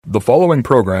The following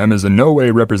program is in no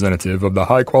way representative of the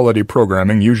high-quality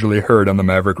programming usually heard on the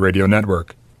Maverick Radio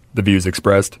Network. The views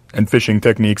expressed and fishing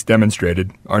techniques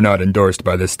demonstrated are not endorsed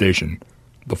by this station.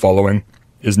 The following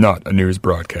is not a news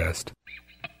broadcast.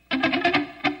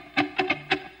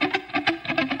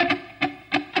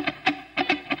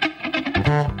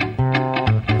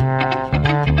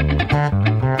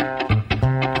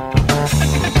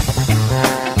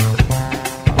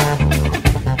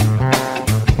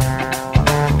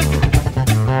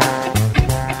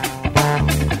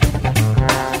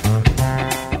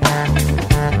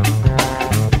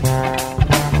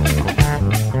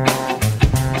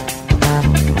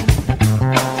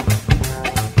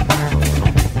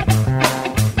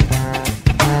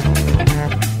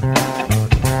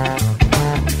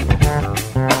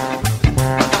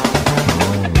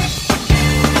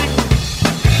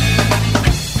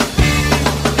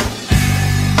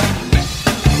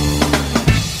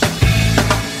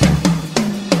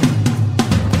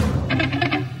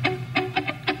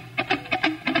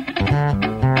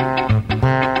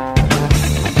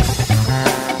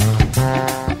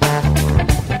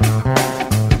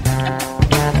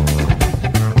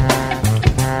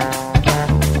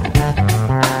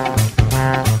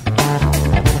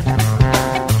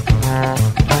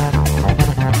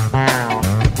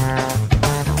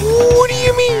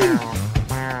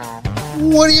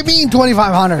 What do you mean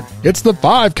 2,500? It's the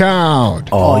 5 count.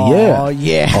 Oh, yeah. Oh,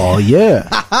 yeah. Oh, yeah.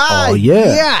 Oh, yeah.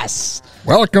 Yes.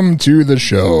 Welcome to the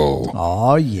show.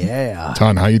 Oh, yeah.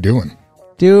 Ton, how you doing?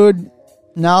 Dude,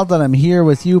 now that I'm here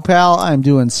with you, pal, I'm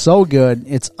doing so good.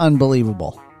 It's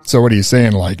unbelievable. So what are you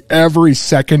saying? Like every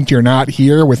second you're not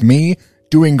here with me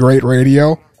doing great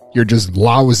radio, you're just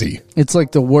lousy. It's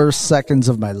like the worst seconds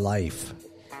of my life.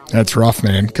 That's rough,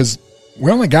 man, because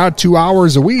we only got 2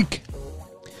 hours a week.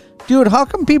 Dude, how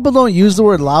come people don't use the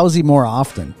word lousy more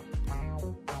often?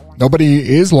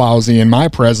 Nobody is lousy in my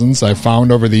presence, I've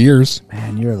found over the years.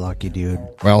 Man, you're a lucky dude.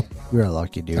 Well, you're a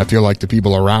lucky dude. I feel like the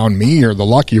people around me are the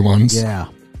lucky ones. Yeah.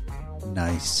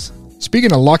 Nice.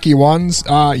 Speaking of lucky ones,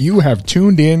 you have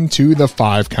tuned in to the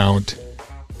 5 count.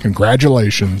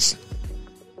 Congratulations.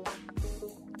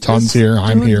 Tons here.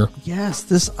 I'm here.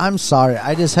 Yes, I'm sorry.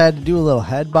 I just had to do a little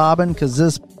head bobbing because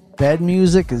this bed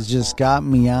music has just got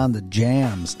me on the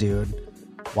jams, dude.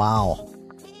 Wow.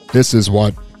 This is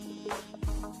what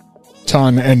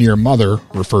Ton and your mother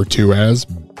refer to as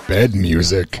bed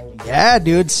music. Yeah,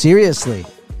 dude, seriously.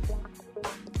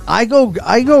 I go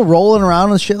rolling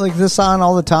around with shit like this on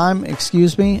all the time,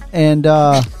 excuse me, and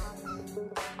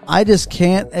I just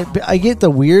can't. I get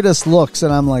the weirdest looks,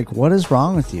 and I'm like, what is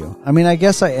wrong with you? I mean, I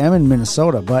guess I am in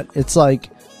Minnesota, but it's like,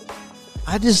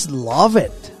 I just love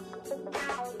it.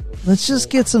 Let's just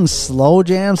get some slow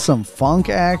jam, some funk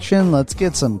action. Let's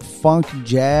get some funk,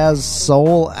 jazz,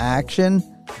 soul action.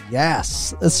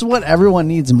 Yes. This is what everyone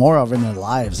needs more of in their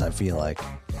lives, I feel like.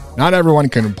 Not everyone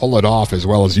can pull it off as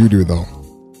well as you do, though.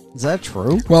 Is that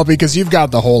true? Well, because you've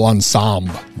got the whole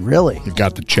ensemble. Really? You've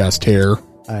got the chest hair.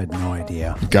 I had no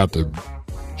idea. You've got the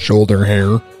shoulder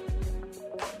hair.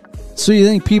 So you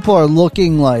think people are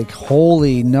looking like,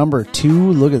 holy, number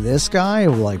 2, look at this guy?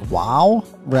 Like, wow?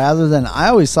 Rather than, I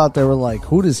always thought they were like,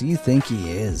 who does he think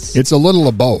he is? It's a little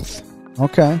of both.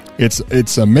 Okay.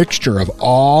 It's a mixture of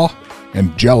awe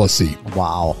and jealousy.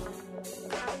 Wow.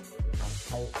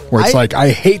 Where it's like, I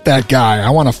hate that guy.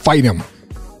 I want to fight him.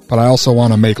 But I also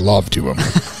want to make love to him.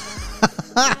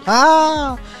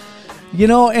 You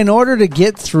know, in order to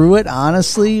get through it,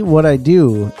 honestly, what I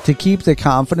do to keep the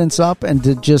confidence up and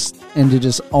to just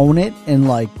own it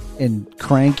and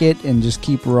crank it and just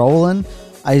keep rolling,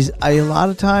 I a lot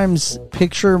of times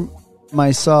picture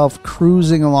myself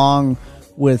cruising along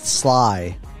with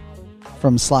Sly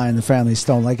from Sly and the Family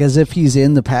Stone, like as if he's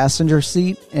in the passenger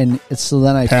seat, and so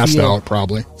then I passed out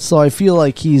probably. So I feel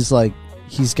like he's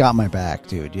got my back,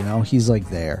 dude. You know, he's like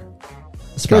there.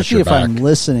 Especially if I'm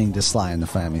listening to Sly and the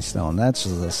Family Stone. That's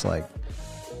just like,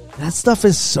 that stuff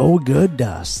is so good,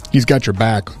 Dust. He's got your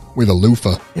back with a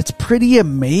loofah. It's pretty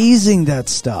amazing, that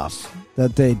stuff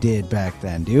that they did back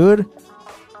then, dude.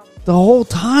 The whole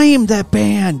time, that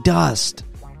band, Dust.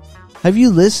 Have you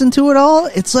listened to it all?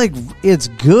 It's like, it's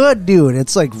good, dude.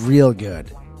 It's like real good.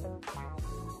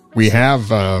 We have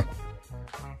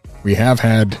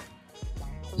had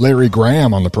Larry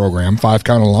Graham on the program, 5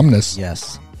 count alumnus.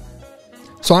 Yes.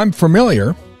 So I'm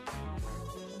familiar.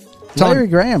 Larry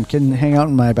Graham can hang out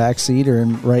in my back seat or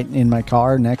right in my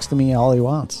car next to me all he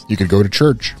wants. You could go to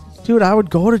church. Dude, I would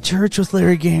go to church with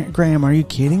Larry Graham. Are you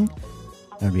kidding?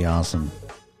 That'd be awesome.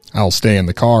 I'll stay in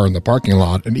the car in the parking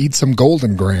lot and eat some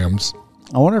Golden Grams.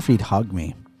 I wonder if he'd hug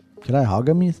me. Could I hug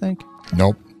him, you think?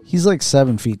 Nope. He's like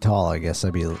 7 feet tall. I guess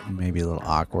that'd be maybe a little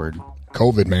awkward.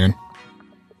 COVID, man.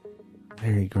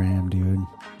 Larry Graham, dude.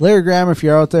 Larry Graham, if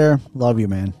you're out there, love you,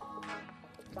 man.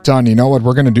 Don, you know what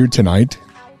we're going to do tonight?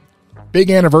 Big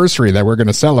anniversary that we're going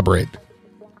to celebrate.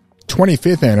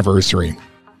 25th anniversary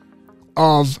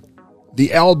of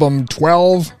the album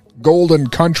 12 Golden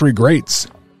Country Greats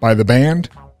by the band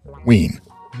Ween.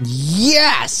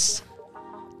 Yes!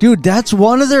 Dude, that's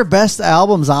one of their best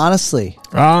albums, honestly.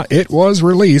 It was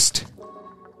released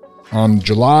on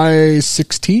July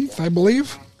 16th, I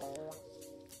believe,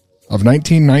 of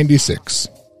 1996.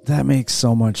 That makes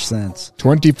so much sense.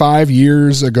 25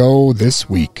 years ago this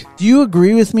week. Do you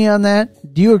agree with me on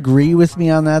that? Do you agree with me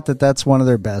on that that's one of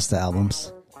their best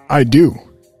albums? I do.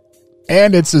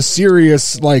 And it's a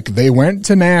serious, like, they went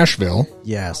to Nashville.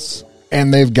 Yes.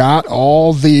 And they've got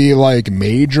all the, like,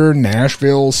 major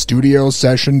Nashville studio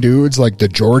session dudes, like the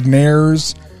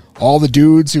Jordanaires, all the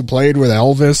dudes who played with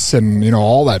Elvis and, you know,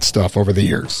 all that stuff over the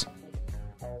years.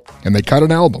 And they cut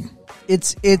an album.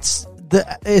 It's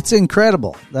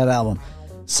incredible, that album.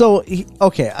 So,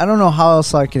 okay, I don't know how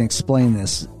else I can explain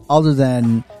this other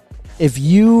than if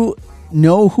you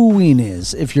know who Ween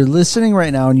is, if you're listening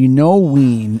right now and you know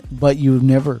Ween, but you've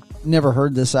never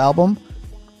heard this album,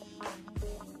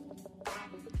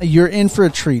 you're in for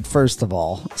a treat, first of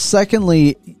all.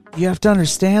 Secondly, you have to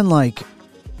understand, like,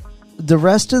 the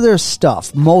rest of their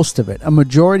stuff, most of it, a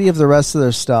majority of the rest of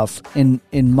their stuff, in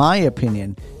my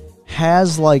opinion,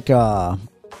 has like a...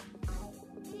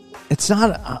 It's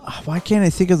not... why can't I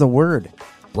think of the word?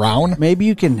 Brown? Maybe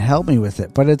you can help me with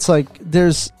it, but it's like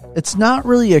there's... It's not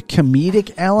really a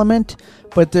comedic element,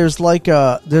 but there's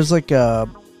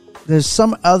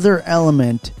some other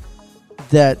element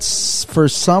that's for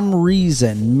some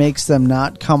reason makes them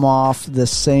not come off the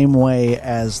same way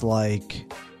as like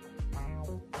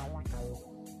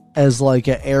a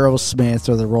Aerosmith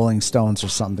or the Rolling Stones or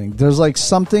something. There's like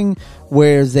something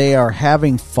where they are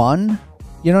having fun.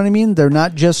 You know what I mean? They're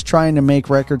not just trying to make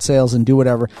record sales and do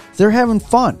whatever. They're having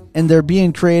fun and they're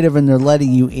being creative and they're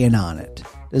letting you in on it.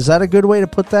 Is that a good way to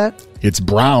put that? It's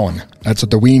brown. That's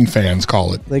what the Ween fans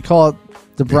call it. They call it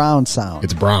the brown sound.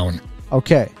 It's brown.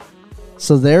 Okay.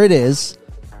 So there it is.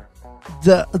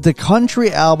 The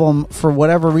country album, for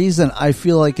whatever reason, I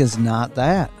feel like is not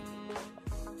that.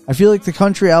 I feel like the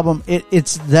country album,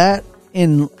 it's that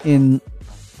in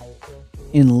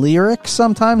lyrics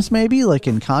sometimes, maybe, like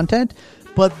in content,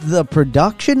 but the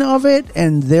production of it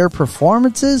and their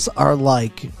performances are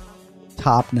like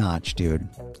top notch, dude.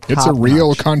 It's a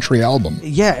real country album.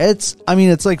 Yeah, it's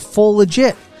like full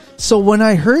legit. So when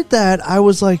I heard that, I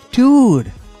was like, dude,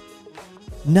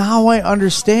 now I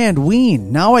understand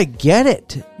Ween. Now I get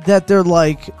it. That they're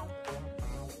like,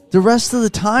 the rest of the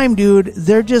time, dude,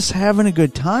 they're just having a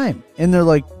good time. And they're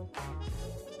like,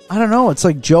 I don't know, it's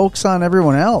like jokes on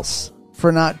everyone else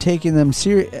for not taking them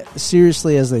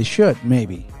seriously as they should,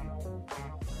 maybe.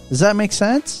 Does that make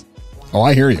sense? Oh,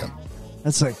 I hear you.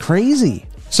 That's like crazy.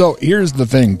 So here's the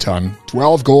thing, Ton.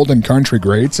 12 Golden Country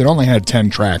Greats. It only had 10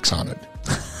 tracks on it.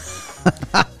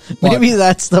 Maybe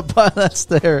that's their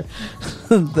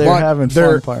having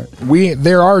fun part.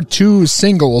 There are 2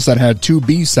 singles that had 2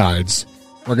 B-sides.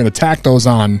 We're going to tack those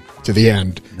on to the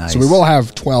end. Nice. So we will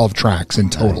have 12 tracks in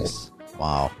total. Nice.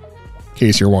 Wow. In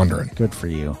case you're wondering. Good for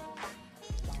you.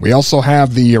 We also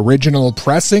have the original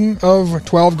pressing of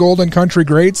 12 Golden Country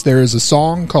Greats. There is a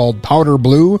song called Powder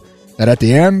Blue that at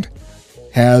the end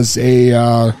has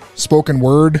a spoken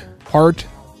word part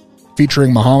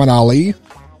featuring Muhammad Ali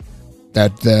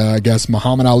that I guess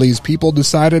Muhammad Ali's people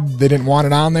decided they didn't want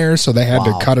it on there, so they had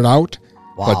to cut it out.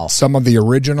 Wow. But some of the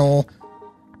original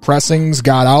pressings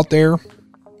got out there.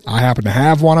 I happen to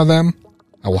have one of them.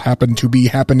 I will happen to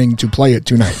play it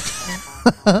tonight.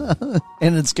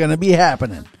 And it's going to be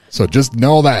happening. So just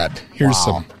know that. Here's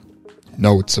some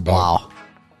notes about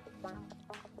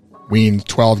Ween's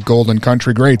 12 Golden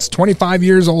Country Greats. 25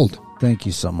 years old. Thank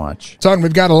you so much. Son,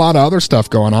 we've got a lot of other stuff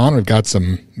going on. We've got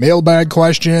some mailbag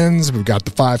questions. We've got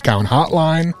the 5-count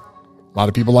hotline. A lot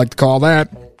of people like to call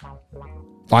that.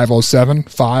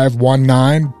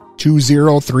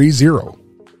 507-519-2030.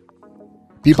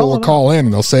 People will call in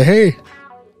and they'll say, hey,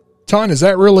 Ton, is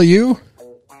that really you?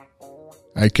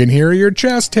 I can hear your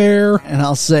chest hair. And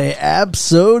I'll say,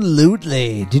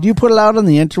 absolutely. Did you put it out on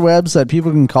the interwebs that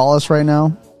people can call us right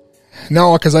now?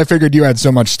 No, because I figured you had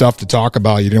so much stuff to talk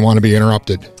about. You didn't want to be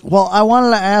interrupted. Well, I wanted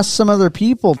to ask some other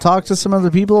people, talk to some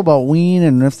other people about Ween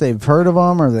and if they've heard of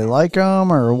them or they like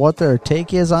them or what their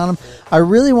take is on them. I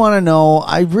really want to know.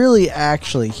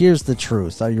 Here's the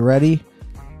truth. Are you ready?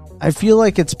 I feel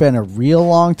like it's been a real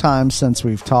long time since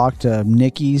we've talked to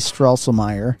Nikki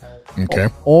Strelselmeyer. Okay.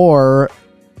 Or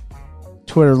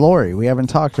Twitter Lori. We haven't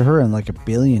talked to her in like a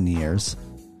billion years.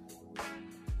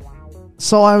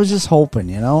 So I was just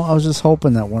hoping, I was just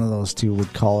hoping that one of those two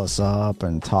would call us up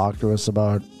and talk to us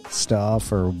about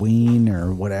stuff or Ween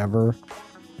or whatever.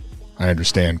 I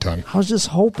understand, Ton. I was just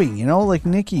hoping, like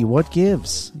Nikki, what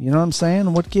gives? You know what I'm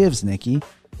saying? What gives, Nikki? Do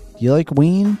you like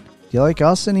Ween? Do you like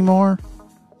us anymore?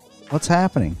 What's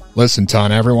happening? Listen,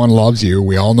 Ton, everyone loves you.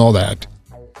 We all know that.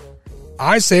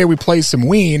 I say we play some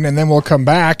Ween, and then we'll come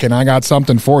back, and I got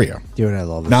something for you. Dude, I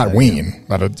love this. Not Ween,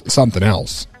 but something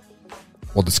else.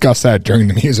 We'll discuss that during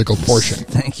the musical portion.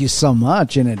 Thank you so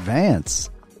much in advance.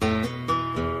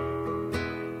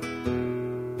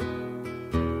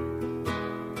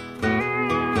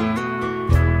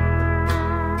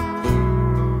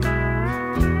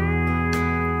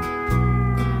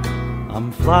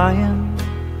 I'm flying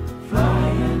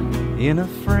in a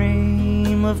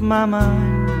frame of my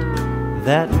mind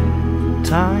that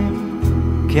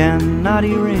time cannot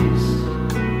erase.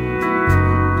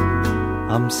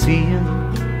 I'm seeing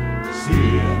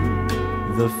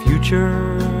the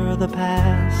future, the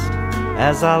past,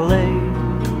 as I lay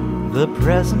the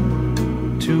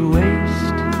present to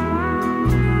waste.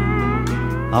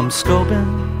 I'm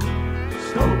scoping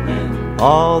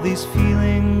all these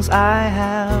feelings I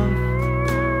have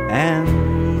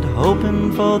and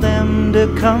hoping for them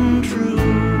to come true.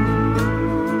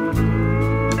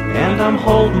 And I'm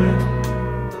holding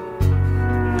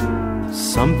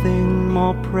something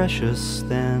more precious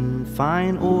than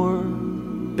fine ore,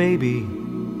 baby,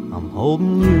 I'm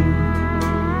holding you.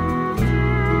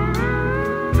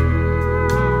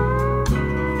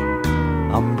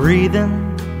 I'm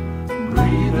breathing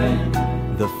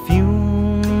the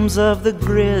fumes of the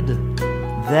grid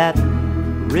that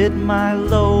rid my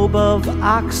lobe of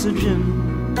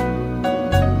oxygen.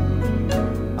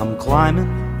 I'm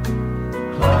climbing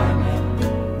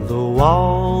the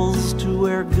walls to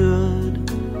where good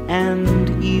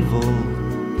and evil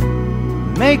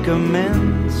make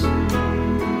amends.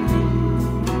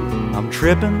 I'm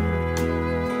tripping,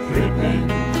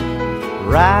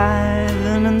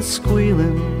 writhing and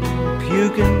squealing,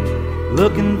 puking,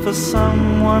 looking for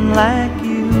someone like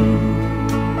you.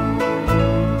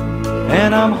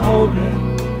 And I'm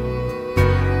holding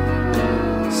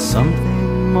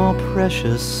something more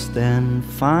precious than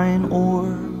fine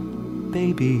ore,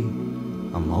 baby,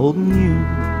 I'm holding you.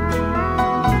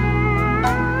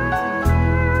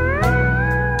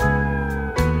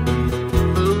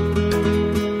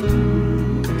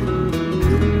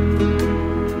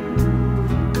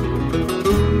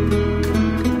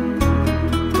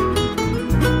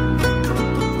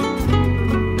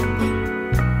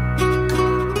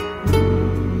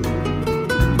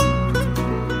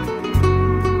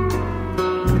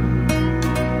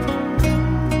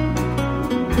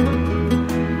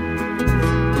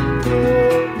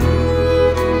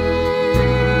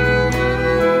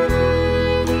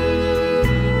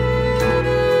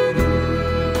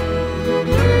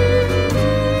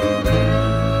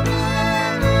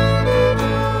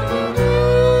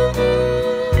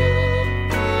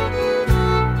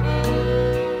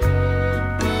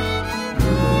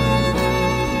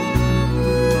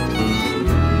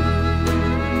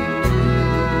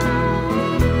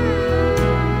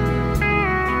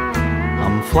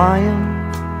 Flying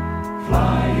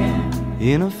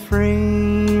in a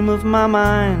frame of my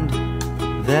mind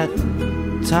that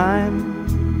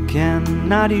time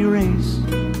cannot erase.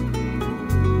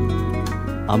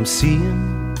 I'm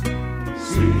seeing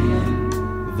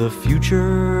the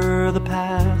future, the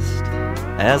past,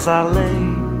 as I lay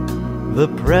the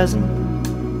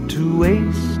present to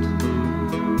waste.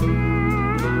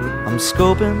 I'm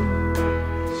scoping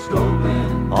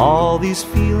all these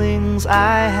feelings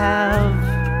I have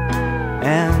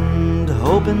and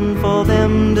hoping for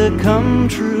them to come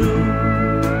true.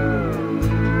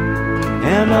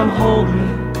 And I'm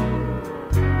holding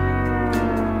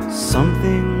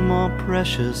something more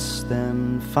precious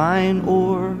than fine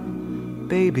ore,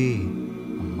 baby,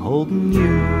 I'm holding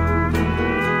you.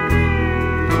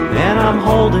 And I'm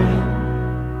holding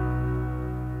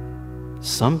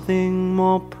something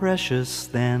more precious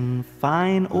than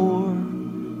fine ore,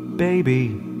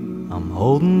 baby, I'm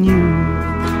holding you.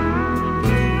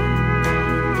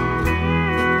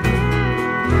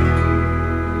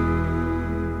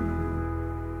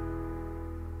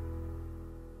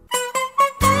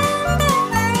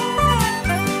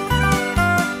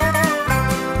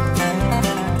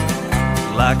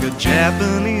 Like a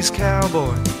Japanese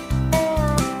cowboy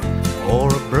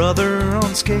or a brother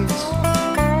on skates,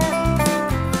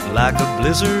 like a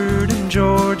blizzard in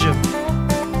Georgia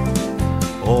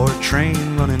or a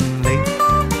train running late.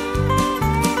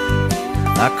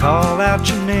 I call out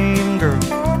your name, girl,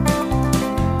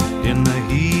 in the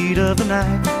heat of the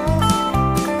night,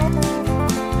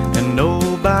 and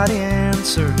nobody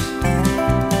answers,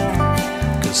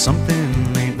 'cause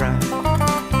something ain't right.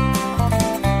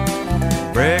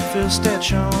 Breakfast at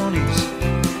Shoney's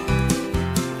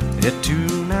at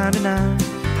 $2.99.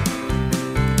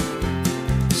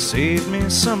 Save me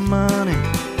some money,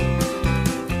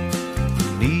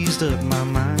 eased up my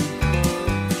mind.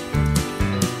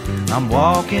 I'm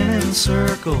walking in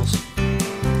circles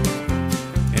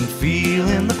and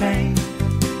feeling the pain.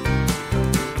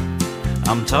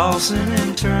 I'm tossing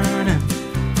and turning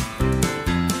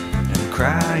and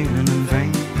crying in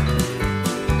vain.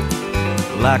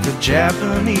 Like a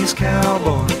Japanese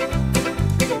cowboy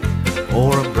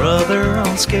or a brother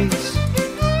on skates,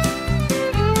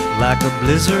 like a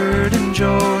blizzard in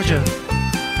Georgia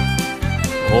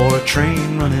or a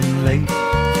train running late.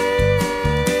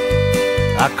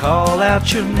 I call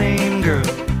out your name, girl,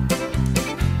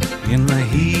 in the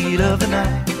heat of the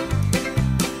night,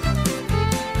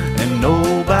 and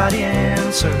nobody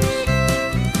answers,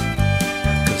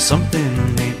 'cause something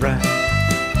ain't right.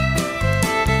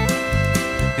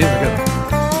 Here we go.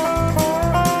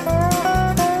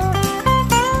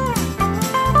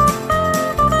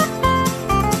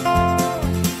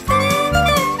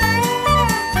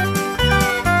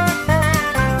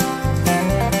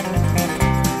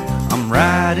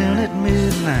 Riding at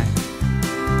midnight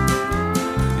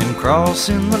and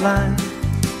crossing the line,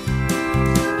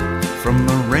 from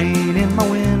the rain in my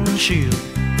windshield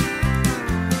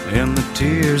and the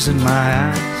tears in my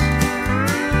eyes.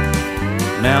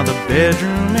 Now the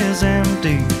bedroom is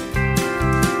empty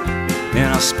and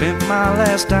I spent my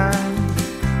last dime,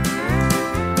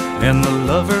 and the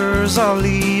lovers are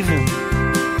leaving.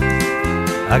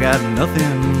 I got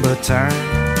nothing but time.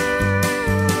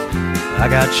 I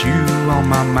got you on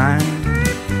my mind,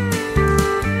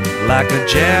 like a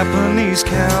Japanese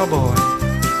cowboy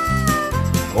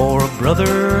or a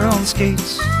brother on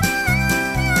skates,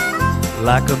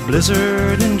 like a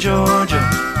blizzard in Georgia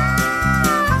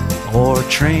or a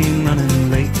train running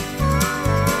late.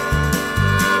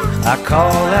 I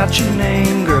call out your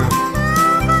name, girl,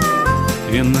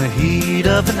 in the heat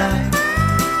of the night,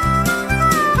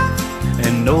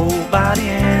 and nobody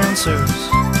answers,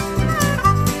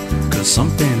 'cause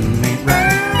something ain't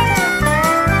right.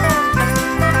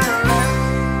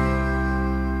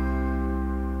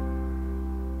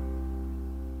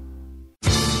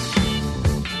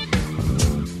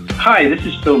 Hi, this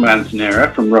is Phil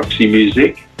Manzanera from Roxy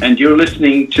Music, and you're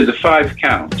listening to The 5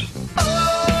 Count.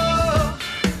 Oh,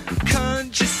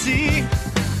 can't you see?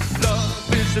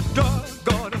 Love is a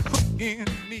doggone hook in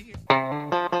me.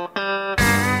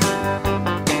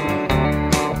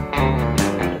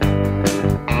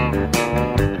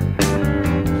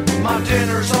 My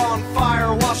dinner's on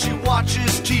fire while she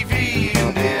watches TV,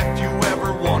 and if you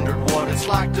ever wondered what it's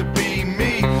like to be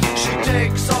me, she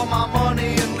takes all my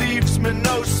money and leaves me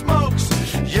no smokes,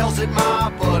 yells at my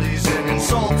buddies and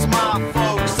insults my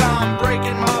folks. I'm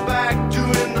breaking my back,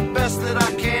 doing the best that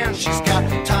I can. She's got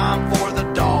time for the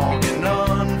dog and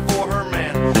none for her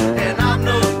man. And I'm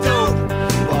no dope,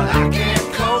 but I can't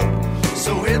cope,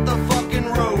 so hit the fucking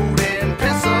road and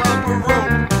piss up a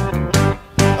rope.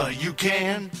 You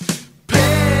can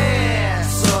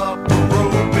piss up a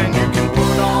rope, and you can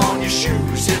put on your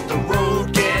shoes, hit the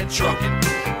road, get trucking.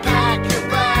 Pack your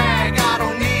bag, I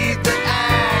don't need the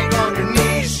ag. On your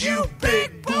knees, you big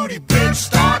booty bitch,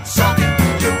 start sucking.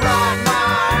 You ride my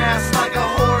ass like a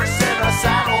horse in a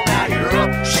saddle. Now you're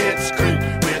up shit's creek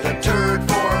with a turd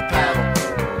for a paddle.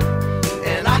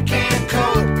 And I can't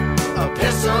cope,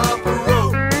 piss up a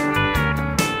rope.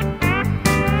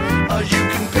 You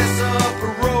can piss up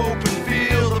a rope and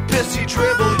feel the pissy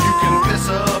dribble. You can piss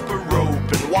up a rope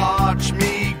and watch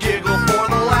me giggle. For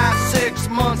the last 6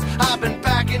 months I've been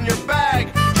packing your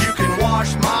bag. You can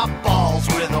wash my balls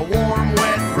with a warm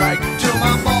wet rag till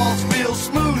my balls feel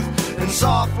smooth and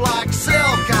soft like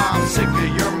silk. I'm sick of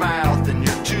your mouth and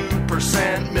your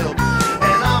 2% milk.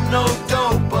 And I'm no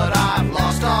dope, but I've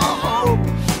lost all hope,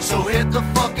 so hit the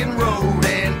fucking road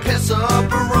and piss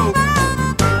up a rope.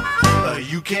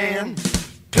 You can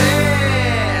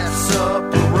piss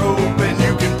up a rope, and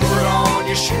you can put on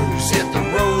your shoes, hit the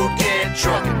road, get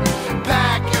trucking.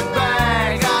 Pack your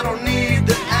bag, I don't need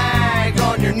the ag.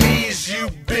 On your knees, you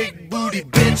big booty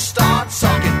bitch, start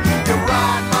sucking. You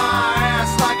ride my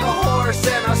ass like a horse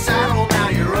in a saddle. Now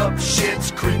you're up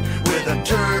shit's creek with a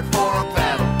turd for a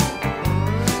paddle.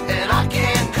 And I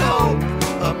can't cope,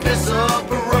 piss up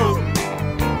a rope.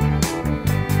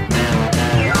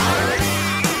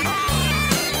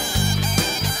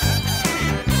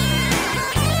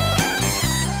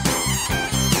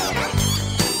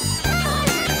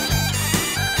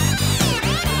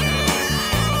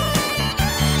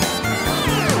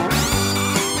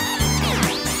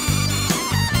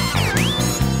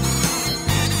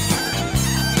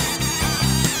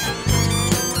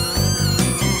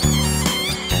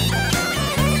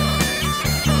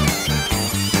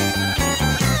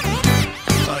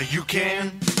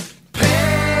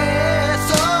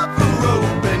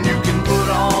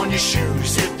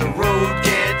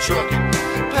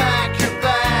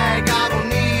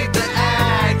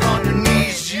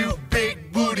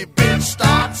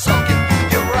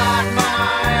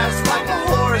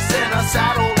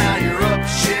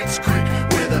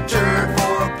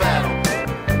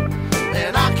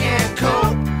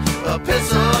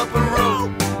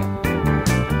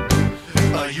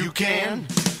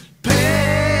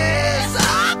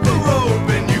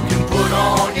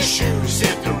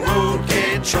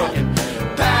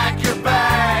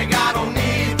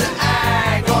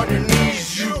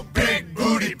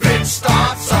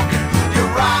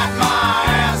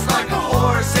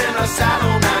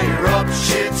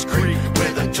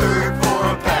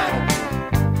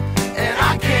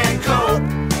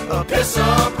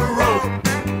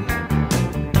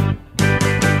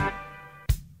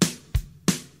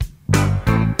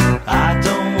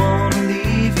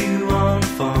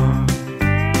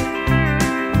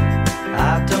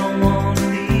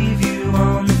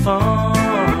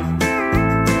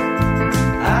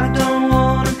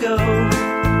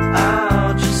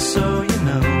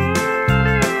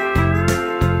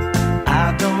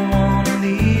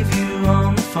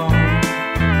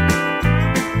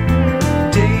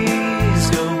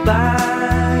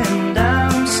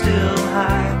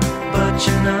 But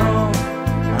you know,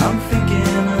 I'm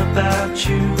thinking about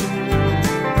you.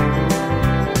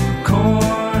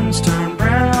 Corns turn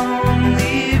brown,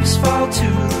 leaves fall to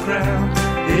the ground.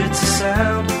 It's a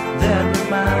sound that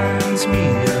reminds me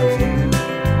of you.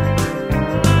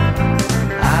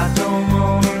 I don't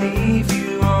want to leave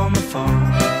you on the farm.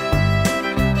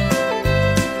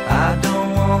 I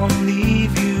don't want to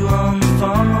leave you on the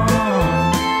farm.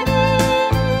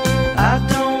 I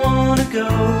don't want to go,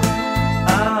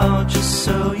 oh, just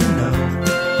so you know.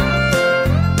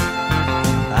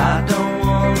 I don't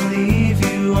want to leave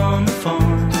you on the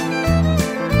farm.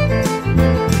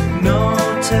 No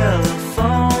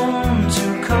telephone to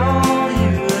call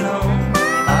you at home.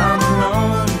 I'm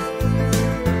alone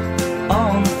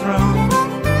on the throne.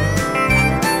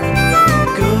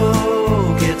 Go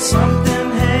get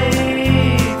something,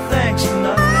 hey, thanks for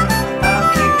nothing. I'll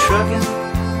keep trucking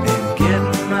and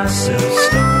getting myself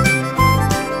stoned.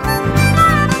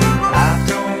 I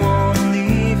don't want to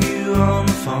leave you on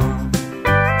the farm.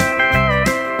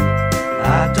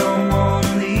 I don't want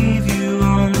to leave you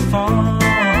on the farm.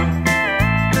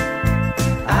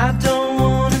 I don't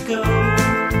want to go,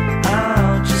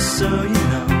 oh, just so you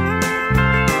know.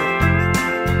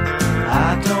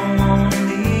 I don't want to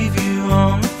leave you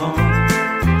on the farm.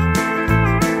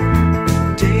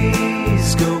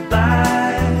 Days go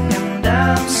by and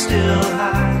I'm still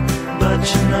high, but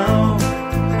you know,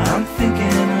 I'm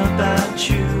thinking about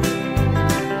you.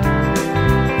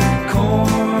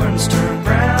 Corns turn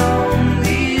brown,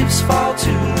 leaves fall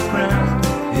to the ground.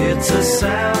 It's a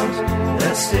sound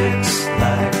that sticks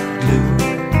like glue.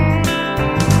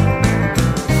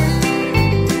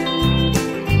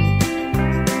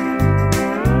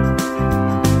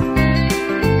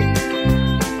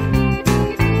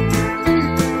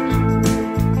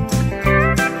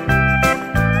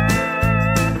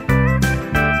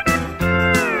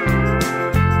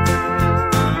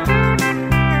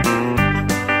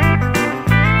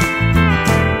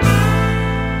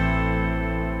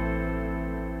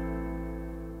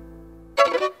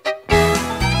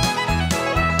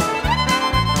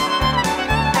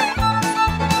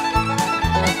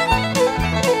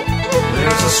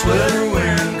 There's a sweater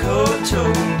wearing, coat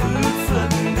toting, boot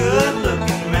footing, good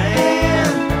looking man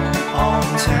on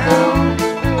town.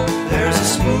 There's a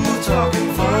smooth talking,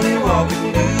 funny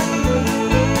walking dude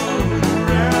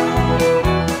around.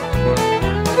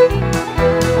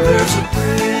 There's a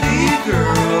pretty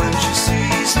girl and she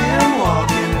sees him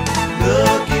walking,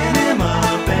 looking him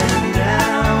up and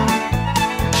down.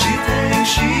 She thinks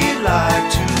she'd like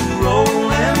to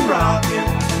roll and rock him,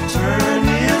 turn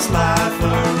his life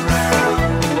around.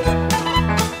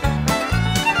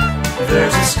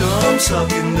 There's a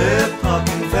scum-sucking,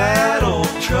 lip-pucking, fat old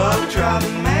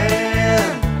truck-driving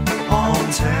man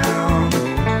on town.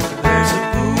 There's a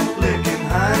boot-licking,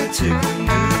 high-ticking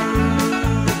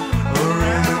dude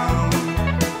around.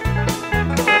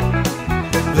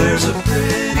 There's a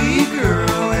pretty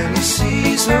girl and he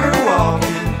sees her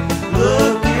walking,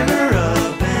 looking her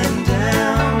up and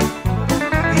down.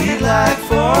 He'd like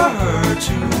for her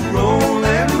to roll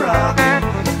and rock him,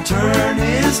 turn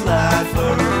his life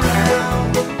around.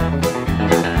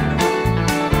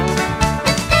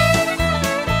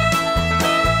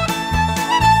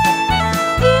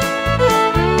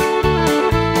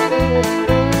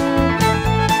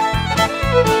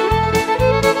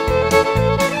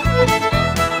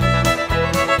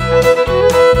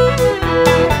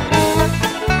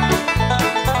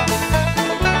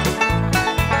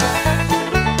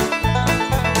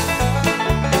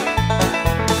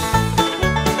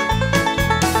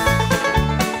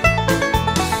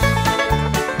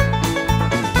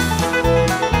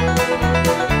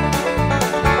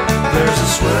 There's a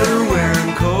sweater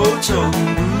wearing, coat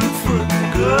toting, boot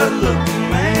footing, good looking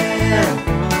man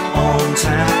on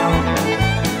town.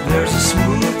 There's a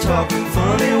smooth talking,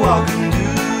 funny walking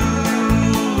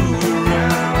dude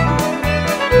around.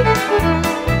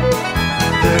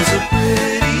 There's a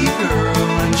pretty girl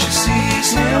and she sees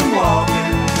him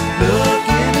walking,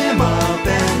 looking him up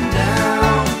and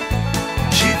down.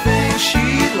 She thinks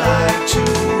she'd like to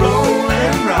roll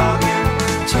and rock him,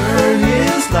 turn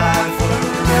his life around.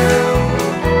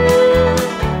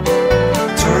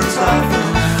 Turns life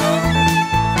around.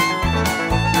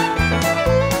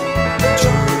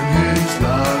 Turn his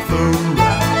life around.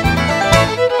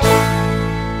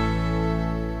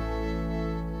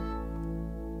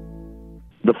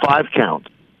 The 5 count.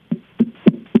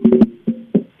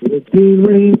 15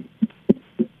 ring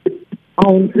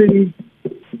on city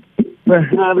for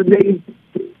holiday.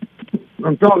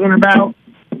 I'm talking about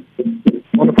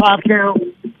on the 5 count.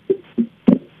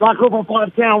 Rock over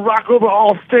 5 count, rock over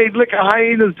all state liquor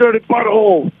hyenas, dirty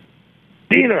butthole.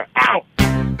 Diener, out.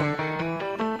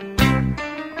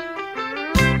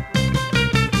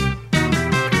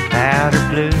 Powder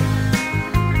blue,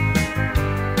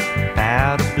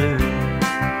 powder blue,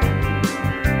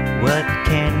 what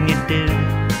can you do?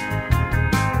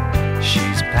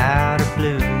 She's powder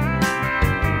blue,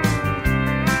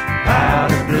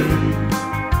 powder blue,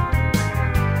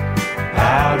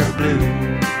 powder blue,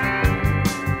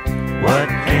 what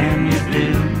can you do?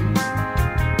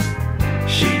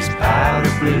 She's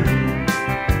powder blue.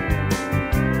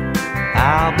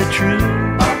 I'll be true,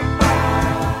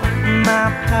 my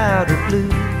powder blue,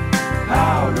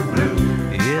 powder blue.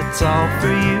 It's all for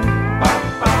you,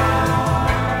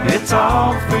 it's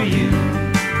all for you.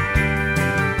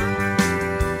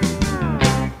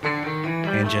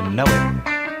 And you know it.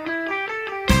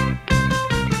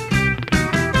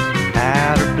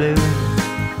 Powder blue,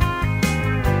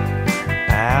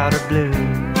 powder blue,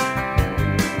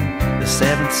 the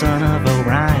seventh son of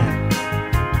Orion,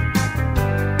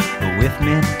 with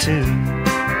me too.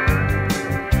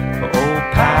 Oh,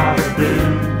 powder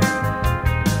blue,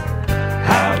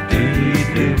 how do you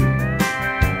do?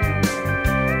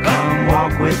 Come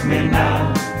walk with me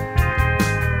now.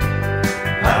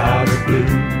 Powder blue,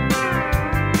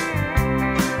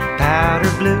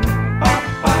 powder blue,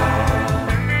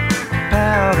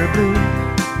 powder blue,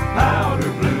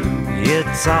 powder blue.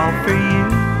 It's all for you,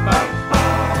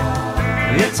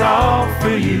 it's all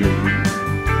for you.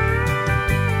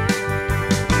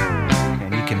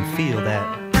 And you can feel that.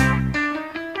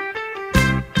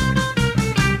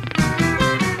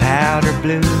 Powder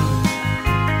blue,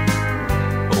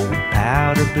 oh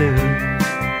powder blue,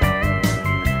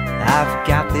 I've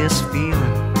got this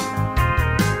feeling.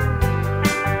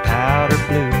 Powder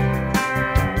blue,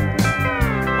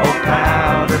 oh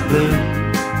powder blue,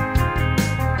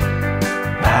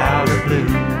 powder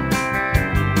blue,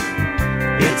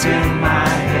 it's in my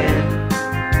head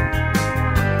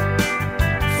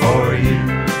for you.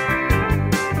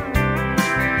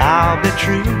 I'll be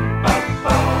true,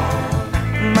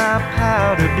 my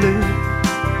powder blue,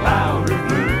 powder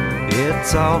blue.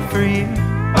 It's all for you,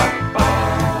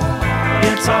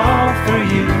 it's all for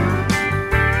you.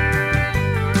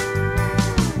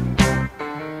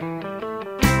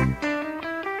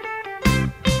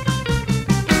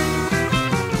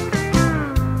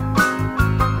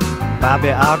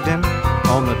 Bobby Ogden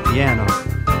on the piano.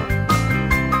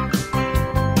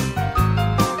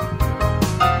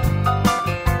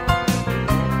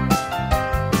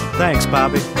 Thanks,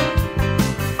 Bobby.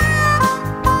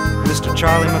 Mr.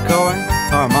 Charlie McCoy,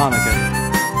 harmonica.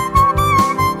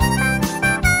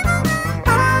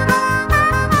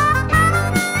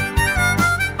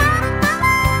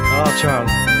 Oh,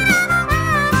 Charlie.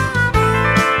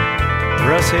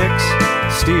 Russ Hicks,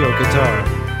 steel guitar.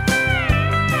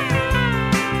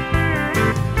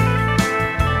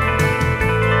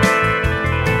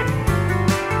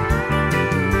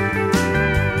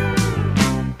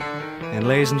 And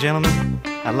ladies and gentlemen,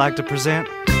 I'd like to present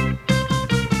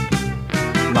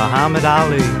Muhammad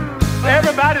Ali.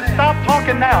 Everybody stop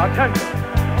talking now, attention.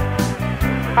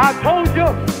 I told you,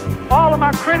 all of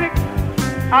my critics,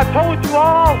 I told you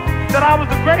all that I was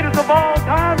the greatest of all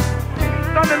time.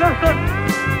 Sunday, listen,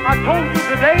 I told you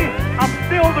today, I'm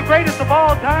still the greatest of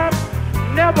all time.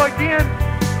 Never again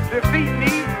defeat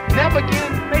me. Never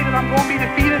again say that I'm going to be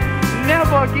defeated.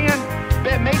 Never again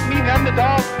make me the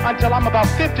underdog until I'm about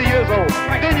 50 years old.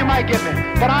 Then you might get me.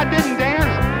 But I didn't dance.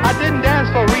 I didn't dance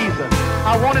for a reason.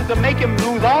 I wanted to make him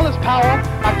lose all his power.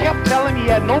 I kept telling him he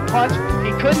had no punch. He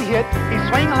couldn't hit. He's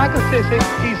swinging like a sissy.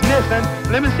 He's missing.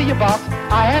 Let me see your box.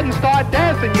 I hadn't started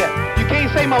dancing yet. You can't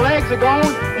say my legs are gone.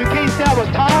 You can't say I was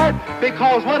tired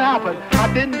because what happened?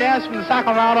 I didn't dance from the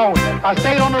second round on. I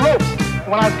stayed on the ropes.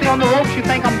 When I stay on the ropes, you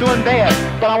think I'm doing bad.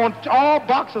 But I want all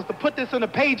boxers to put this in a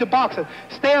page of boxing.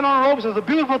 Staying on the ropes is a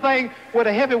beautiful thing with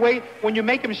a heavyweight when you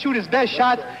make him shoot his best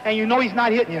shots and you know he's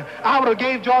not hitting you. I would have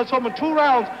gave George Foreman 2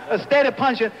 rounds of steady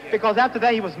punching because after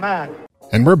that he was mine.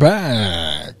 And we're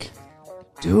back.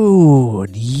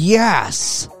 Dude,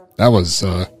 yes. That was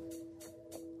a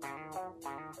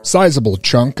sizable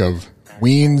chunk of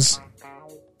Ween's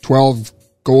 12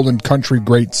 Golden Country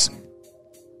Greats.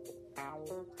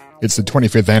 It's the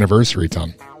 25th anniversary,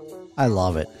 Tom. I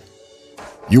love it.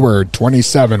 You were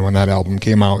 27 when that album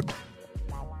came out.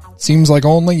 Seems like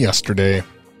only yesterday.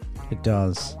 It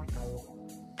does.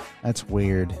 That's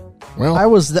weird. Well, I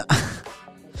was the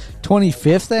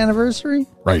 25th anniversary?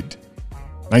 Right.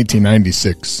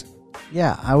 1996.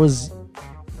 Yeah, I was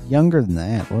younger than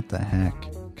that. What the heck?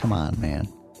 Come on, man.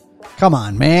 Come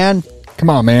on, man. Come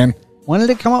on, man. When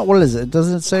did it come out? What is it?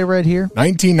 Doesn't it say right here?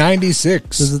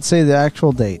 1996. Does it say the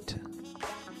actual date?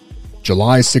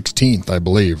 July 16th, I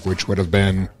believe, which would have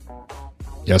been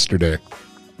yesterday.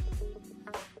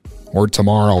 Or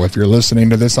tomorrow, if you're listening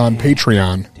to this on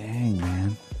Patreon. Dang,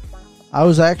 man. I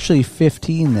was actually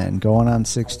 15 then, going on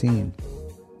 16.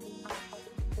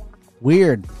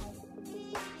 Weird.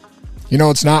 You know,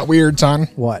 it's not weird, Ton.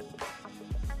 What?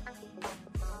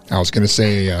 I was going to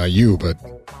say you, but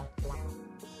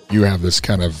you have this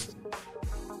kind of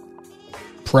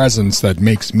presence that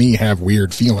makes me have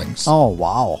weird feelings. Oh,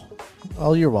 wow.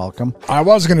 Well, you're welcome. I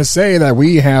was going to say that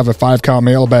we have a 5-count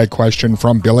mailbag question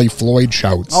from Billy Floyd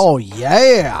Shouts. Oh,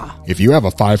 yeah. If you have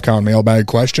a 5-count mailbag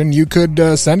question, you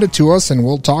could send it to us and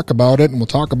we'll talk about it and we'll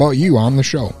talk about you on the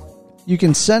show. You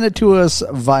can send it to us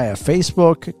via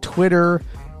Facebook, Twitter,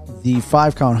 the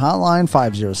 5-count hotline,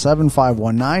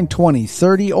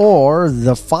 507-519-2030, or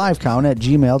the 5count at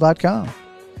gmail.com.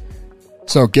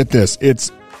 So get this.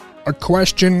 It's a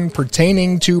question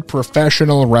pertaining to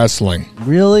professional wrestling.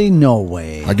 Really? No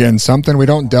way. Again, something we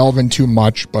don't delve into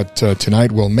much, but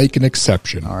tonight we'll make an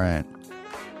exception. All right.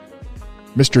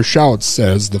 Mr. Shouts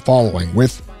says the following.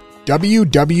 With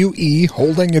WWE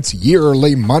holding its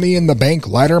yearly Money in the Bank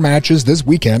ladder matches this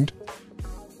weekend,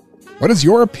 what is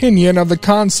your opinion of the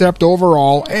concept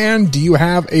overall, and do you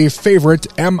have a favorite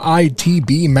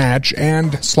MITB match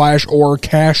and / or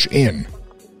cash in?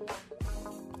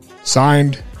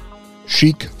 Signed,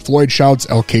 Sheik Floyd Shouts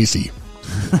El Casey.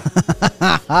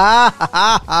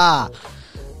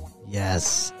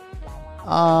 Yes.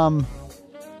 Ton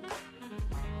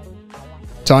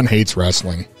hates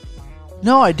wrestling.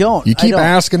 No, I don't. You keep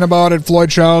asking about it,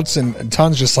 Floyd Shouts, and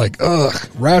Ton's just like, ugh,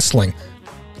 wrestling.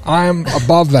 I'm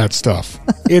above that stuff.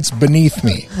 It's beneath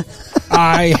me.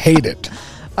 I hate it.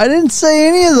 I didn't say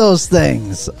any of those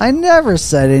things. I never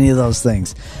said any of those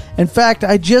things. In fact,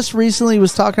 I just recently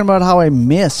was talking about how I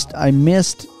missed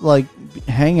like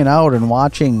hanging out and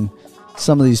watching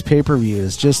some of these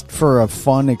pay-per-views just for a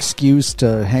fun excuse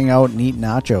to hang out and eat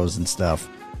nachos and stuff.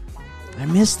 I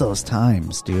miss those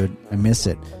times, dude. I miss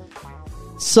it.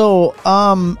 So,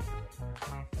 I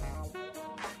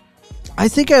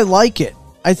think I like it.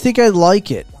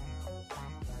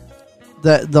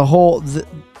 The whole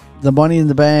the Money in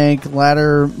the Bank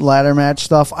ladder match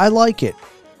stuff. I like it.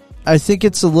 I think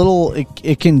it's a little.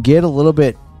 It can get a little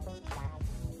bit.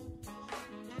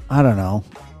 I don't know.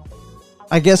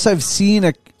 I guess I've seen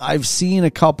a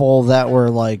couple that were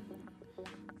like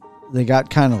they got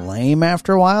kind of lame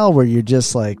after a while, where you're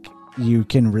just like you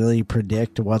can really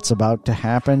predict what's about to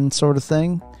happen, sort of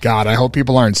thing. God, I hope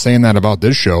people aren't saying that about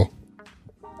this show.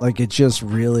 Like it's just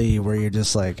really where you're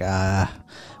just like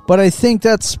but I think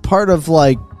that's part of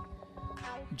like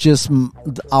just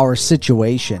our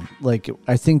situation. Like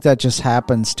I think that just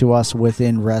happens to us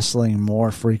within wrestling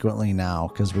more frequently now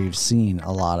because we've seen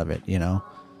a lot of it, you know.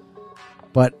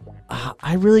 But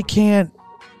I really can't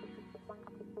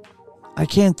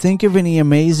think of any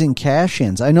amazing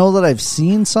cash-ins. I know that I've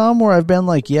seen some where I've been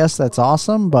like, yes, that's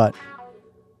awesome, but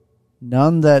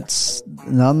none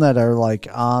that are like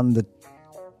off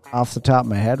the top of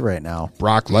my head right now.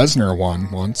 Brock Lesnar won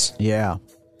once. Yeah.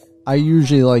 I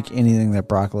usually like anything that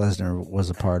Brock Lesnar was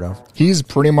a part of. He's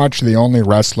pretty much the only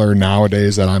wrestler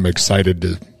nowadays that I'm excited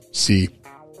to see.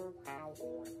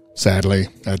 Sadly,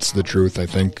 that's the truth, I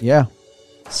think. Yeah.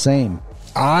 Same.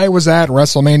 I was at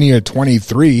WrestleMania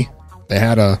 23. They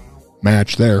had a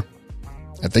match there.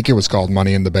 I think it was called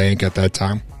Money in the Bank at that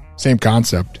time. Same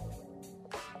concept.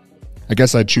 I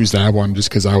guess I'd choose that one just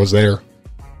because I was there.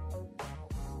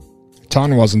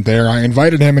 Ton wasn't there. I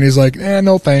invited him and he's like,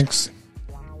 no thanks.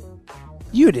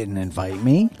 You didn't invite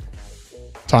me.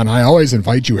 Ton, I always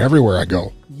invite you everywhere I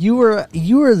go. You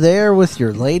were there with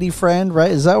your lady friend,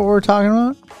 right? Is that what we're talking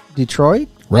about? Detroit?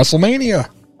 WrestleMania.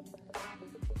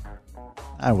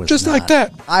 I was just not, like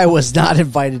that. I was not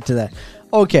invited to that.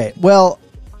 Okay, well,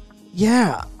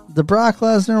 yeah, the Brock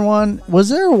Lesnar one. Was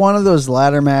there one of those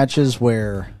ladder matches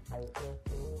where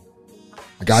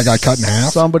a guy got cut in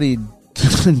half? Somebody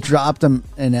dropped him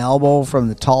an elbow from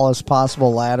the tallest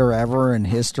possible ladder ever in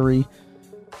history.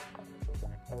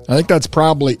 I think that's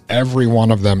probably every one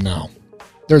of them now.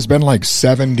 There's been like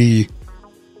 70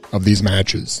 of these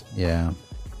matches. Yeah.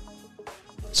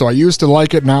 So I used to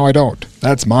like it, now I don't.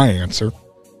 That's my answer.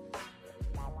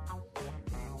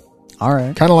 All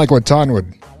right. Kind of like what Ton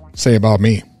would say about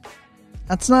me.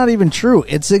 That's not even true.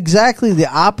 It's exactly the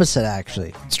opposite,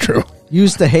 actually. It's true.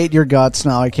 Used to hate your guts,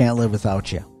 now I can't live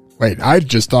without you. Wait, I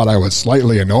just thought I was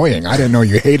slightly annoying. I didn't know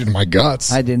you hated my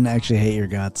guts. I didn't actually hate your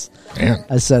guts. Man.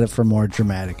 I said it for more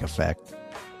dramatic effect.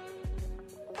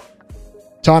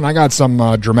 Ton, I got some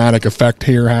dramatic effect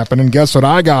here happening. Guess what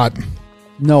I got?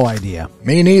 No idea.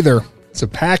 Me neither. It's a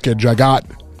package I got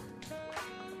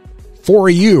for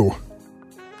you,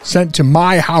 sent to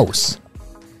my house.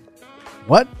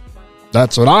 What?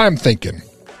 That's what I'm thinking.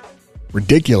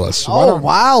 Ridiculous. Oh,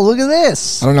 wow. Look at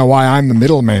this. I don't know why I'm the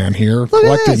middleman here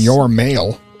collecting your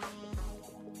mail.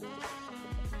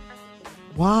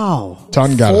 Wow.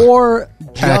 Ton got for a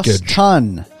package. Just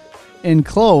ton.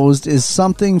 Enclosed is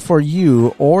something for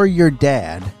you or your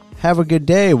dad. Have a good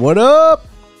day. What up?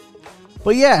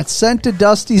 But yeah, it's sent to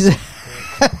Dusty's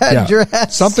address. Yeah.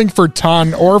 Something for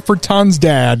Ton or for Ton's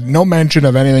dad. No mention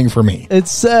of anything for me. It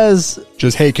says,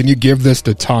 just, hey, can you give this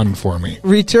to Ton for me?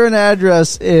 Return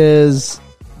address is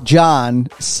John,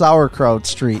 Sauerkraut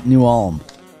Street, New Ulm.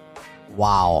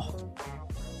 Wow.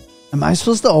 Am I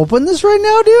supposed to open this right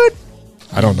now, dude?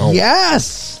 I don't know.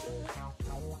 Yes.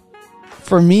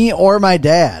 For me or my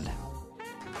dad.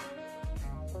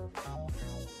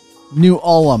 New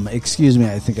Ulm. Excuse me.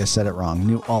 I think I said it wrong.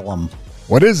 New Ulm.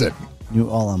 What is it? New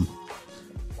Ulm.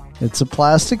 It's a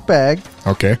plastic bag.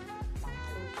 Okay.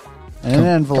 And an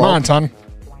envelope. Come on, Ton.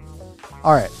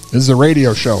 All right. This is a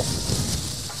radio show.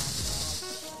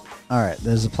 All right.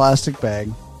 There's a plastic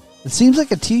bag. It seems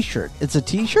like a t-shirt. It's a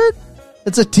t-shirt?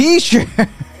 It's a t-shirt.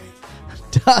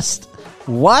 Dust.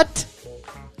 What?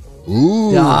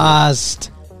 Ooh.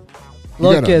 Dust.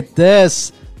 Look at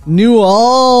this. New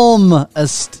Ulm,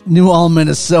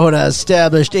 Minnesota,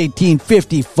 established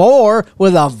 1854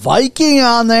 with a Viking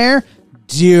on there.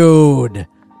 Dude,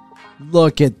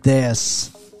 look at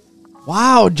this.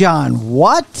 Wow, John,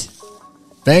 what?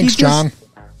 Thanks, John.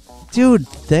 Dude,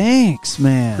 thanks,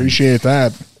 man. Appreciate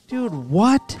that. Dude,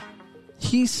 what?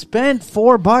 He spent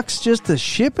 $4 just to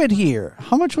ship it here.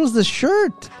 How much was the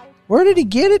shirt? Where did he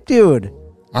get it, dude?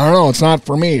 I don't know. It's not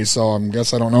for me, so I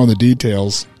guess I don't know the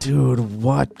details. Dude,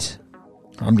 what?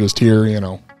 I'm just here,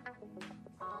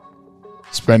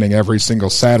 spending every single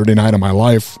Saturday night of my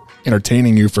life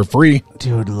entertaining you for free.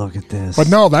 Dude, look at this. But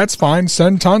no, that's fine.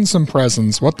 Send Ton some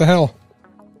presents. What the hell?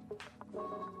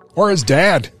 Or his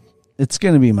dad. It's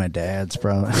going to be my dad's,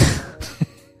 probably.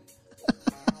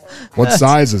 What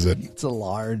size is it? It's a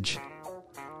large.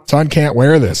 Ton can't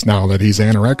wear this now that he's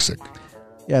anorexic.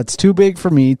 Yeah, it's too big for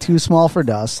me, too small for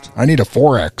Dust. I need a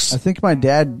 4X. I think my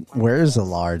dad wears a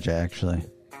large, actually.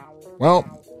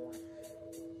 Well,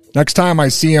 next time I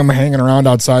see him hanging around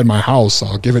outside my house,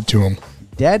 I'll give it to him.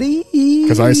 Daddy?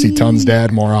 Because I see Ton's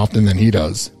dad more often than he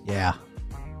does. Yeah.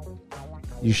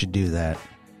 You should do that.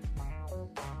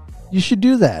 You should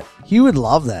do that. He would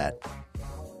love that.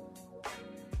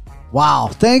 Wow.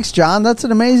 Thanks, John. That's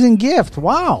an amazing gift.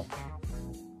 Wow.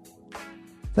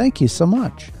 Thank you so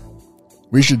much.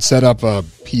 We should set up a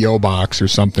P.O. box or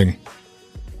something.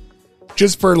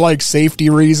 Just for, safety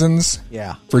reasons.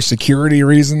 Yeah. For security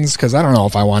reasons. Because I don't know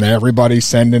if I want everybody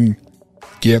sending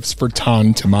gifts for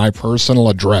Ton to my personal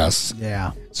address.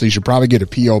 Yeah. So you should probably get a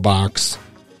P.O. box.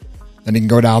 And you can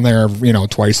go down there,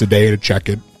 twice a day to check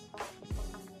it.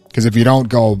 Because if you don't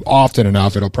go often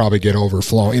enough, it'll probably get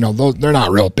overflowing. They're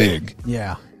not real big.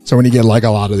 Yeah. So when you get, a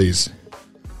lot of these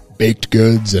baked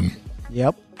goods and...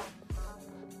 Yep.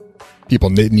 People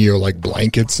knitting you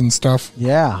blankets and stuff.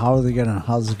 Yeah, how's it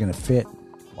gonna fit?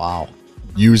 Wow.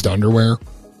 Used underwear.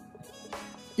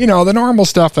 The normal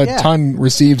stuff that Ton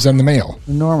receives in the mail.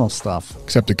 The normal stuff.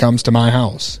 Except it comes to my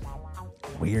house.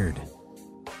 Weird.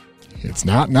 It's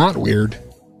not weird.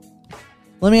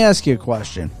 Let me ask you a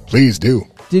question. Please do.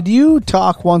 Did you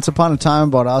talk once upon a time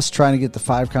about us trying to get the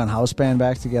 5-Count House Band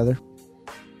back together?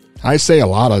 I say a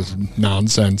lot of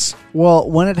nonsense. Well,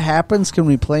 when it happens, can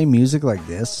we play music like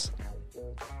this?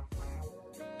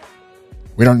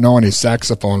 We don't know any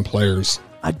saxophone players.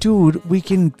 Dude, we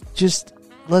can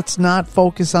let's not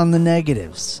focus on the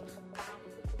negatives.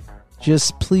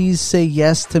 Just please say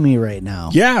yes to me right now.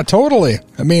 Yeah, totally.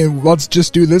 I mean, let's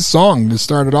just do this song to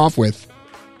start it off with.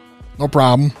 No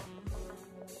problem.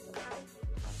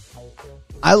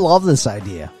 I love this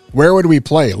idea. Where would we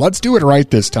play? Let's do it right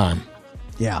this time.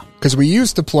 Yeah. Because we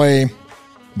used to play,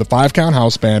 the 5-Count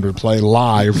House Band would play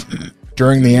live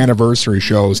during the anniversary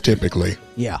shows typically.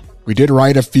 Yeah. We did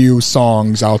write a few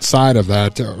songs outside of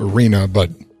that arena,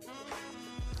 but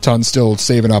Ton's still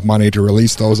saving up money to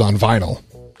release those on vinyl.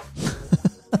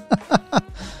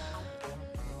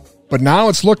 But now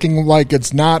it's looking like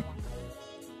it's not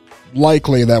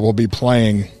likely that we'll be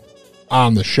playing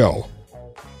on the show.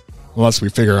 Unless we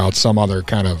figure out some other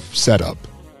kind of setup.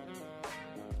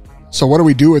 So what do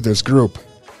we do with this group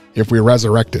if we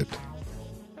resurrect it?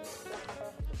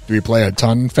 Do we play at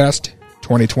Ton Fest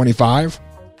 2025?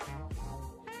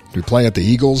 Do we play at the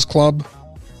Eagles Club?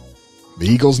 The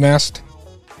Eagles Nest?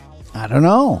 I don't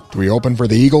know. Do we open for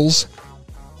the Eagles?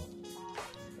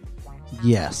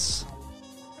 Yes.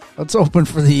 Let's open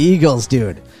for the Eagles,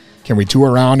 dude. Can we tour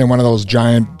around in one of those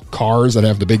giant cars that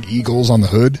have the big eagles on the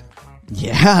hood?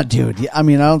 Yeah, dude. Yeah, I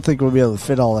mean, I don't think we'll be able to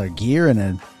fit all our gear in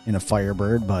a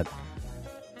Firebird, but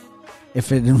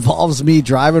if it involves me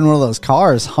driving one of those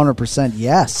cars, 100%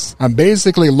 yes. I'm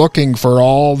basically looking for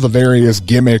all the various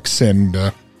gimmicks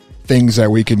and things that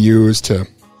we can use to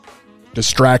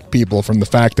distract people from the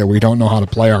fact that we don't know how to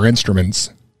play our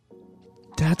instruments.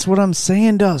 That's what I'm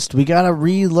saying, Dust. We got to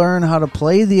relearn how to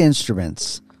play the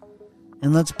instruments.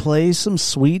 And let's play some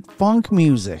sweet funk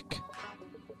music.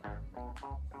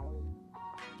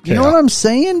 You know what I'm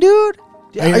saying, dude?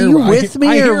 Are you with me?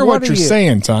 I hear or what are you're you?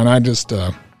 saying, Ton. I just,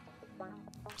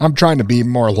 I'm trying to be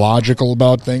more logical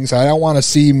about things. I don't want to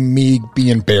see me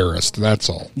be embarrassed. That's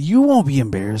all. You won't be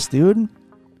embarrassed, dude.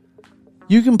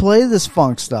 You can play this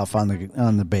funk stuff on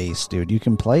the bass, dude. You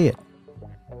can play it.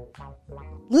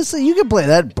 Listen, you can play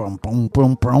that. Boom, boom,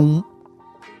 boom, boom.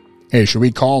 Hey, should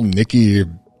we call Nikki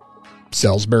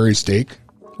Salisbury Steak?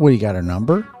 What, you got her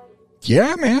number?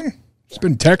 Yeah, man. She's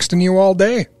been texting you all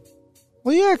day.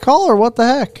 Well, yeah, call her. What the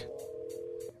heck?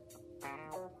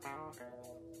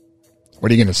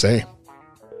 What are you going to say?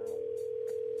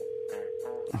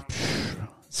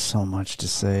 So much to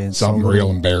say. And Something real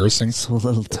embarrassing. So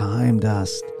little time,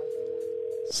 Dust.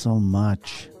 So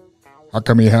much. How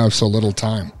come you have so little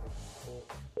time?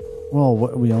 Well,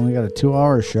 we only got a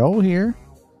 2-hour show here.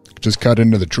 Just cut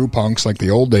into the True Punks like the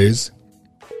old days.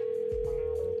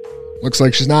 Looks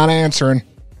like she's not answering.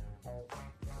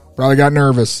 Probably got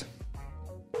nervous.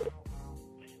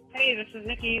 Hey, this is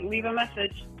Nikki. Leave a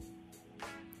message.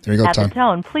 There you go, At Tom. the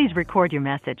tone, please record your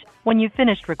message. When you've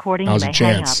finished recording, Now's you your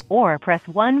may hang up chance. or press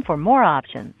 1 for more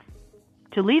options.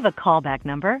 To leave a callback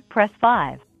number, press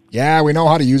 5. Yeah, we know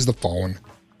how to use the phone.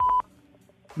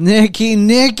 Nikki!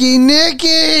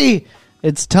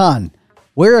 It's Ton.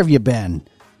 Where have you been?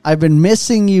 I've been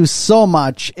missing you so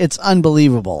much. It's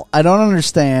unbelievable. I don't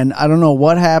understand. I don't know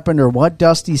what happened or what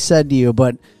Dusty said to you,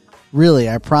 but really,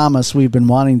 I promise we've been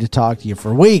wanting to talk to you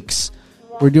for weeks.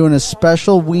 We're doing a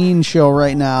special Ween show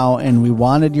right now, and we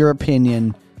wanted your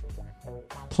opinion.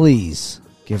 Please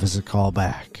give us a call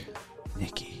back,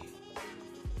 Nikki.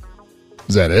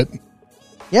 Is that it?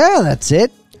 Yeah, that's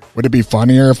it. Would it be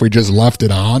funnier if we just left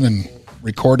it on and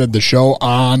recorded the show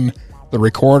on the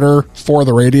recorder for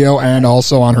the radio and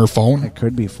also on her phone? It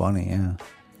could be funny, yeah.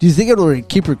 Do you think it'll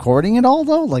keep recording it all,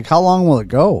 though? Like, how long will it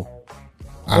go?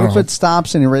 What if it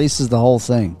stops and erases the whole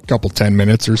thing? A couple 10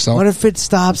 minutes or so. What if it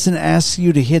stops and asks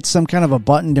you to hit some kind of a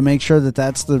button to make sure that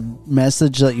that's the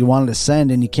message that you wanted to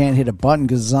send and you can't hit a button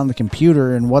because it's on the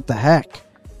computer, and what the heck?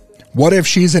 What if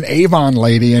she's an Avon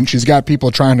lady and she's got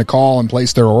people trying to call and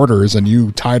place their orders and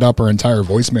you tied up her entire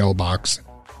voicemail box?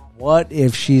 What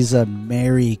if she's a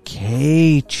Mary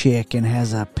Kay chick and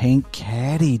has a pink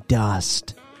caddy,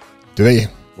 Dust? Do they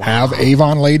have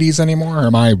Avon ladies anymore? Or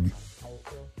am I...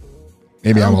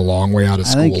 Maybe I'm a long way out of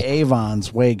school. I think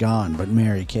Avon's way gone, but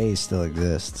Mary Kay still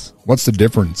exists. What's the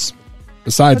difference?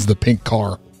 Besides the pink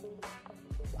car.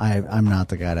 I'm not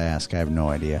the guy to ask. I have no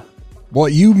idea. Well,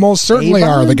 you most certainly Avon?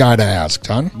 are the guy to ask,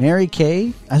 hon. Mary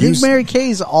Kay? I think Mary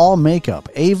Kay's all makeup.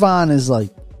 Avon is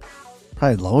like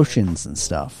probably lotions and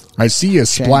stuff. I see you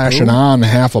splashing on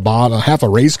half a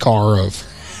race car of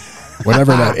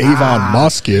whatever that Avon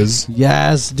Musk is.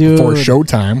 Yes, dude. Before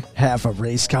showtime. Half a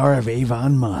race car of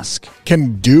Avon Musk.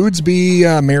 Can dudes be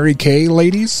Mary Kay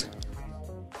ladies?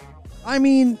 I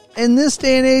mean, in this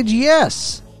day and age,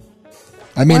 yes.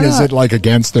 I mean, Why is not? it like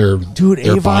against their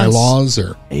bylaws,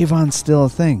 or Avon's still a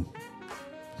thing?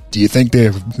 do you think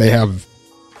they have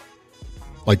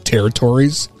like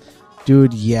territories?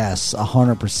 Dude, yes,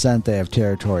 100% they have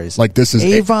territories. Like this is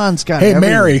Avon's got. Hey, everything.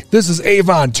 Mary, this is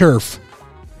Avon turf.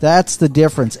 That's the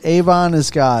difference. Avon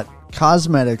has got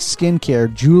cosmetics,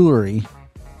 skincare, jewelry,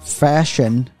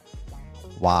 fashion.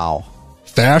 Wow.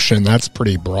 Fashion, that's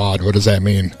pretty broad. What does that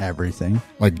mean? Everything.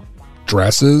 Like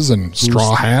dresses and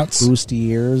straw hats? Boosty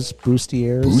ears. Boosty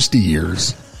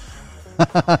ears.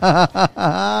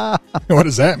 What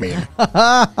does that mean?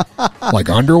 Like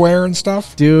underwear and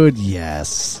stuff? Dude,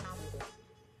 yes.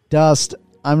 Dust,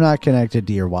 I'm not connected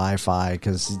to your Wi-Fi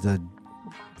because the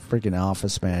freaking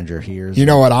office manager here. You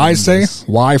know what I say?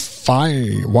 Why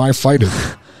fight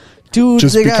it? Dude,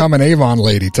 just become an Avon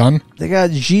lady, ton. They got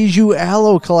Jiju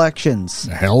aloe collections.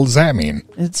 The hell does that mean?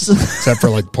 It's except for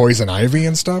like poison ivy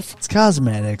and stuff. It's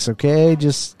cosmetics, okay?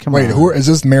 Just come on. Wait, who is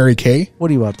this? Mary Kay? What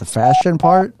do you want? The fashion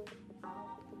part?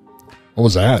 What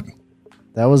was that?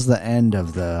 That was the end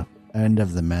of the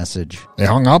message. They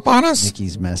hung up on us?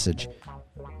 Nikki's message.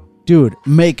 Dude,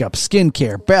 makeup,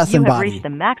 skincare, bath You and have body. reached the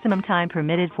maximum time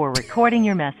permitted for recording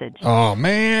your message. Oh,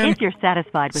 man. If you're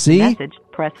satisfied with See? the message,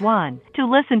 press 1. To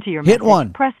listen to your Hit message,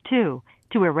 1. press 2.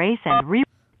 To erase and re...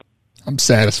 I'm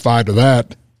satisfied with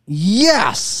that.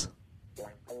 Yes!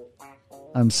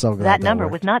 I'm so glad That number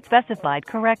worked. was not specified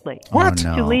correctly. What? Oh,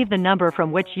 no. To leave the number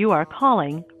from which you are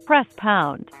calling, press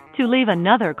pound. To leave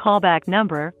another callback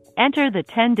number, enter the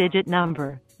 10-digit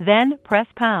number. Then press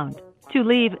pound. To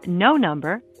leave no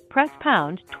number, press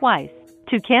pound twice.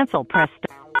 To cancel, press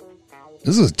star.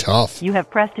 This is tough. You have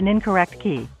pressed an incorrect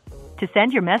key. To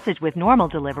send your message with normal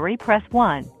delivery, press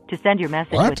 1. To send your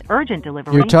message What? with urgent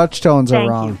delivery... Your touch tones are thank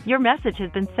wrong. you. Your message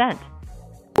has been sent.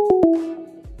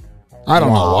 I don't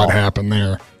know Wow. what happened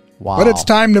there. Wow. But it's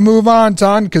time to move on,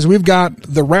 Ton, because we've got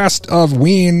the rest of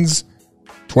Ween's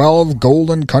 12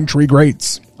 Golden Country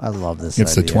Greats. I love this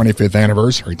It's idea. the 25th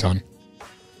anniversary, Ton.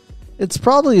 It's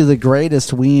probably the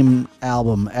greatest Ween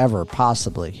album ever,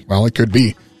 possibly. Well, it could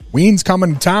be. Ween's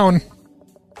coming to town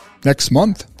next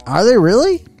month. Are they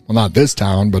really? Well, not this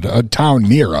town, but a town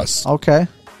near us. Okay.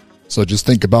 So just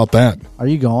think about that. Are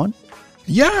you going?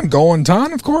 Yeah, I'm going,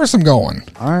 Ton. Of course I'm going.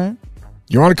 All right.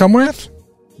 You want to come with?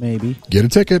 Maybe. Get a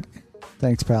ticket.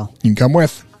 Thanks, pal. You can come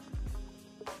with.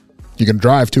 You can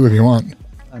drive, too, if you want.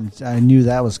 I knew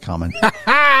that was coming.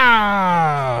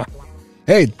 Ah!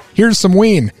 Hey, here's some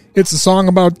Ween. It's a song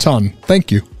about Ton.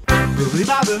 Thank you.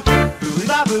 Booly-ba-boop,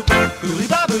 booly-ba-boop,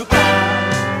 booly-ba-boop.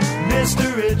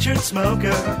 Mr. Richard Smoker,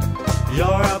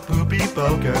 you're a poopy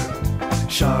poker.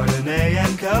 Chardonnay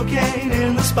and cocaine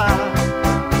in the spot.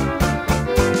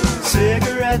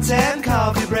 Cigarettes and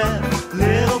coffee breath.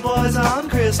 Little boys on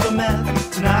crystal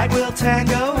meth. Tonight we'll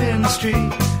tango in the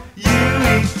street. You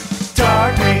eat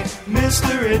dark meat,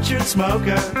 Mr. Richard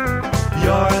Smoker.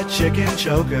 You're a chicken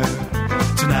choker.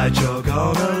 Tonight you're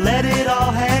gonna let it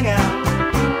all hang out.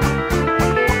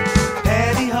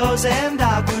 Pantyhose and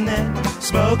Aquanet,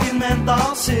 smoking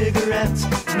menthol cigarettes.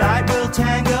 Tonight we'll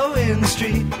tango in the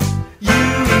street. You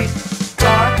eat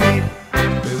dark meat,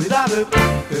 Billy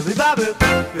Baboop, Billy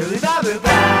Baboop, Billy Baboop,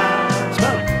 ah,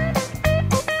 smoke.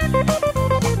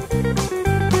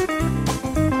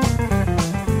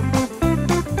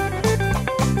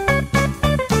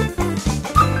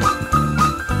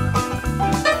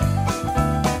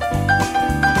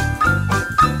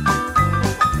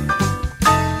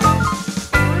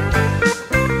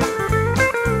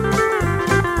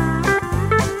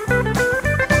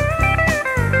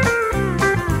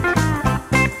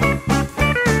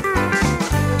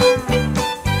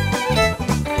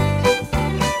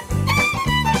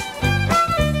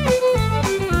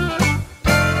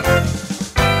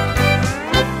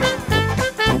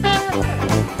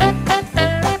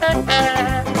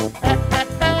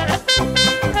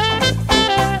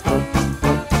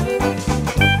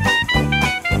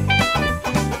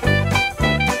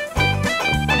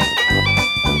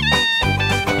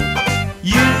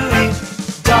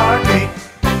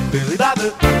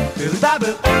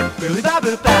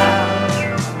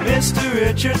 Mr.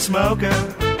 Richard Smoker,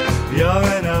 you're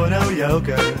an oh-no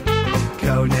yoker.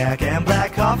 Cognac and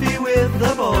black coffee with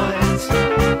the boys.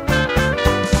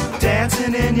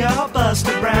 Dancing in your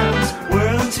Buster Browns,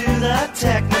 whirling to the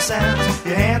techno sounds.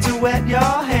 Your hands are wet, your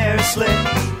hair is slick.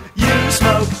 You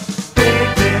smoke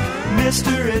big dick,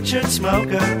 Mr. Richard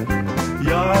Smoker.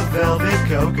 You're a velvet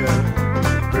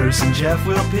coker. Bruce and Jeff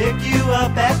will pick you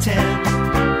up at 10.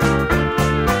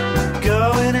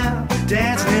 Going out,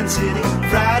 dancing in the city,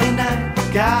 Friday night,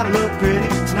 gotta look pretty.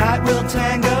 Tonight we'll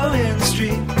tango in the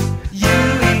street. You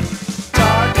eat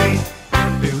dark meat,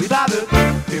 Billy Baboop,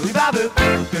 Billy Baboop,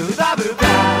 Billy Baboop,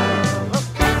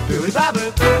 ah. Billy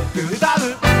Baboop, Billy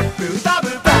Baboop, Billy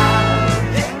Baboop, ah.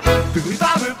 Yeah. Billy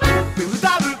Baboop, Billy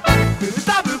Baboop, Billy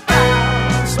Baboop, ah.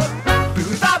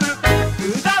 Billy Baboop,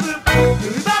 Billy Baboop,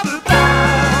 Billy Baboop, ah.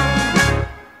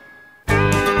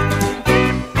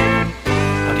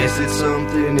 I guess it's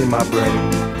something in my brain.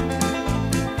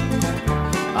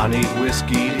 I need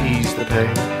whiskey to ease the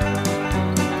pain.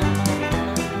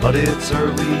 But it's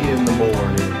early in the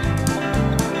morning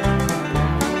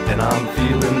and I'm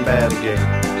feeling bad again.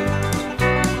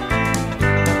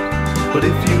 But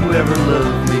if you ever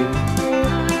love me,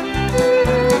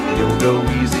 you'll go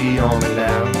easy on me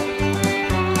now.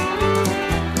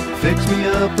 Fix me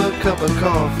up a cup of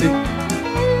coffee,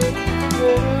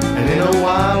 and in a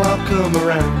while I'll come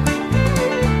around.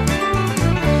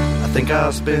 I think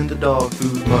I'll spend the dog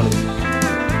food money,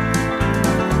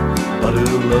 but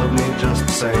it'll love me just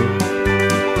the same.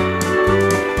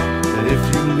 And if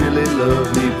you really love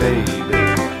me, baby,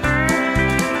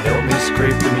 help me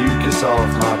scrape the mucus off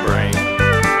my brain.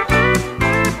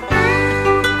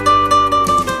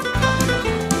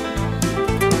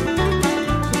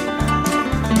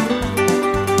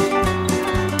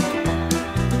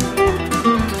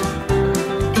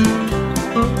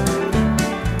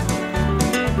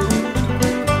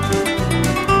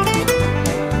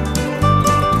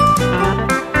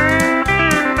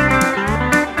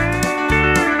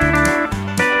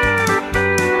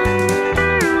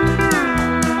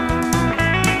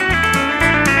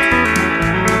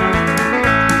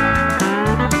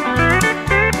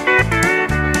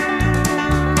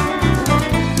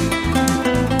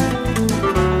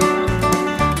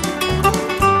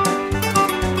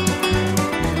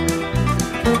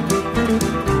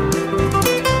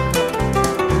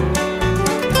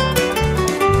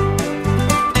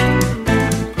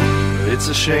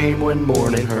 shame when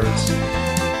morning hurts.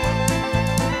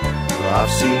 Well,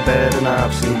 I've seen bad and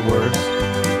I've seen worse.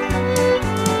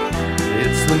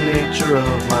 It's the nature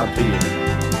of my being.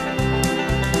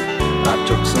 I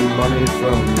took some money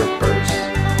from your purse.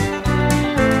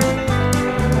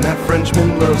 And that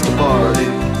Frenchman loves to party,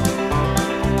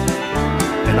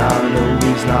 and I know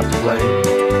he's not to blame.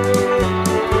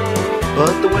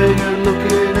 But the way you're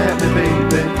looking at me,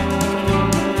 baby,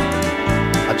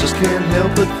 I just can't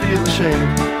help but feel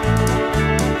ashamed.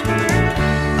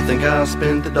 I think I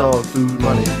spent the dog food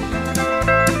money,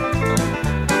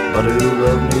 but he'll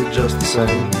love me just the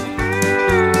same.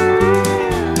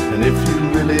 And if you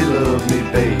really love me,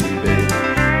 baby,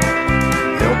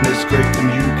 help me scrape the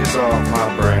mucus off my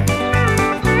brain.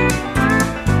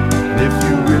 And if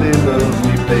you really love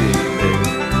me, baby,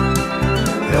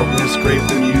 help me scrape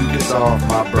the mucus off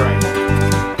my brain.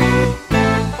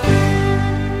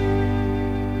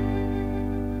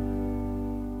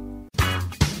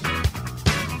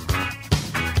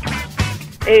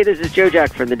 Hey, this is Joe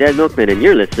Jack from the Dead Milkmen, and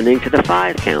you're listening to The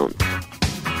 5 Count.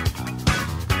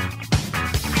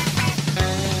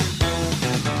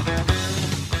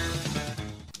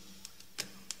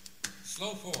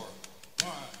 Slow 4.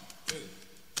 1, 2,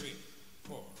 3,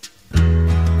 4.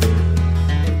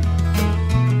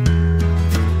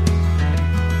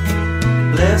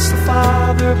 Bless the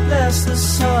Father, bless the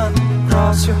Son,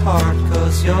 cross your heart,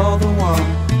 'cause you're the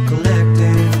one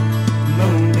collecting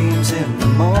moonbeams in the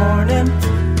morning.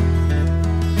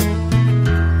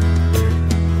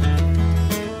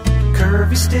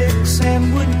 Curvy sticks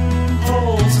and wooden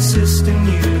holes assisting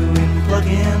you in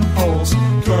plugging holes.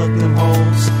 Plug them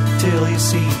holes till you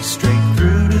see straight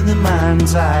through to the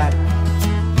mind's eye.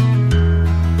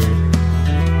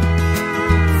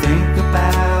 Think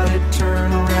about it,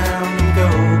 turn around and go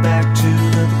back to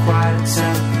the quiet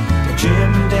sound of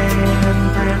Jim and Dan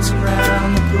prancing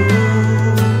around the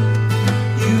pool.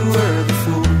 You were the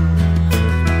fool,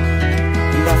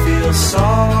 and I feel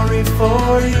sorry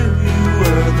for you. You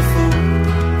were the fool,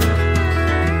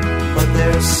 but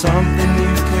there's something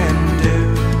you can do.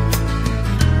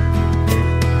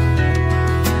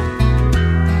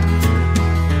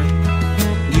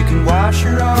 You can wash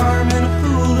your arm in a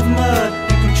pool of mud.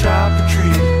 You can chop a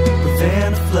tree,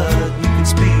 prevent a flood. You can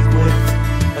speak with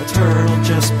a turtle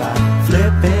just by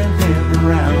flipping him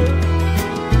around.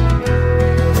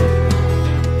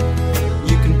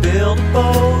 You can build a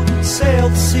boat and sail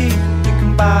the sea. You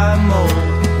can buy a mold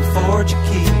and forge a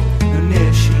key.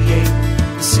 Initiate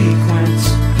the sequence,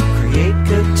 create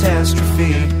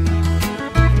catastrophe.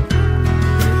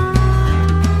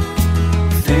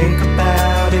 Think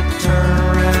about it, turn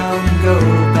around and go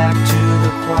back to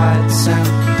the quiet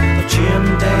sound of Jim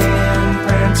and Dan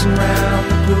prancing around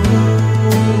the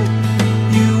pool.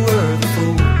 You were the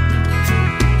fool,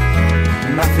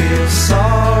 and I feel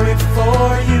sorry for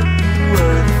you. You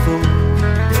were the fool,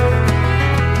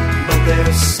 but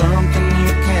there's something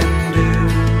you can do.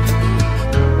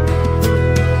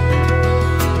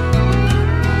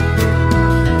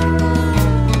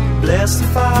 Bless the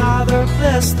Father,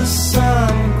 bless the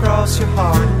Son, cross your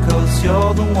heart, 'cause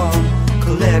you're the one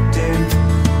collecting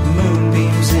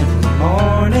moonbeams in the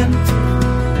morning.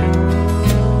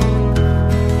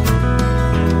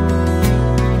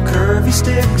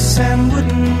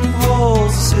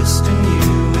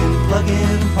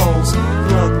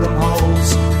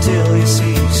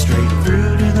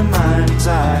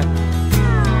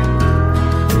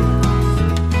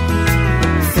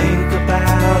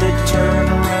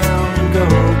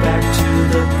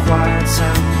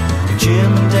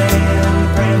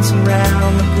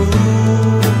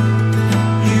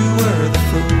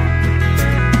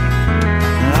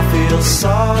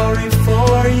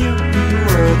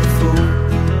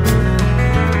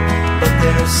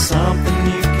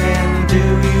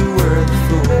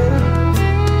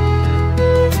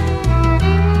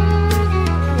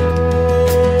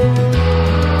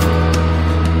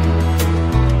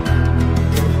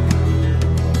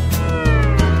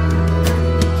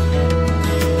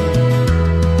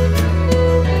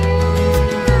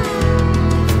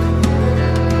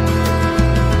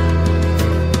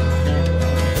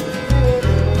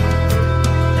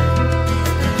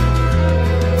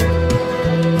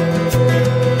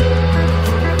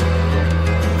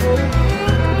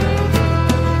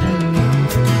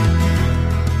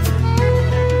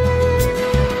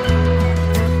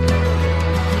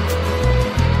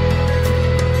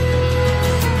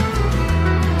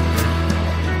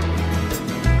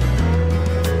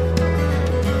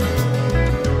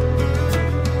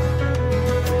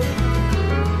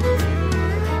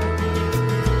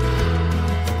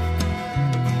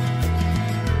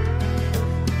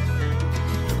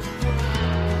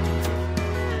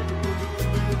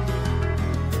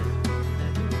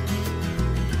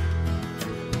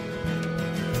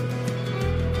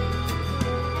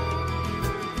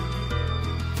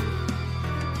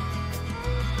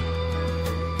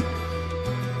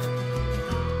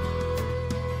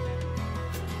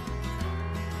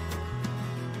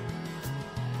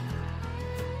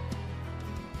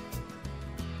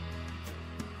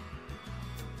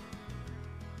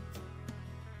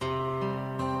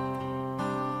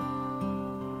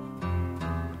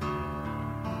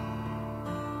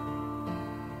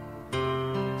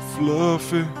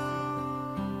 fluffy,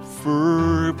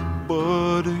 furry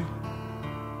buddy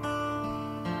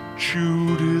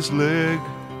chewed his leg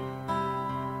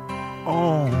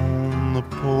on the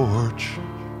porch.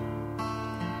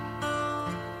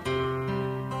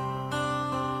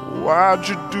 Why'd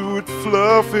you do it,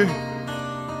 Fluffy,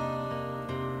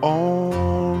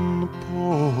 on the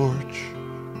porch?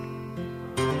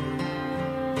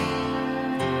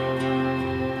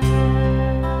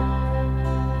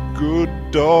 Good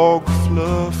dog,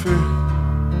 Fluffy,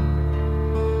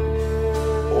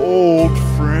 old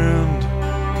friend,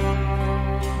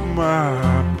 my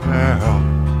pal.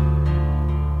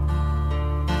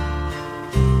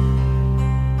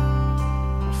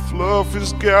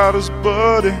 Fluffy's got his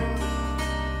buddy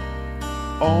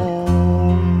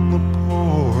on the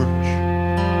porch.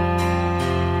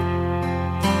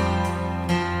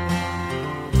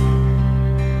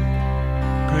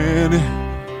 Penny,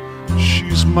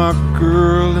 she's my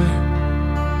girlie.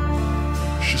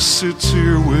 She sits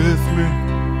here with me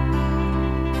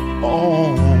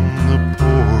on the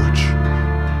porch.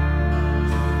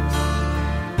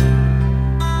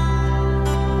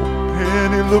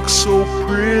 Penny looks so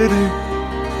pretty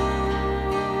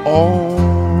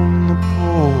on the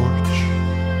porch.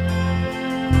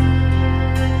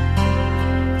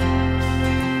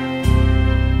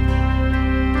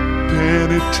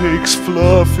 Penny takes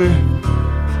Fluffy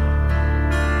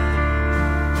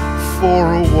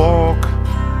for a walk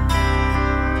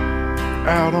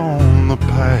out on the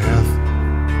path.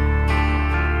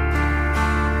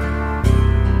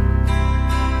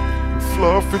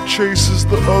 Fluffy chases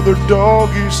the other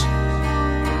doggies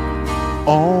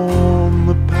on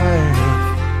the path.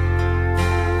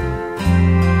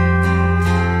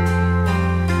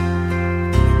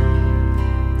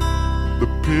 The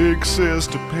pig says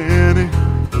to Penny,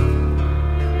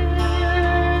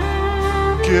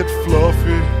 get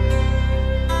Fluffy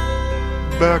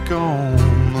back on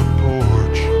the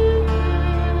porch.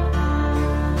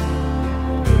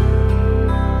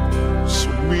 So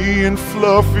me and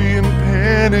Fluffy and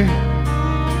Penny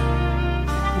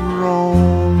were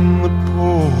on the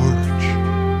porch.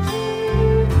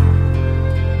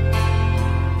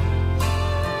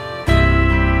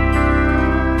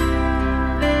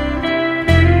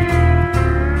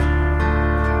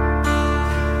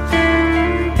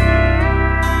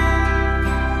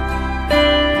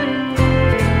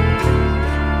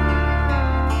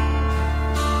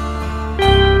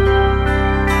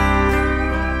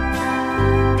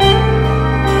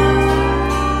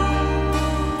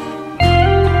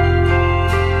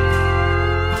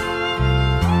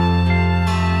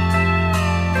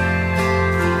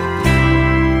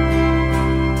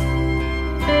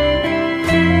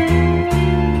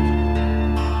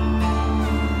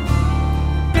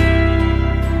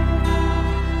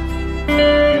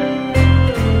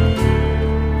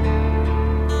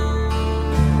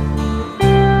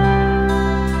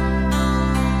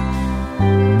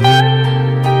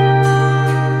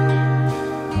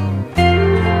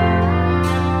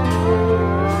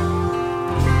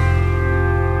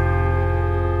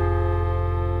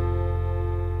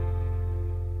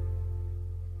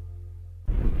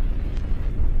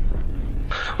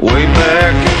 Way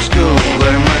back in school,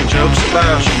 they made jokes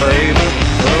about you, baby.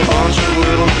 A bunch of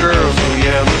little girls, oh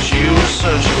yeah, but you were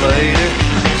such a lady.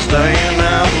 Staying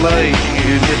out late,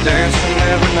 you'd get dancing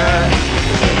every night.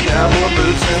 Cowboy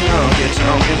boots and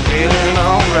honky-tonkin', feeling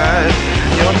alright.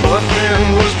 Your boyfriend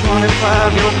was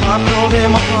 25, your pop called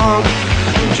him a punk.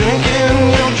 Drinking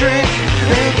your drink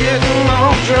and getting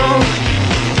all drunk.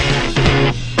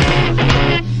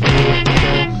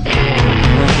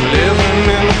 Living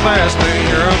in the fast lane,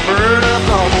 you're a bird up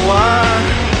on the wire.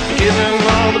 Giving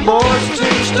all the boys a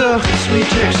taste of sweet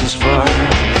Texas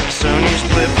fire. Soon you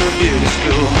split for beauty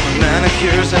school,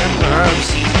 manicures and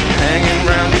perms. Hanging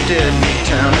round your deadbeat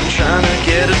town and trying to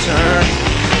get a turn.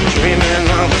 Dreaming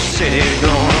of a city,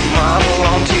 going a model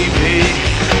on TV.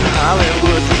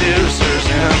 Hollywood producers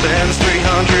and Benz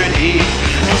 300E.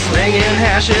 Slinging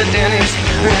hash at Denny's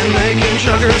and making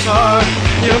chuggers hard.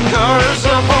 Your car's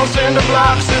up on cinder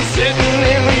blocks and sitting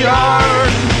in the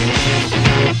yard.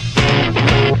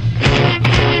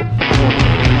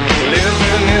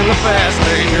 Living in the fast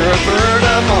lane, you're a bird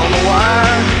up on the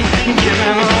wire.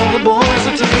 Giving all the boys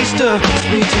a taste of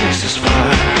sweet Texas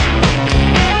fire.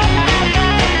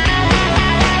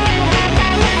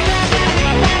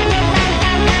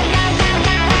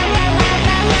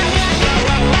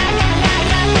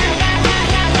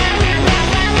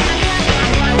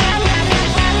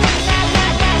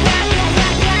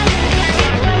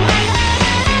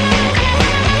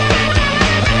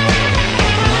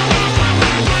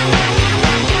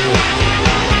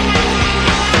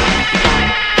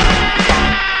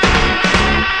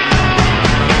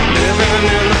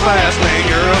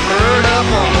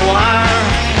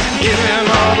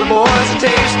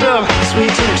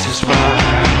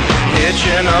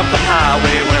 the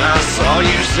highway when I saw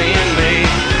you seeing me.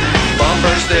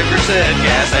 Bumper sticker said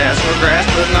gas, asked for grass,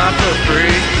 but not for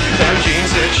free. Them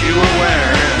jeans that you were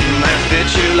wearing, that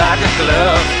fit you like a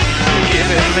glove,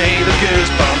 giving me the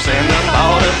goosebumps and the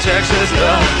thought of Texas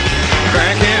love.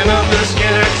 Cranking up the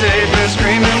Skinner tape and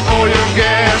screaming for your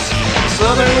gas.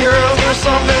 Southern girls are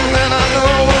something that I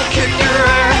know will kick your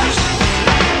ass.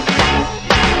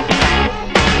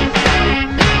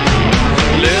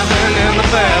 Living in the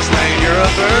fast lane, you're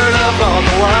a bird up on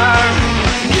the wire,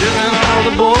 giving all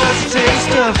the boys a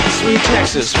taste of the sweet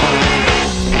Texas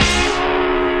wine.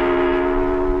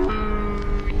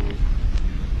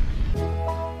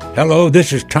 Hello,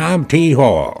 this is Tom T.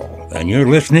 Hall, and you're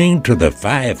listening to the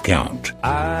 5 Count.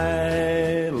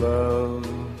 I love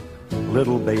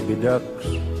little baby ducks,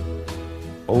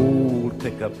 old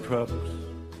pickup trucks.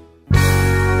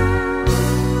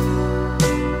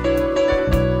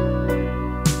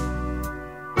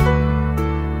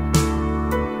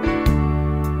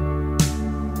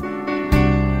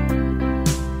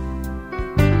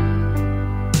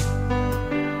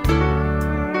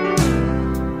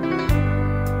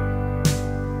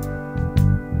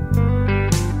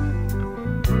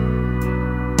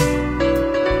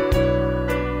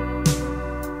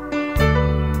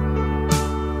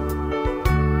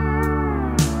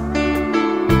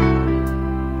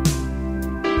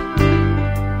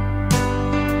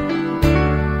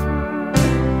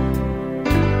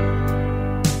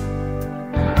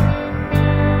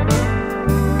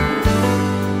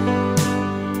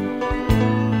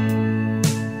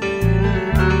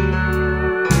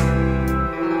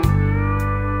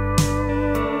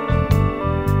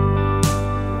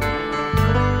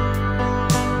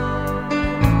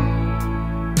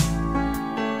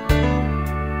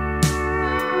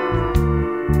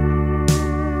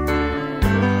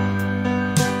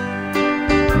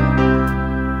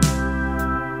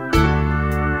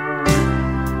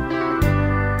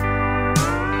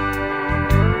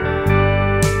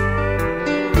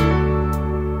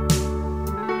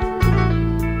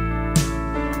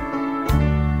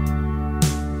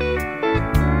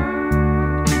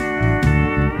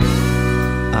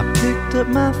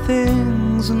 My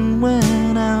things and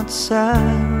went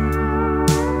outside.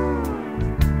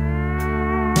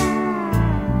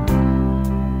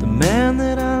 The man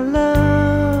that I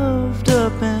loved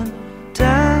up and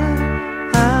died.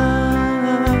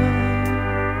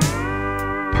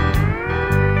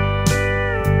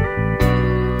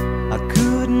 I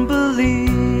couldn't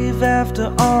believe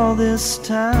after all this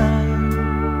time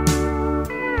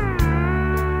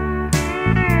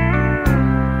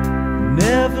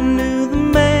never knew the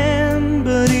man,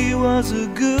 but he was a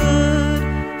good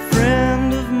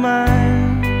friend of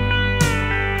mine.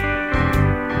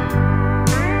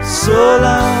 So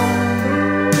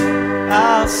long,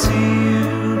 I'll see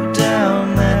you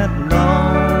down that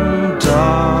long,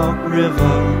 dark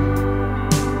river,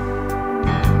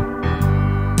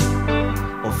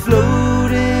 or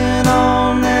floating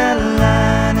on that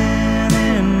lining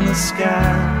in the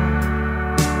sky.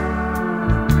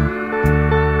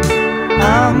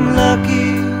 I'm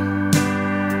lucky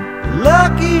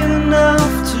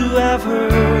enough to have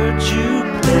heard you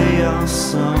play your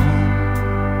song.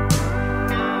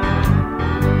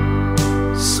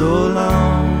 So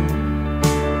long,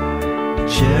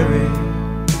 Jerry,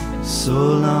 so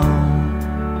long.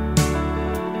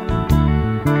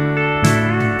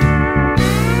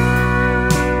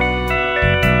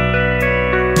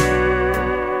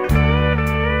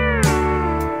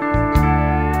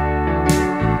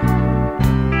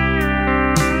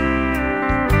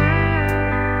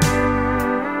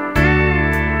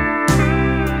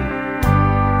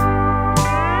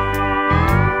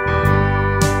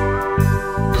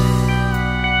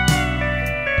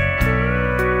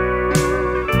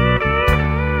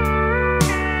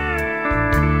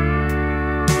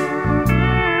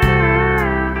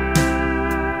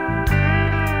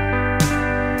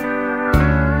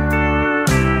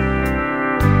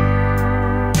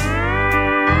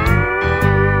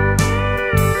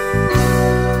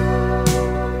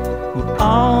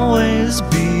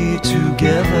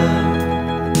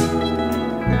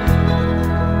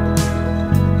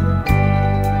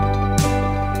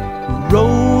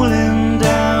 Rolling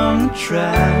down the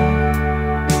track,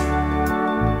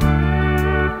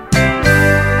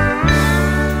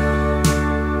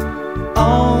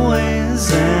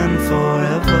 always and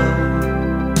forever.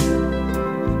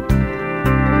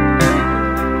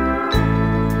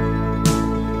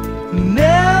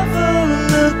 Never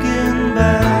looking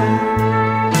back.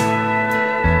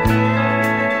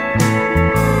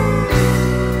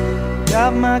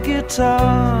 Got my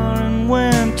guitar and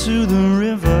went to the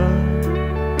river.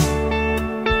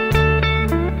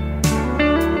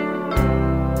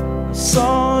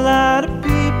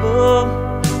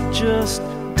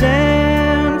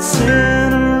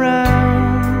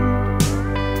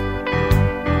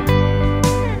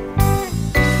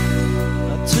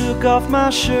 took off my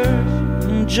shirt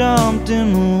and jumped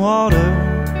in the water.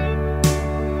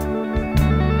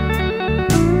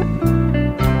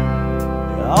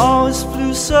 You always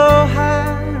flew so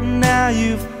high, and now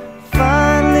you've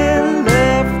finally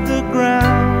left the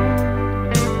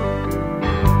ground.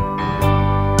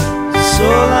 So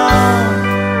long,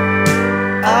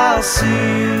 I'll see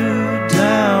you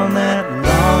down that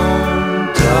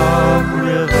long, dark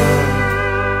river,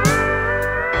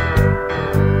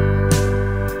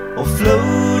 or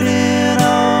floating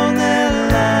on that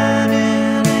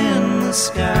lining in the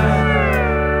sky.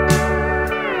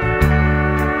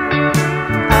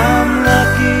 I'm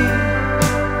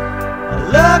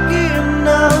lucky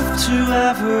enough to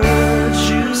have heard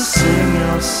you sing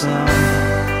your song.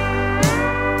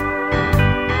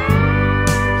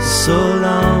 So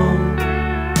long,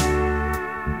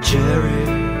 Jerry,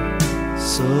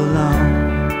 so long.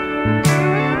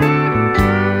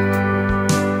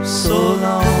 So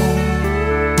long,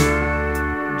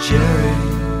 Jerry,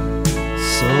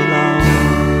 so long.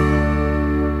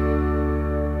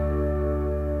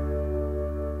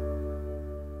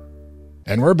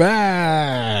 And we're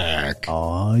back.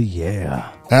 Oh,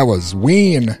 yeah. That was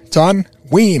Ween. Ton?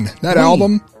 Ween. That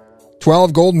album.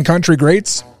 12 Golden Country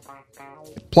Greats.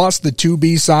 Plus the 2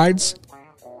 B-sides.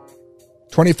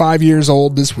 25 years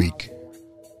old this week.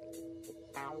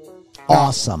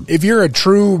 Awesome. If you're a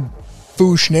true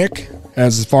Fooshnik,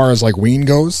 as far as like Ween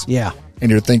goes. Yeah. And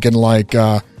you're thinking like,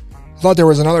 I thought there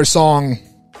was another song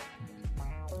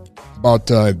about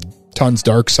Ton's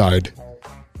Dark Side.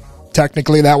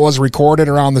 Technically, that was recorded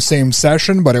around the same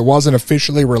session, but it wasn't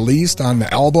officially released on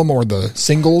the album or the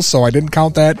singles, so I didn't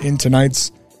count that in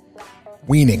tonight's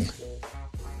Weening.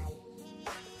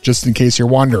 Just in case you're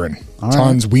wondering. All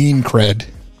Ton's Ween cred.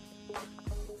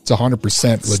 It's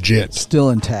 100% legit. Still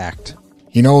intact.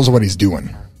 He knows what he's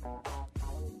doing.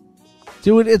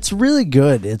 Dude, it's really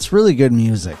good. It's really good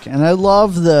music. And I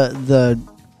love the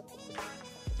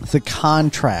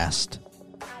contrast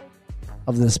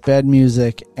of this bed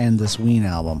music and this Ween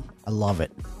album. I love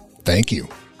it. Thank you.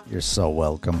 You're so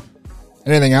welcome.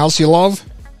 Anything else you love?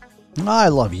 I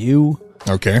love you.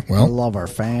 Okay, well. I love our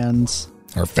fans.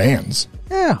 Our fans?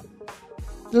 Yeah.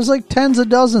 There's like tens of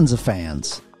dozens of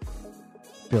fans.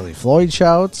 Billy Floyd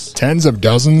shouts. Tens of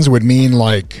dozens would mean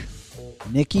like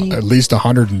Nikki. At least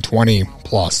 120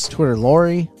 plus. Twitter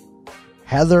Lori.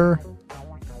 Heather.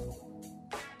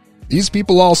 These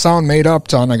people all sound made up,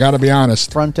 Ton. I gotta be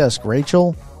honest. Front desk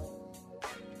Rachel.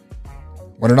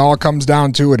 When it all comes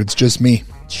down to it, it's just me.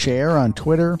 Cher on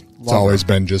Twitter. It's always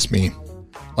been just me.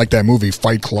 Like that movie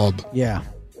Fight Club. Yeah.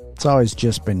 It's always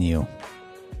just been you.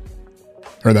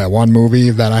 Or that one movie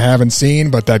that I haven't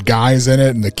seen, but that guy's in it,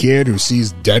 and the kid who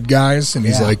sees dead guys, and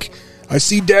he's like, I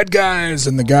see dead guys.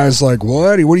 And the guy's like,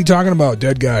 what are you talking about,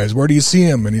 dead guys? Where do you see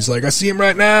him? And he's like, I see him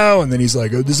right now. And then he's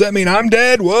like, oh, does that mean I'm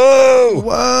dead? Whoa.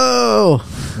 Whoa.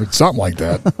 Or something like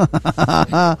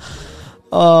that.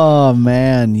 Oh,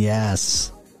 man,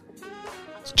 yes.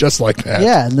 It's just like that.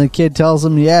 Yeah, and the kid tells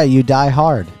him, yeah, you die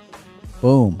hard.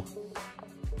 Boom.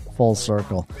 Full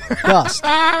circle. Dust.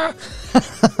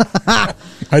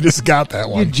 I just got that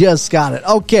one. You just got it.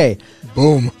 Okay.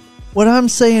 Boom. What I'm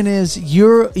saying is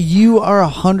you are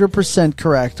 100%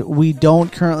 correct. We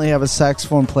don't currently have a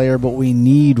saxophone player, but we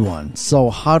need one. So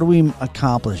how do we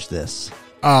accomplish this?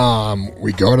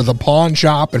 We go to the pawn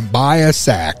shop and buy a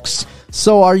sax.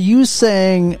 So are you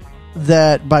saying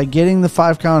that by getting the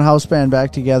 5-count house band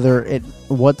back together,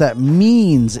 what that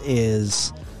means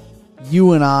is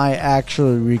you and I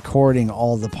actually recording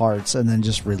all the parts and then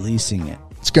just releasing it?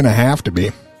 It's going to have to be.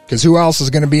 Because who else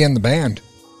is going to be in the band?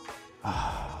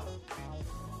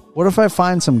 What if I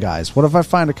find some guys? What if I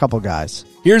find a couple guys?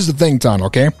 Here's the thing, Ton,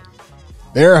 okay?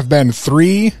 There have been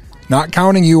 3, not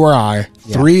counting you or I,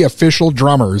 3 official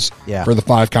drummers for the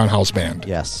 5-count house band.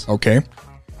 Yes. Okay?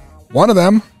 One of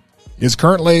them is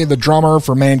currently the drummer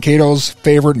for Mankato's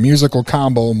favorite musical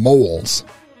combo, Moles.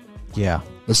 Yeah.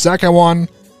 The second one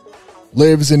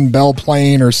lives in Belle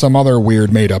Plaine or some other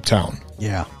weird made-up town.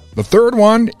 Yeah. The third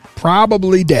one,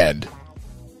 probably dead.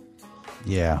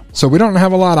 Yeah. So we don't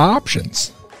have a lot of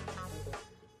options.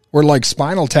 We're like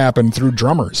Spinal Tapping through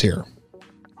drummers here.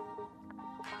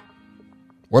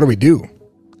 What do we do?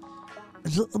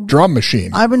 Drum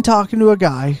machine. I've been talking to a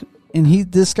guy, and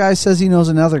this guy says he knows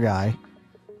another guy.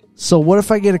 So what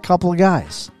if I get a couple of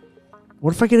guys?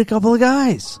 What if I get a couple of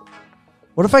guys?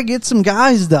 What if I get some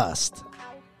guys, Dust?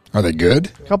 Are they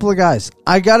good? A couple of guys.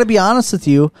 I got to be honest with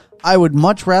you. I would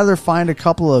much rather find a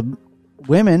couple of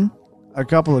women, a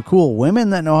couple of cool women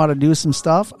that know how to do some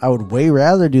stuff. I would way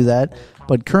rather do that.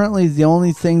 But currently, the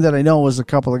only thing that I know is a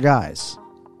couple of guys.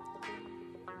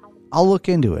 I'll look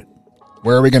into it.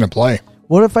 Where are we going to play?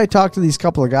 What if I talk to these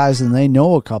couple of guys and they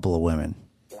know a couple of women?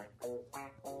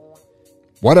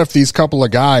 What if these couple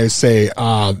of guys say,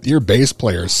 your bass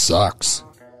player sucks?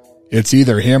 It's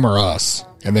either him or us.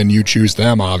 And then you choose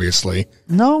them, obviously.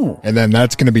 No. And then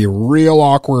that's going to be real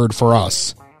awkward for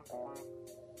us.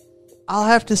 I'll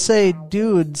have to say,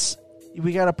 dudes,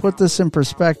 we got to put this in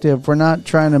perspective. We're not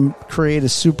trying to create a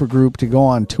super group to go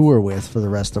on tour with for the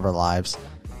rest of our lives.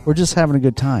 We're just having a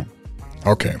good time.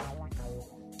 Okay.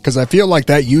 Because I feel like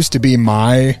that used to be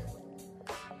my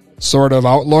sort of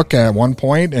outlook at one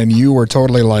point, and you were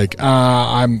totally like,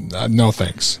 I'm no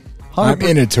thanks. I'm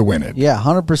in it to win it. Yeah,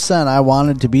 100%. I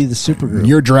wanted to be the super group.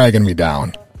 You're dragging me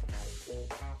down.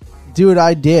 Dude,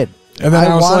 I did. And then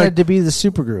I was wanted like, to be the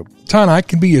super group. Ton, I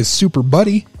can be a super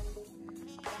buddy.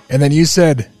 And then you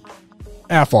said,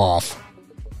 F off.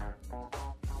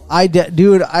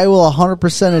 Dude, I will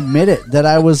 100% admit it, that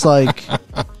I was like,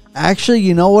 actually,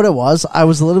 you know what it was? I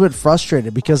was a little bit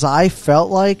frustrated because I felt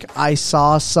like I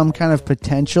saw some kind of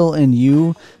potential in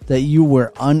you that you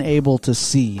were unable to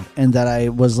see, and that I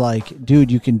was like,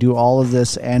 dude, you can do all of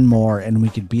this and more, and we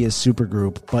could be a super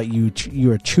group, but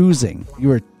you are choosing.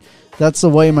 That's the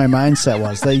way my mindset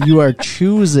was, that you are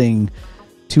choosing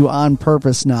to on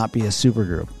purpose not be a super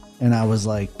group. And I was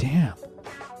like, damn,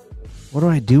 what do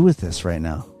I do with this right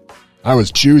now? I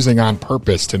was choosing on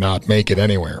purpose to not make it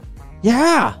anywhere.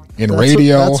 Yeah. In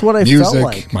radio, that's what I music, felt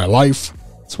like. My life.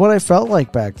 That's what I felt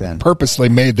like back then. Purposely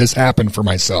made this happen for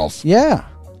myself. Yeah.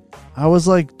 I was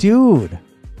like, dude,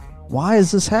 why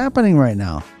is this happening right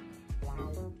now?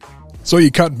 So you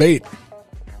cut bait.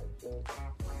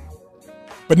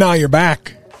 But now you're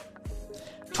back.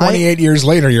 28 years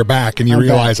later, you're back, and you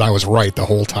realize I was right the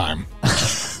whole time.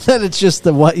 That it's just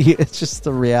the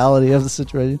reality of the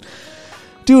situation.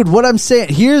 Dude, what I'm saying,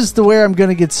 here's where I'm going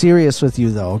to get serious with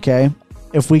you, though, okay?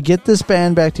 If we get this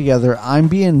band back together, I'm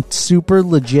being super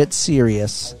legit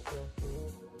serious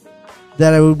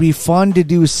that it would be fun to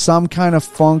do some kind of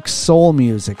funk soul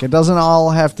music. It doesn't all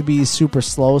have to be super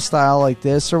slow style like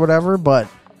this or whatever, but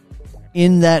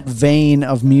in that vein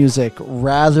of music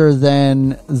rather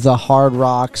than the hard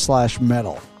rock /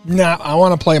 metal. Nah, I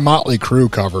want to play Motley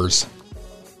Crue covers.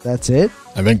 That's it?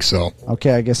 I think so.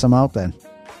 Okay, I guess I'm out then.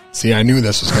 See, I knew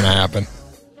this was going to happen.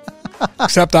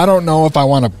 Except I don't know if I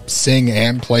want to sing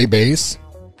and play bass,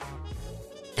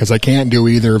 because I can't do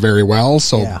either very well,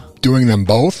 so doing them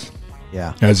both,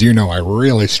 as you know, I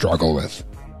really struggle with.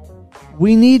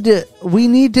 We need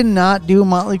to not do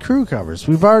Motley Crue covers.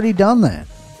 We've already done that.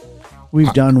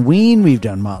 We've done Ween, we've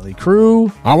done Motley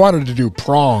Crue. I wanted to do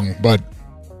Prong, but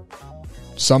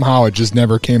somehow it just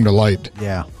never came to light.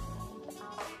 Yeah.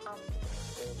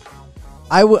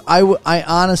 I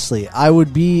honestly, I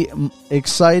would be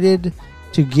excited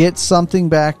to get something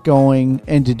back going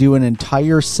and to do an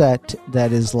entire set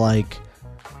that is like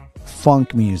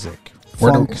funk music,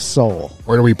 soul.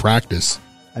 Where do we practice?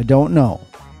 I don't know.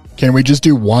 Can we just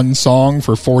do one song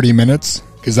for 40 minutes?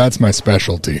 Because that's my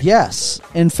specialty. Yes.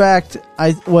 In fact,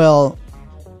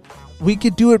 we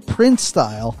could do it Prince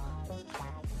style,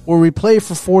 where we play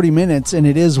for 40 minutes and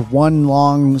it is one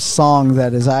long song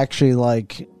that is actually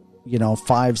like,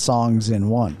 5 songs in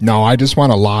one. No, I just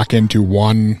want to lock into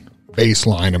one bass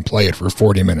line and play it for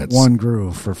 40 minutes. One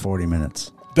groove for 40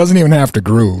 minutes. Doesn't even have to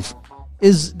groove.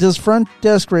 Does Front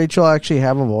Desk Rachel actually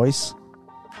have a voice?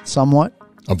 Somewhat?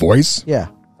 A voice? Yeah.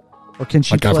 Or can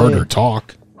she I've heard her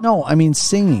talk. No, I mean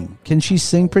singing. Can she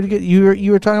sing pretty good?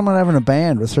 You were talking about having a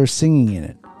band with her singing in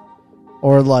it.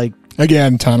 Or like...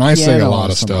 Again, Ton, I say a lot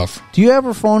of stuff. Do you have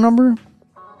her phone number?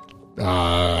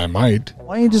 I might.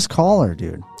 Why don't you just call her,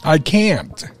 dude? I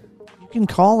can't. You can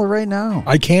call her right now.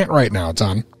 I can't right now,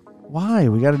 Ton. Why?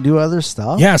 We got to do other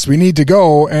stuff? Yes, we need to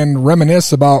go and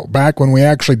reminisce about back when we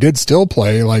actually did still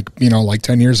play, like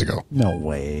 10 years ago. No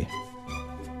way.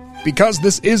 Because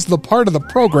this is the part of the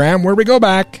program where we go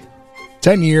back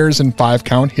 10 years in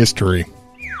 5-count history.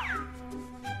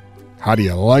 How do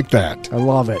you like that? I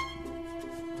love it.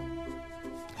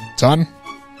 Ton?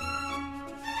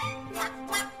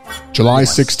 July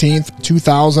 16th,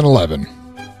 2011.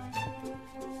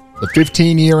 The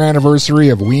 15-year anniversary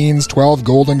of Ween's 12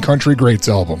 Golden Country Greats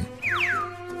album.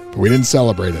 But we didn't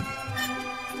celebrate it.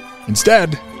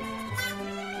 Instead,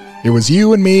 it was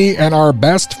you and me and our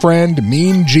best friend,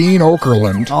 Mean Gene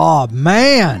Okerlund. Oh,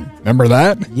 man. Remember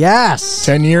that? Yes.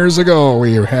 10 years ago,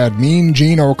 we had Mean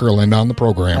Gene Okerlund on the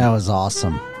program. That was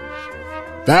awesome.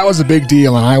 That was a big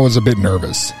deal, and I was a bit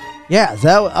nervous. Yeah,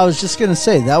 I was just going to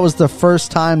say, that was the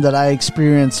first time that I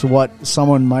experienced what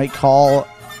someone might call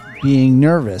being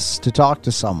nervous to talk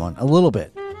to someone, a little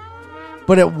bit.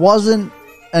 But it wasn't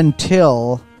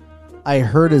until I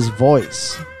heard his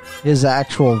voice his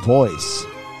actual voice.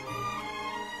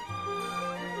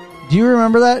 Do you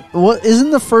remember that? What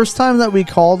isn't the first time that we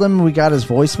called him we got his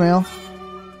voicemail?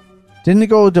 Didn't it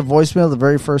go to voicemail the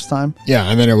very first time? Yeah,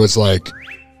 and then it was like,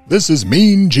 this is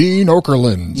Mean Gene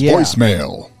Okerlund's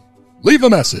voicemail. Leave a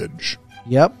message.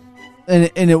 Yep.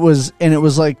 And it was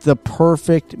like the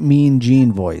perfect Mean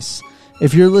Gene voice.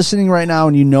 If you're listening right now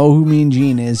and you know who Mean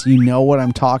Gene is, you know what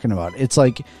I'm talking about. It's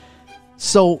like,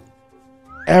 so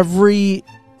every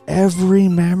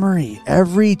memory,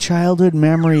 every childhood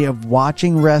memory of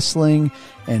watching wrestling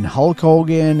and Hulk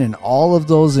Hogan and all of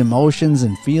those emotions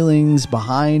and feelings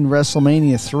behind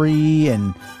WrestleMania 3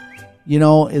 and, you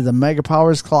know, the Mega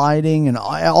Powers colliding and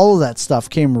all of that stuff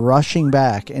came rushing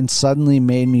back and suddenly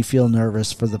made me feel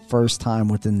nervous for the first time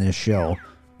within this show,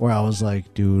 where I was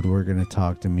like, dude, we're going to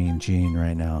talk to Mean Gene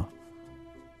right now.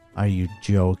 Are you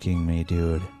joking me,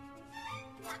 dude?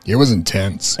 It was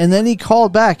intense. And then he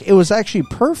called back. It was actually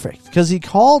perfect because he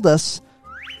called us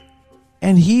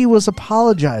and he was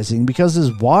apologizing because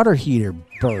his water heater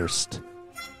burst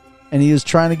and he was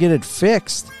trying to get it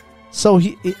fixed. So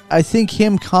I think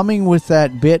him coming with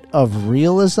that bit of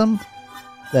realism,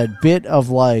 that bit of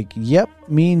like, yep,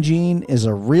 Mean Gene is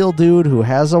a real dude who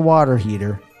has a water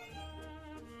heater,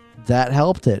 that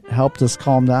helped us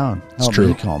calm down. It's true.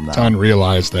 Me calm down. Ton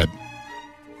realized that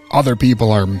other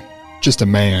people are just a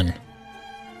man,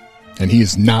 and he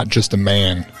is not just a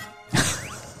man,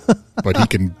 but he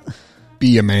can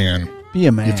be a man. Be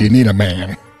a man. If you need a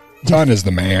man. Ton is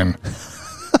the man.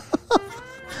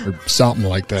 Or something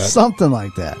like that. Something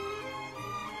like that.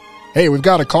 Hey, we've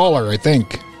got a caller, I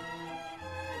think.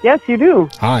 Yes, you do.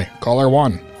 Hi, caller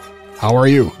 1. How are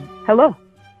you? Hello.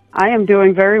 I am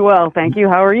doing very well, thank you.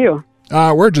 How are you?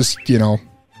 We're just,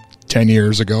 10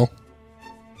 years ago.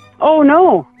 Oh,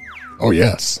 no. Oh,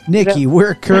 yes. Nikki,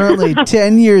 we're currently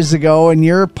 10 years ago, and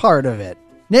you're a part of it.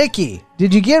 Nikki,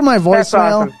 did you get my voicemail? That's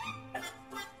awesome.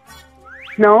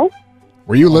 No.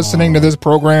 Were you listening to this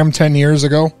program 10 years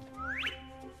ago?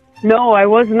 No, I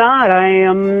was not.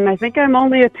 I think I'm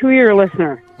only a 2-year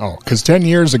listener. Oh, because 10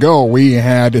 years ago, we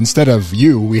had, instead of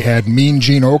you, we had Mean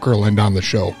Gene Okerlund on the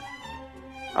show.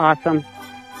 Awesome.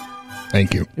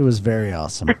 Thank you. It was very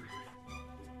awesome.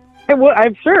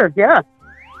 I'm sure, yeah.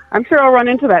 I'm sure I'll run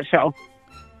into that show.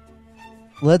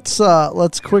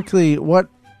 Let's quickly,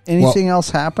 anything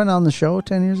else happen on the show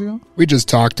 10 years ago? We just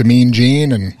talked to Mean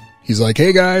Gene, and he's like,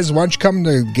 hey, guys, why don't you come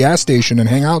to the gas station and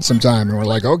hang out sometime? And we're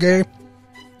like, okay.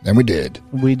 And we did.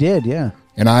 We did, yeah.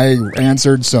 And I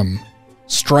answered some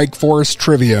Strike Force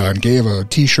trivia and gave a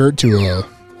T-shirt to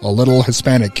a little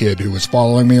Hispanic kid who was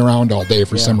following me around all day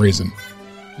for some reason.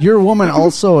 Your woman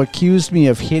also accused me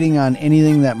of hitting on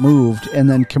anything that moved and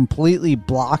then completely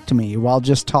blocked me while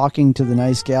just talking to the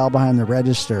nice gal behind the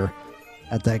register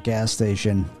at that gas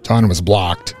station. Ton was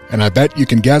blocked, and I bet you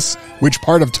can guess which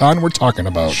part of Ton we're talking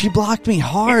about. She blocked me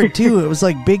hard, too. It was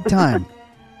like big time.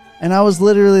 And I was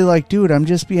literally like, dude, I'm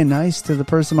just being nice to the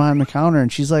person behind the counter.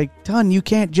 And she's like, Ton, you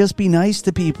can't just be nice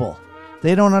to people.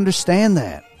 They don't understand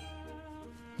that.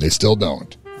 They still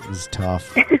don't. It was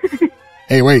tough.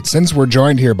 Hey, wait, since we're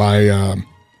joined here by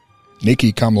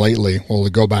Nikki Come Lately, we'll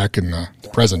go back in the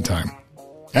present time.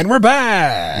 And we're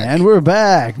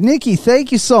back. Nikki,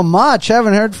 thank you so much.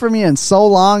 Haven't heard from you in so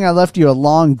long. I left you a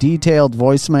long, detailed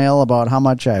voicemail about how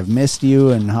much I've missed you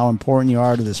and how important you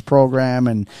are to this program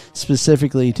and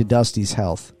specifically to Dusty's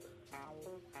health.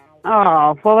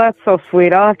 Oh, well, that's so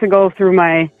sweet. I'll have to go through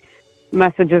my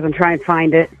messages and try and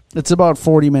find it. It's about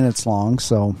 40 minutes long,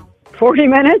 so... 40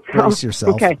 minutes? Brace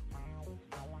yourself. Okay.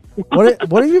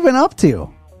 What have you been up to?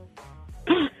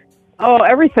 Oh,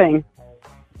 everything.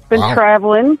 Been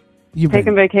traveling,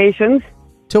 taking vacations.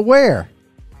 To where?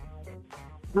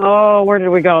 Oh, where did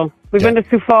we go? We've been to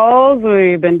Sioux Falls.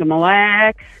 We've been to Mille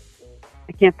Lacs.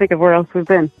 I can't think of where else we've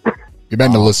been. You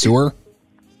been to Le Sueur?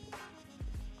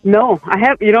 No, I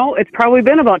have. It's probably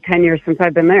been about 10 years since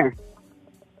I've been there.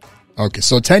 Okay,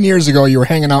 so 10 years ago you were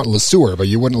hanging out in Le Sueur, but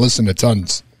you wouldn't listen to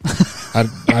Tons.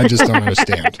 I just don't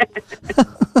understand.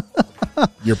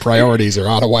 Your priorities are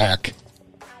out of whack.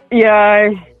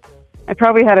 Yeah, I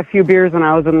probably had a few beers when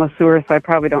I was in Le Sueur, so I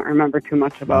probably don't remember too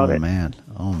much about it.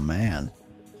 Oh, man.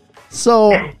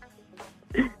 So,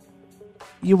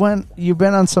 you've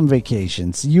been on some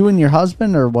vacations. You and your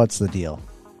husband, or what's the deal?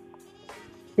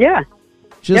 Yeah.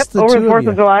 Just the over two the 4th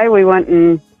of July, we went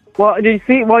and... Well, did you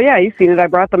see... Well, yeah, you've seen it. I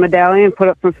brought the medallion, put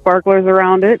up some sparklers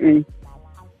around it, and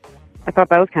I thought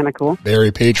that was kind of cool.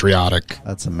 Very patriotic.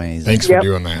 That's amazing. Thanks for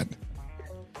doing that.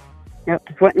 Yep,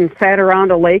 just went and sat around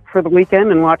a lake for the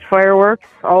weekend and watched fireworks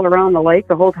all around the lake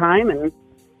the whole time, and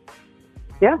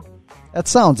yeah. That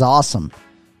sounds awesome.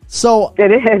 So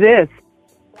it is.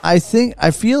 I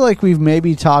feel like we've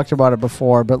maybe talked about it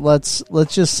before, but let's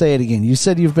just say it again. You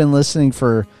said you've been listening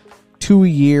for 2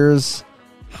 years.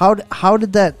 How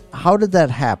did that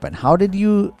happen? How did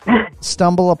you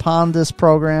stumble upon this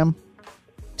program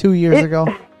 2 years ago?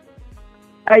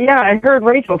 Yeah, I heard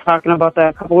Rachel talking about that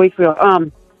a couple weeks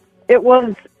ago. It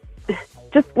was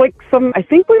just like I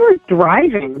think we were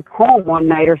driving home one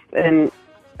night and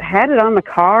had it on the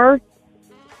car,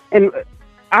 and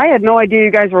I had no idea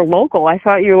you guys were local. I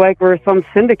thought you were some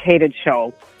syndicated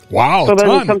show. Wow. So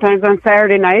then sometimes on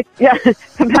Saturday nights,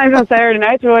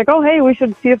 we're like, oh, hey, we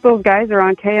should see if those guys are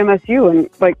on KMSU. And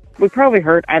we probably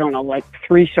heard, I don't know,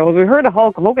 3 shows. We heard a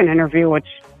Hulk Hogan interview, which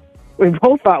we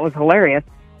both thought was hilarious.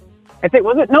 I think,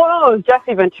 was it? No, it was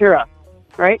Jesse Ventura,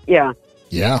 right? Yeah.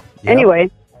 Yeah.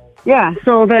 Anyway, yeah.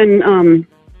 So then,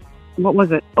 what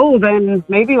was it? Oh, then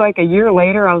maybe a year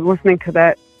later, I was listening to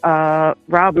that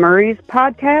Rob Murray's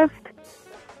podcast.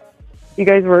 You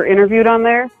guys were interviewed on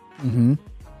there. Mm-hmm.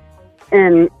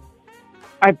 And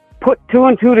I put 2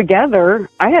 and 2 together.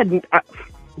 I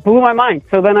blew my mind.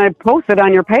 So then I posted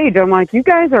on your page. I'm like, you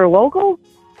guys are local?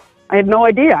 I had no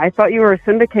idea. I thought you were a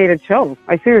syndicated show.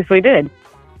 I seriously did.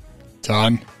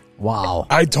 Ton. Wow.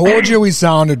 I told you we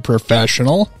sounded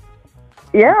professional.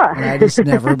 Yeah. I just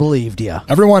never believed you.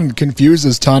 Everyone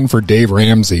confuses Ton for Dave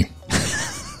Ramsey.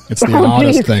 It's the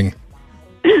oddest thing.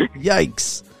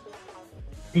 Yikes.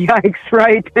 Yikes,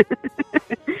 right.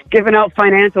 Giving out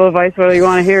financial advice whether you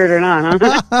want to hear it or not,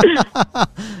 huh?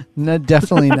 No,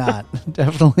 definitely not.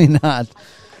 Definitely not.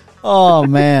 Oh,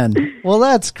 man. Well,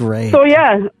 that's great. So,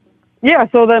 yeah.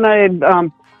 So then I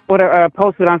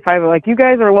posted on Facebook, you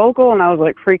guys are local? And I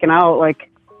was, freaking out,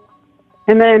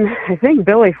 And then I think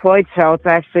Billy Floyd Shouts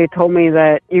actually told me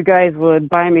that you guys would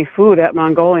buy me food at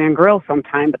Mongolian Grill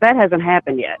sometime, but that hasn't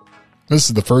happened yet. This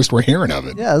is the first we're hearing of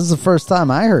it. Yeah, this is the first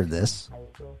time I heard this.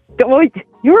 Well,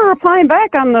 you were replying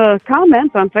back on the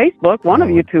comments on Facebook. One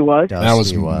of you two was.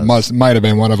 That might have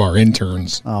been one of our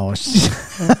interns. Oh,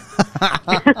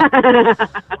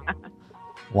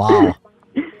 wow.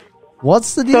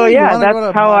 What's the deal? So, yeah,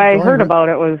 that's how I heard about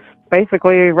it, was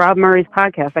basically Rob Murray's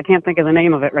podcast. I can't think of the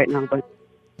name of it right now, but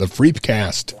the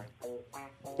Freepcast.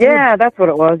 Yeah, that's what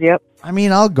it was. Yep. I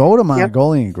mean, I'll go to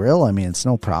Mongolian Grill. I mean, it's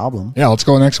no problem. Yeah, let's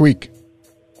go next week.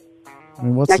 I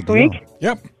mean, what's next the deal? week?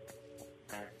 Yep.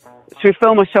 Should we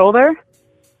film a show there?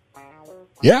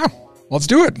 Yeah, let's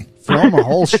do it. Film a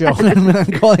whole show in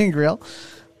Mongolian Grill.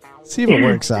 See if it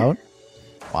works out.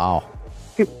 Wow.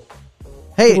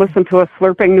 Hey, listen to us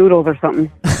slurping noodles or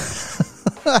something.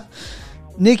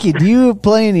 Nikki, do you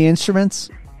play any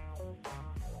instruments?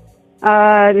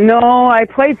 No, I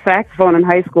played saxophone in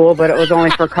high school, but it was only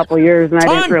for a couple years, and I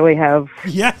didn't really have.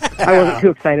 Yeah, I wasn't too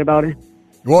excited about it.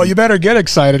 Well, you better get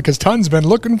excited because Ton's been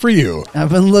looking for you. I've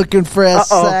been looking for a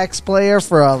sax player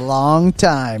for a long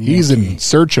time. He's in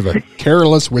search of a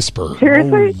careless whisper.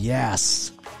 Seriously? Oh,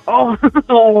 yes. Oh,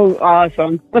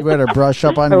 awesome. You better brush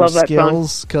up on your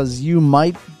skills because you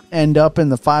might end up in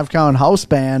the 5-count house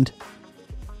band.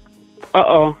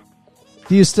 Uh-oh.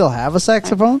 Do you still have a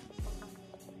saxophone?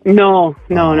 No.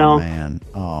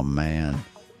 Oh, man.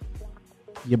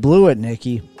 You blew it,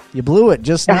 Nikki. You blew it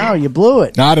just now. You blew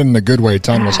it. Not in the good way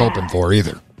Ton was hoping for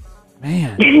either.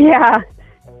 Man. Yeah.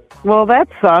 Well, that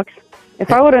sucks.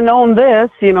 If I would have known this,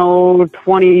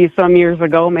 20-some years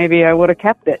ago, maybe I would have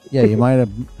kept it. Yeah, you might have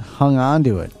hung on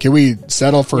to it. Can we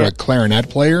settle for a clarinet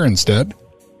player instead?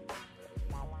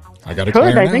 I got a Could.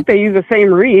 clarinet. I think they use the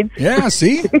same reeds. Yeah,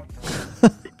 see?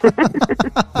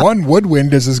 One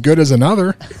woodwind is as good as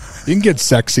another. You can get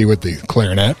sexy with the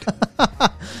clarinet.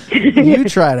 You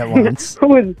tried it once.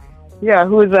 Who is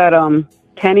that?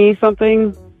 Kenny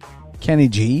something? Kenny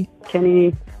G?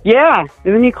 Kenny. Yeah.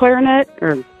 Isn't he clarinet?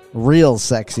 Or real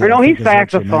sexy. Or no, he's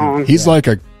saxophone. He's like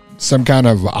some kind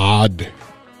of odd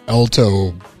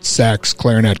alto sax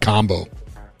clarinet combo.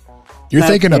 You're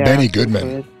thinking of Benny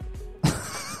Goodman.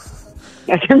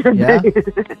 I can remember.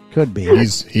 Yeah? Could be.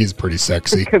 He's pretty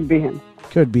sexy. Could be him.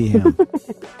 Could be him.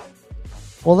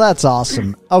 Well, that's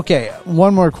awesome. Okay,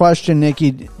 one more question,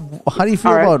 Nikki. How do you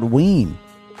feel about Ween?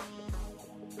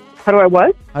 How do I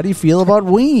what? How do you feel about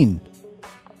Ween?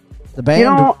 The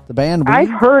band, the band Ween? I've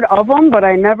heard of them, but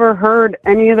I never heard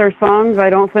any of their songs, I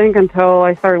don't think, until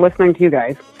I started listening to you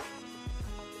guys.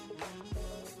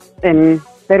 And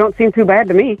they don't seem too bad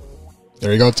to me.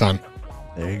 There you go, Ton.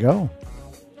 There you go.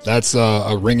 That's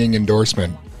a ringing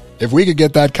endorsement. If we could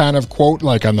get that kind of quote,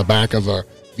 like on the back of a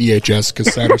VHS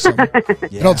cassette or something,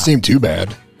 It don't seem too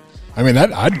bad. I mean,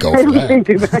 I'd go for that. Seem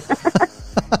too bad.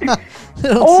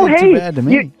 Don't seem too bad to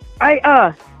me.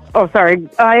 I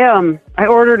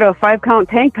ordered a 5-count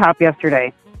tank top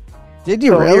yesterday. Did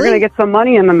you So really? You're going to get some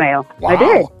money in the mail. I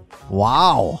did.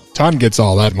 Wow. Ton gets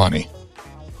all that money.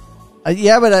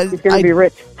 Yeah, but He's going to be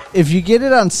rich. If you get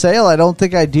it on sale, I don't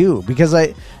think I do, because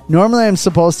normally I'm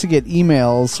supposed to get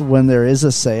emails when there is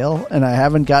a sale, and I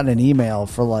haven't gotten an email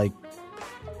for like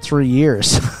 3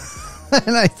 years.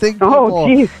 And I think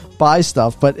people buy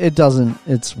stuff, but it doesn't.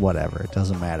 It's whatever. It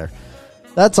doesn't matter.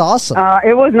 That's awesome.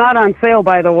 It was not on sale,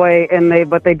 by the way,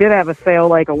 but they did have a sale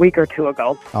like a week or two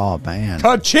ago. Oh man!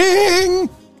 Ka-ching!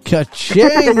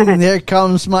 Ka-ching! There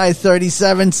comes my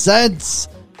 37 cents.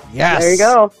 Yes. There you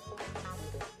go.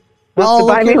 Oh,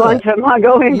 buy me lunch at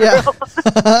Mongolian Yeah. Grill.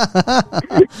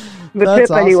 The That's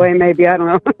tip anyway, maybe. I don't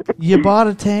know. You bought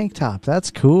a tank top. That's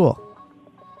cool.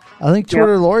 I think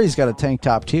Twitter Lori's got a tank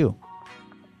top too.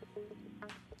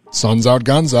 Sun's out,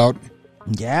 guns out.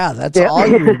 Yeah, that's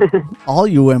all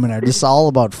you women are just all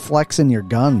about flexing your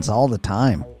guns all the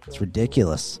time. It's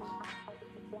ridiculous.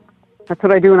 That's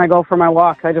what I do when I go for my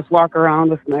walk. I just walk around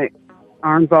with my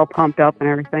arms all pumped up and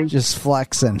everything. Just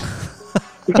flexing.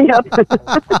 Yep.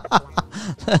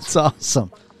 That's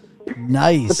awesome.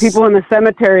 Nice. The people in the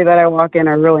cemetery that I walk in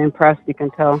are really impressed, you can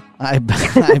tell. I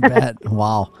bet.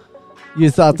 Wow. You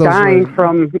thought those dying were,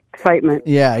 from excitement.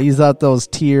 Yeah, you thought those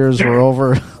tears were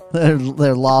over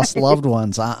their lost loved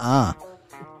ones.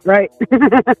 Right.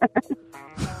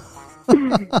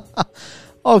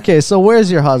 Okay, so where's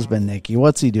your husband, Nikki?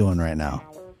 What's he doing right now?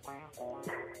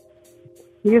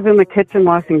 He's in the kitchen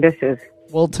washing dishes.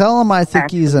 Well, tell him I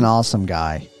think he's an awesome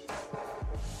guy.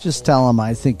 Just tell him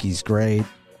I think he's great.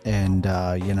 And,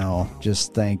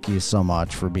 just thank you so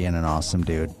much for being an awesome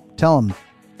dude. Tell him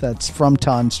that's from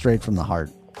Ton, straight from the heart.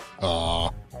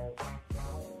 Aw.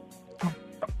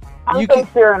 I think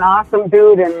you're an awesome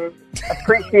dude and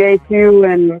appreciate you,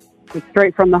 and it's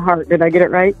straight from the heart. Did I get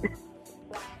it right?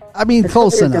 I mean,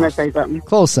 close Somebody's enough. gonna say something.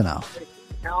 Close enough.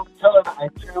 Tell him I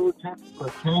challenged him for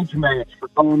a cage match for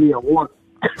calling me a whore.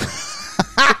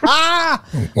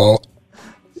 Well,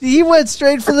 He went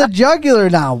straight for the jugular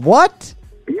now. What?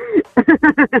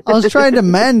 I was trying to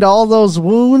mend all those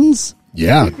wounds.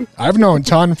 yeah. I've known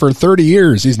Ton for 30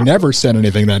 years. He's never said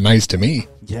anything that nice to me.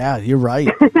 Yeah, you're right.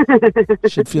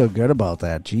 Should feel good about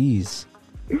that. Jeez.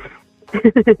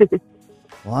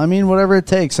 Well, I mean, whatever it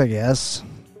takes, I guess.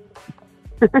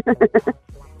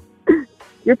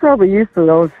 You're probably used to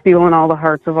those stealing all the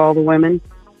hearts of all the women.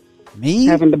 Me?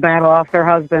 Having to battle off their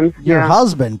husbands. Your Yeah.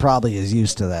 husband probably is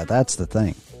used to that. That's the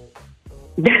thing.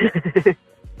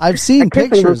 I've seen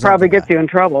Kissing pictures. would probably get you in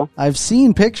trouble. I've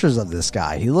seen pictures of this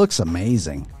guy. He looks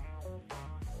amazing.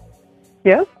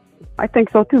 Yeah, I think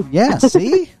so too. Yeah,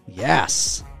 see?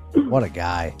 Yes. What a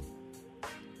guy.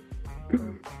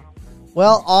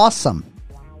 Well, awesome.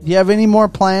 Do you have any more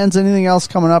plans? Anything else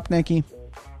coming up, Nikki?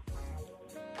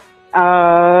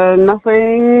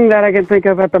 Nothing that I can think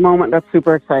of at the moment that's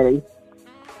super exciting.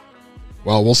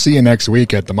 Well, we'll see you next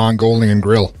week at the Mongolian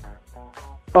Grill.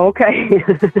 Okay.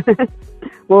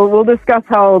 Well, we'll discuss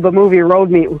how the movie Road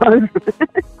Meat was.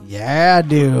 Yeah,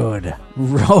 dude.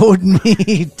 Road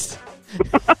meat.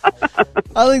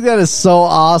 I think that is so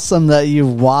awesome that you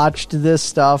watched this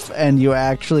stuff and you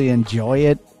actually enjoy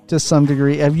it to some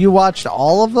degree. Have you watched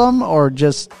all of them or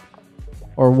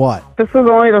what? This was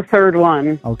only the third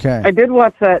one. Okay. I did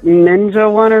watch that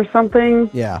ninja one or something.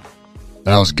 Yeah.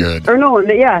 That was good. Or no,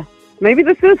 yeah. Maybe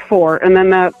this is 4. And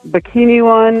then that bikini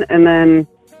one. And then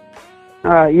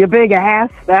You Big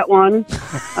Ass, that one.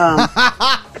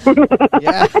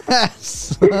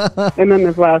 Yes. And then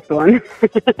this last one.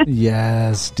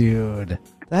 Yes, dude.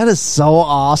 That is so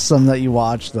awesome that you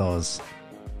watch those.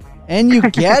 And you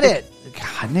get it.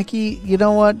 God, Nikki, you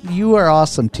know what? You are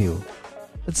awesome too.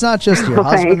 It's not just your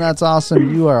husband that's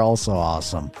awesome. You are also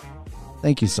awesome.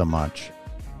 Thank you so much.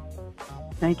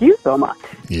 Thank you so much.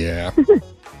 Yeah.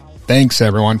 Thanks,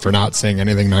 everyone, for not saying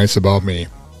anything nice about me.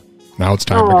 Now it's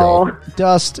time to go.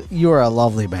 Dust, you are a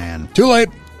lovely man. Too late.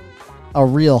 A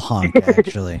real hunk,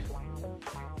 actually.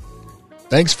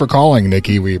 Thanks for calling,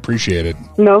 Nikki. We appreciate it.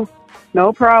 No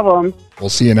problem. We'll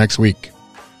see you next week.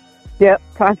 Yep.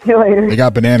 Talk to you later. They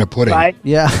got banana pudding. Bye.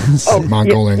 Yeah. Oh,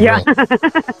 Mongolian yeah.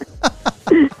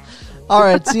 Grill. All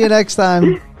right. See you next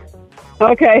time.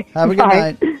 Okay. Have a good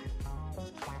Bye. night.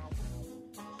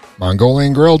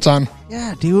 Mongolian Grill, Ton.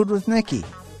 Yeah, dude, with Nikki.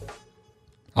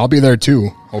 I'll be there too.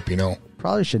 Hope you know.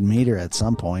 Probably should meet her at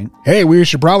some point. Hey, we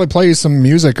should probably play some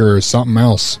music or something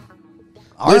else.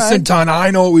 Listen, right. Ton, I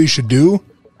know what we should do.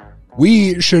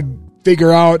 We should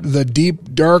figure out the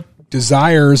deep, dark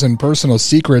desires and personal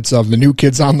secrets of the New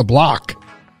Kids on the Block.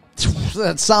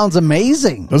 That sounds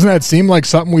amazing. Doesn't that seem like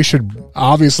something we should...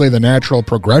 Obviously, the natural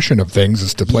progression of things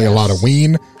is to play a lot of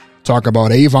Ween, talk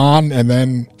about Avon, and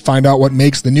then find out what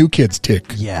makes the new kids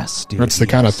tick. Yes, dude. That's the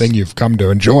kind of thing you've come to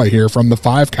enjoy here from the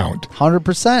 5 Count.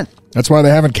 100%. That's why they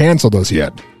haven't canceled us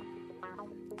yet.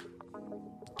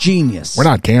 Genius. We're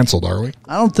not canceled, are we?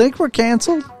 I don't think we're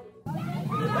canceled.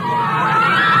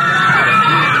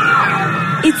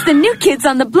 It's the New Kids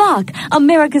on the Block,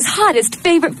 America's hottest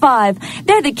favorite 5.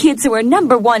 They're the kids who are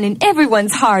number 1 in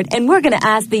everyone's heart, and we're going to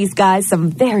ask these guys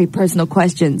some very personal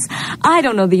questions. I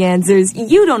don't know the answers,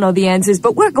 you don't know the answers,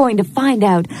 but we're going to find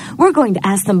out. We're going to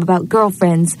ask them about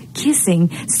girlfriends,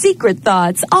 kissing, secret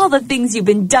thoughts, all the things you've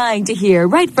been dying to hear,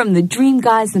 right from the dream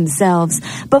guys themselves.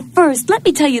 But first, let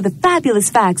me tell you the fabulous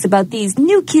facts about these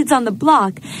New Kids on the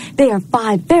Block. They are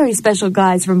 5 very special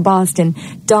guys from Boston: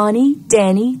 Donnie,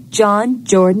 Danny, John,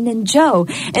 Jordan, and Joe,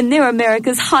 and they're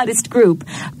America's hottest group.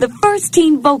 The first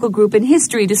teen vocal group in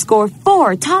history to score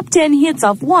 4 top 10 hits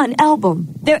off one album.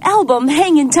 Their album,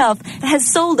 Hangin' Tough,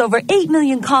 has sold over 8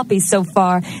 million copies so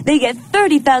far. They get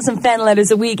 30,000 fan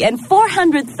letters a week and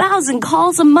 400,000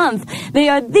 calls a month. They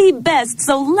are the best,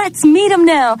 so let's meet them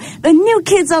now. The New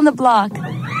Kids on the Block.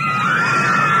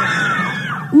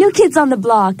 New Kids on the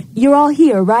Block, you're all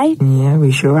here, right? Yeah,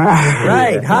 we sure are.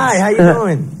 Right. Hi, how you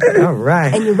doing? All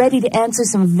right. And you're ready to answer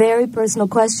some very personal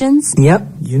questions? Yep,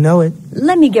 you know it.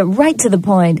 Let me get right to the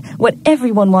point. What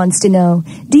everyone wants to know.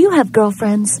 Do you have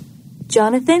girlfriends?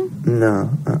 Jonathan? No,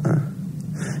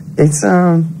 It's,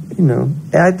 I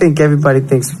think everybody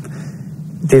thinks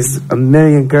there's a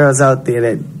million girls out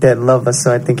there that love us,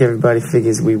 so I think everybody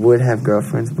figures we would have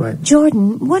girlfriends, but...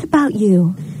 Jordan, what about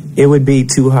you? It would be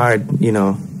too hard,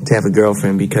 to have a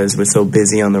girlfriend because we're so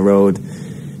busy on the road,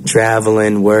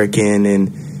 traveling, working,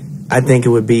 and I think it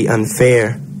would be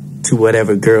unfair to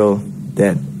whatever girl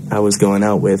that I was going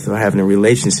out with or having a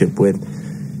relationship with,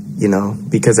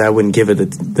 because I wouldn't give it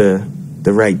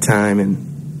the right time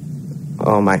and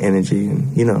all my energy,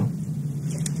 and,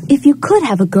 If you could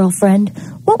have a girlfriend,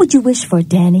 what would you wish for,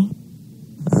 Danny?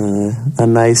 A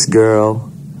nice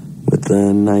girl with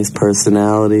a nice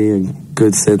personality, a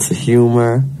good sense of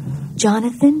humor.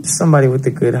 Jonathan? Somebody with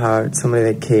a good heart, somebody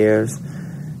that cares,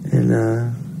 and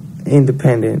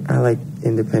independent. I like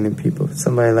independent people.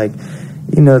 Somebody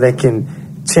that can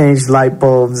change light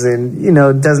bulbs and,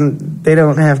 they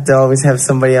don't have to always have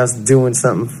somebody else doing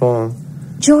something for them.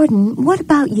 Jordan, what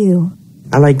about you?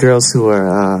 I like girls who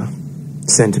are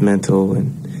sentimental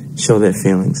and show their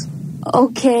feelings.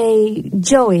 Okay,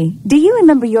 Joey, do you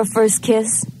remember your first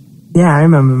kiss? Yeah, I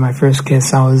remember my first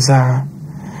kiss. It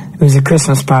was a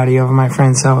Christmas party over my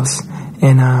friend's house,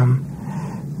 and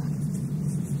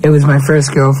it was my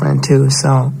first girlfriend too.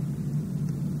 So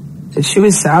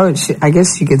I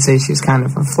guess you could say she was kind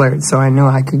of a flirt. So I knew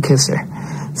I could kiss her.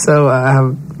 So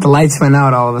the lights went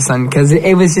out all of a sudden because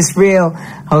it was just real.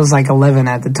 I was like 11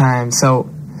 at the time, so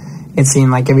it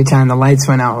seemed like every time the lights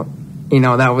went out,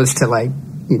 that was to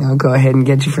go ahead and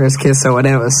get your first kiss or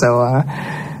whatever. So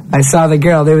I saw the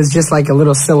girl. There was just like a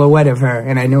little silhouette of her,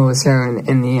 and I knew it was her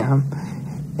in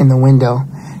the window.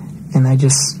 And I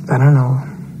don't know.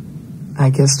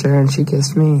 I kissed her, and she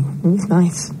kissed me. It was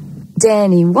nice.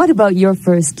 Danny, what about your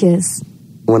first kiss?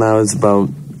 When I was about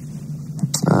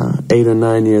 8 or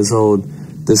 9 years old,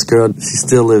 this girl, she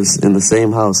still lives in the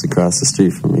same house across the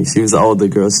street from me. She was an older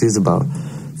girl. She was about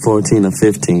 14 or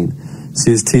 15.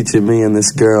 She was teaching me and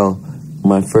this girl,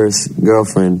 my first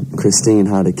girlfriend, Christine,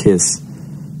 how to kiss.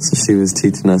 So she was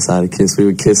teaching us how to kiss. We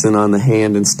were kissing on the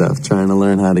hand and stuff, trying to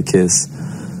learn how to kiss.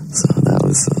 So that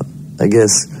was, I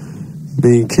guess,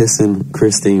 me kissing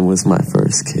Christine was my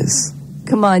first kiss.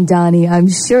 Come on, Donnie. I'm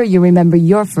sure you remember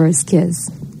your first kiss.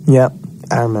 Yep,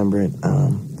 I remember it.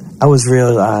 I was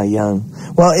real young.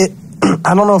 Well,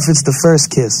 I don't know if it's the first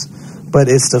kiss, but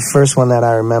it's the first one that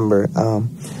I remember.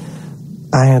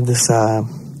 I had this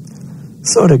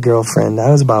sort of girlfriend.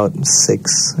 I was about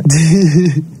 6.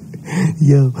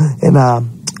 Yo, and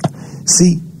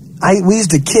we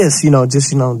used to kiss,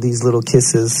 these little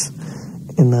kisses,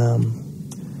 and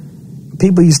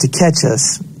people used to catch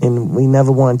us, and we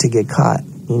never wanted to get caught.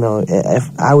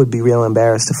 If I would be real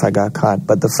embarrassed if I got caught.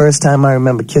 But the first time I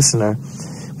remember kissing her,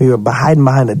 we were hiding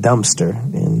behind a dumpster,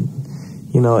 and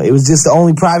it was just the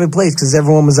only private place because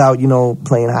everyone was out,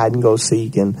 playing hide and go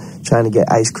seek and trying to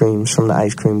get ice creams from the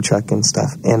ice cream truck and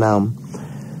stuff. And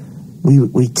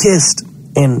we kissed.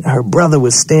 And her brother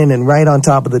was standing right on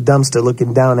top of the dumpster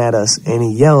looking down at us. And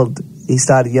he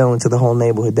started yelling to the whole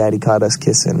neighborhood that he caught us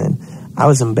kissing. And I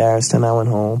was embarrassed, and I went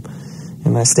home.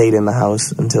 And I stayed in the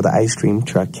house until the ice cream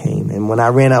truck came. And when I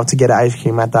ran out to get ice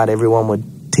cream, I thought everyone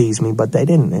would tease me, but they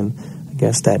didn't. And I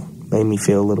guess that made me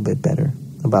feel a little bit better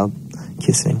about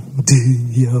kissing.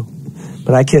 Yo.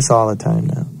 But I kiss all the time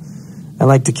now. I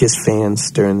like to kiss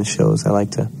fans during the shows. I like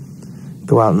to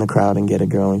go out in the crowd and get a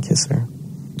girl and kiss her.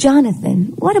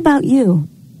 Jonathan, what about you?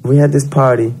 We had this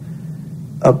party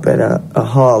up at a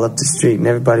hall up the street, and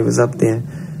everybody was up there.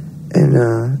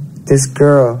 And this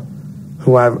girl,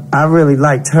 who I really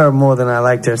liked her more than I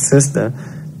liked her sister,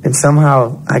 and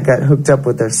somehow I got hooked up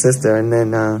with her sister. And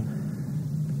then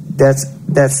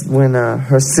that's when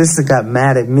her sister got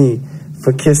mad at me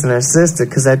for kissing her sister,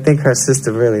 because I think her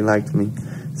sister really liked me.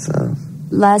 So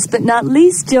last but not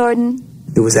least, Jordan.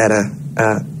 It was at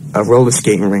a roller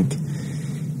skating rink,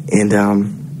 and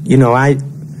you know, I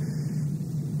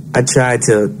tried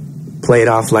to play it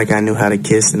off like I knew how to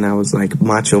kiss, and I was like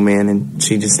Macho Man, and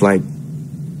she just like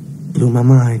blew my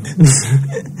mind. Yeah,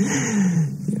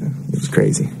 it was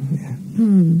crazy.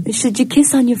 Yeah. Should you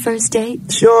kiss on your first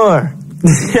date? Sure.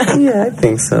 Yeah, I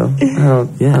think so. I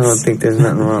don't think there's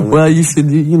nothing wrong with it. Well, you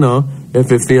should, you know,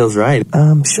 if it feels right.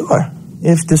 Sure.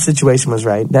 If the situation was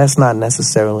right. That's not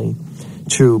necessarily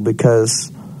true,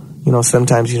 because, you know,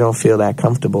 sometimes you don't feel that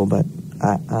comfortable, but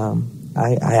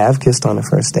I have kissed on a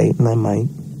first date, and I might.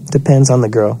 Depends on the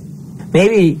girl.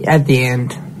 Maybe at the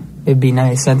end it'd be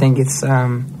nice. I think it's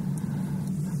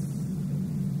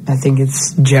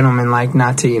gentlemanlike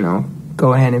not to, you know,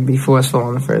 go ahead and be forceful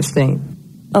on the first date.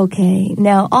 Okay,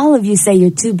 now all of you say you're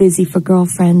too busy for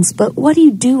girlfriends, but what do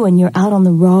you do when you're out on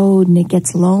the road and it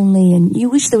gets lonely and you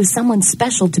wish there was someone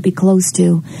special to be close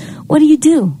to? What do you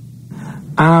do?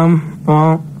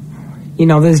 Well, you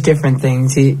know, there's different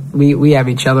things. We have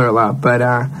each other a lot,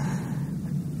 but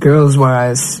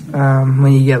girls-wise,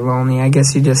 when you get lonely, I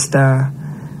guess you just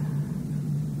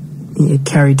you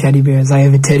carry teddy bears. I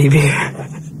have a teddy bear.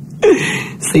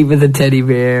 Sleep with a teddy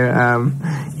bear,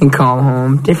 and call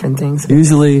home. Different things.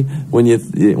 Usually, when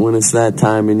it's that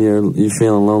time and you're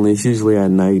feeling lonely, it's usually at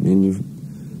night, and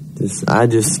I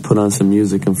just put on some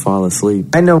music and fall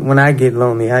asleep. I know when I get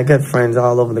lonely, I got friends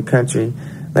all over the country.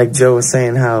 Like Joe was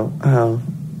saying, how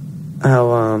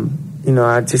you know,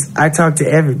 I talk to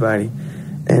everybody,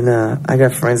 and I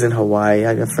got friends in Hawaii,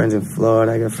 I got friends in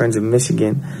Florida, I got friends in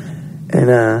Michigan, and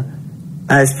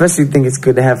I especially think it's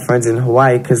good to have friends in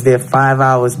Hawaii because they're 5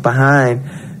 hours behind.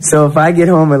 So if I get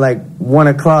home at like 1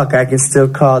 o'clock, I can still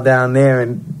call down there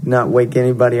and not wake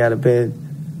anybody out of bed.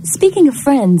 Speaking of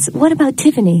friends, what about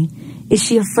Tiffany? Is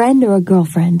she a friend or a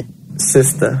girlfriend?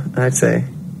 Sister, I'd say.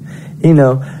 You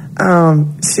know,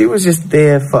 she was just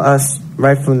there for us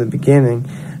right from the beginning.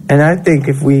 And I think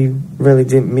if we really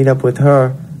didn't meet up with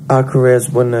her, our careers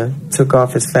wouldn't have took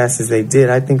off as fast as they did.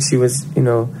 I think she was, you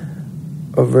know,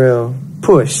 a real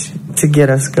push to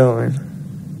get us going.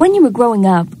 When you were growing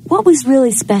up, what was really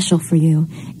special for you?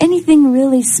 Anything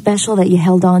really special that you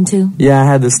held on to? Yeah, I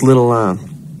had this little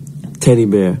teddy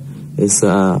bear. It's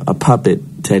a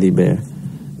puppet teddy bear,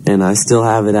 and I still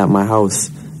have it at my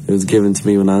house. It was given to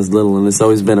me when I was little, and it's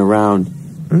always been around.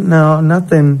 No,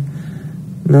 nothing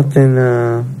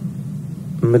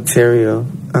material.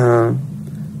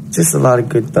 Just a lot of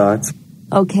good thoughts.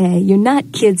 Okay, you're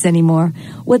not kids anymore.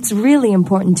 What's really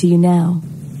important to you now?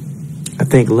 I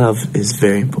think love is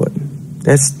very important.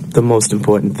 That's the most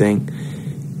important thing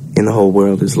in the whole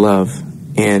world is love.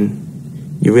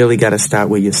 And you really got to start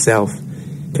with yourself.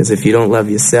 Because if you don't love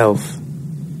yourself,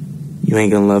 you ain't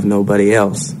going to love nobody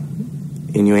else.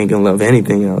 And you ain't going to love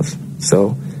anything else.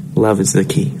 So love is the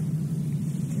key.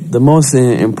 The most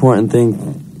important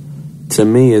thing to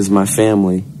me is my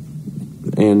family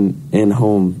and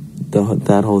home.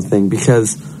 That whole thing,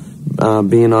 because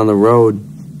being on the road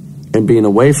and being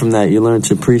away from that, you learn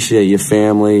to appreciate your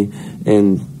family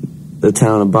and the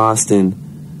town of Boston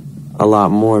a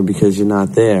lot more because you're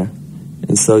not there.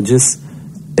 And so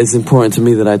it's important to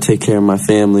me that I take care of my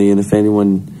family, and if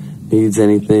anyone needs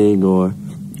anything or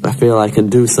I feel I can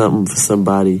do something for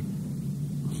somebody,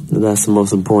 that's the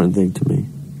most important thing to me.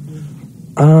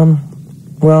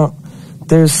 Well,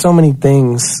 there's so many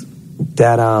things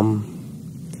that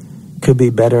could be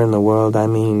better in the world. I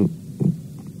mean,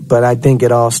 but I think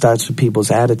it all starts with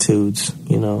people's attitudes,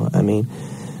 you know. I mean,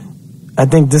 I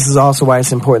think this is also why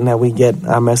it's important that we get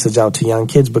our message out to young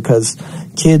kids, because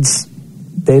kids,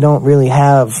 they don't really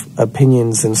have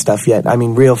opinions and stuff yet. I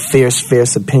mean, real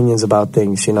fierce opinions about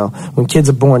things, you know. When kids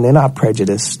are born, they're not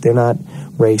prejudiced, they're not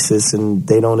racist, and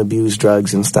they don't abuse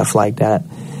drugs and stuff like that.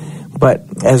 But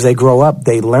as they grow up,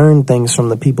 they learn things from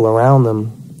the people around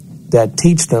them that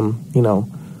teach them, you know,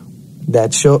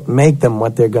 that make them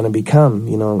what they're going to become,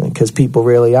 you know, because people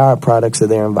really are products of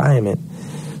their environment.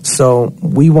 So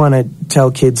we want to tell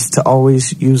kids to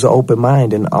always use an open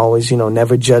mind and always, you know,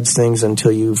 never judge things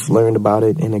until you've learned about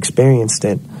it and experienced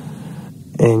it.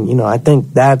 And, you know, I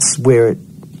think that's where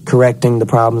correcting the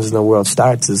problems in the world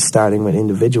starts is starting with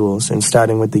individuals and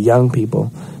starting with the young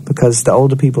people, because the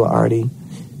older people are already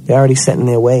set in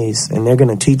their ways, and they're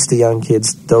going to teach the young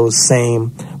kids those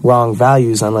same wrong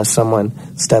values unless someone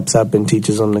steps up and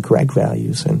teaches them the correct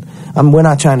values. And we're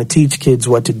not trying to teach kids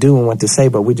what to do and what to say,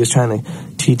 but we're just trying to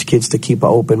teach kids to keep an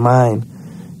open mind,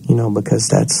 because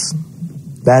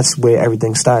that's where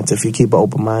everything starts. If you keep an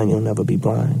open mind, you'll never be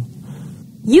blind.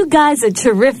 You guys are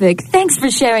terrific. Thanks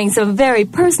for sharing some very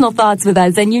personal thoughts with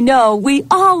us, and we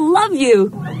all love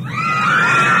you.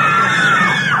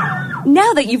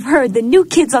 Now that you've heard the New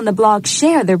Kids on the Block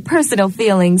share their personal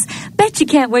feelings, bet you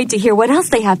can't wait to hear what else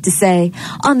they have to say.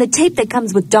 On the tape that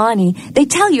comes with Donnie, they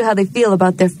tell you how they feel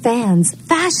about their fans,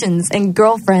 fashions, and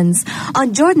girlfriends.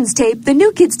 On Jordan's tape, the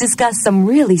New Kids discuss some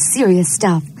really serious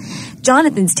stuff.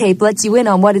 Jonathan's tape lets you in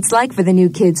on what it's like for the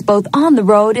New Kids, both on the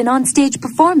road and on stage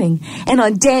performing. And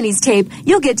on Danny's tape,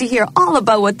 you'll get to hear all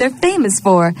about what they're famous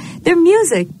for, their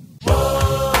music.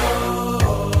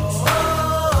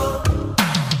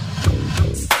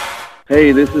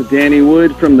 Hey, this is Danny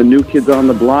Wood from the New Kids on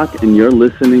the Block, and you're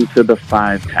listening to The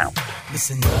 5 Count.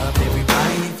 Listen up,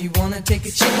 everybody, if you want to take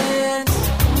a chance.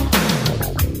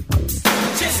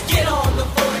 Just get on the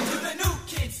phone to the New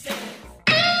Kids stand.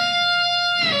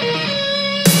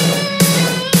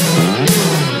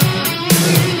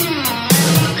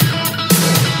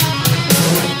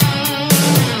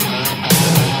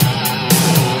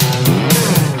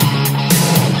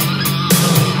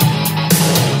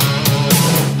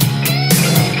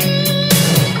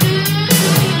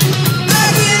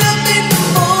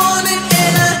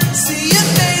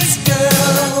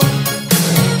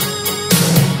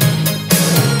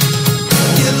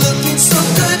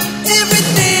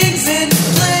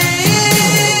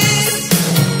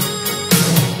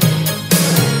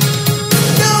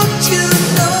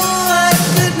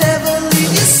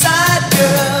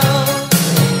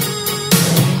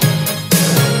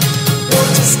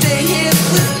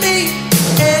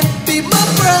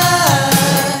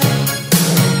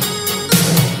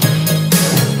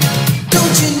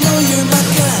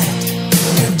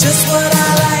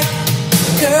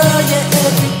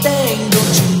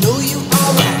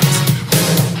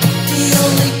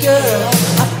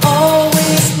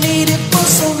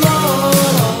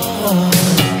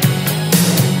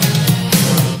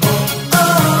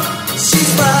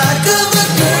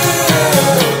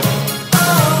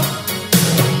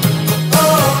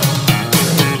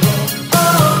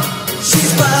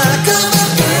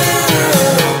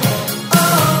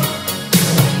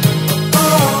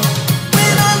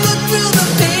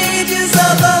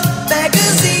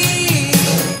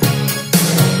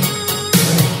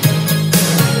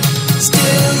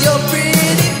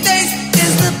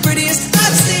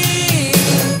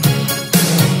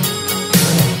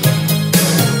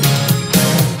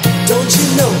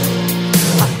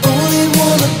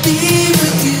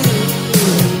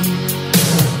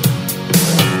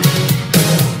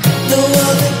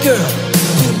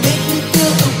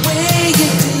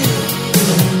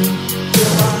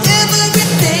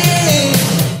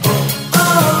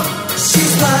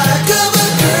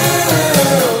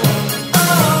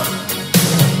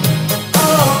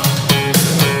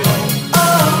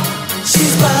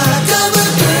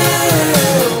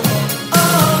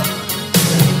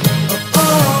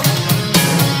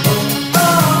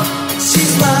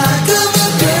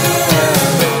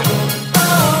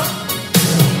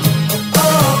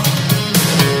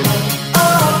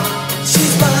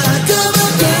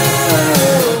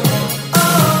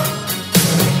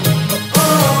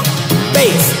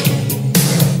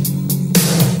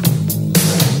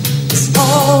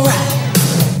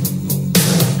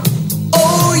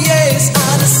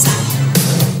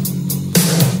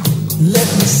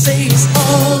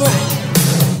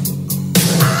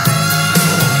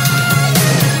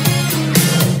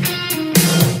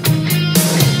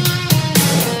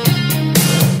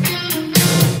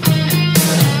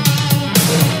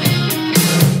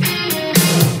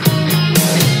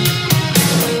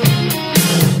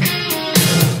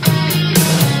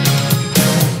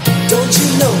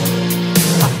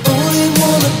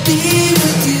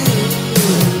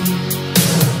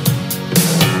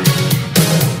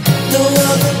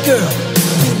 Girl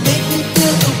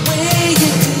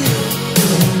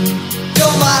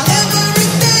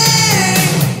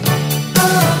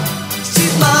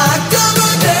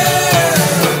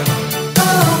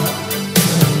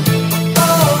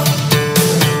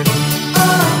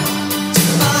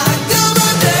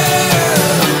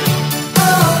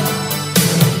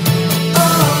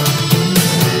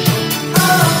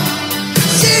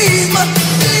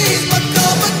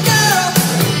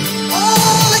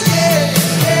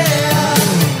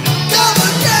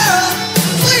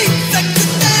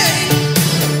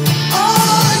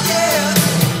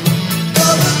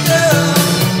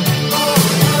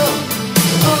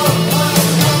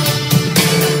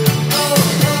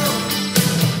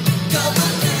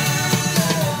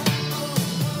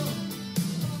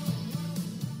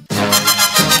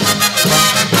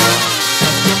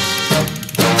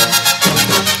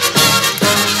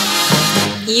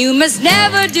You must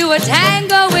never do a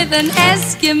tango with an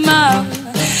Eskimo.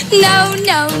 No,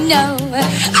 no, no,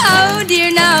 oh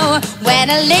dear no. When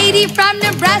a lady from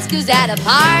Nebraska's at a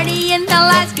party in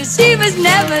Alaska, she must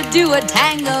never do a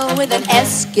tango with an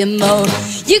Eskimo.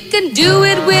 You can do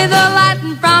it with a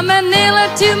Latin from Manila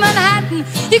to Manhattan.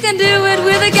 You can do it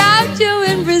with a gaucho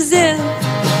in Brazil.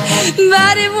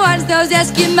 But if once those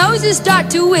Eskimos start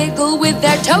to wiggle with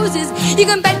their toesies, you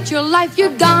can bet your life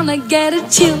you're gonna get a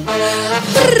chill.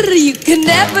 You can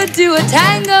never do a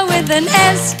tango with an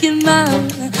Eskimo.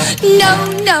 No,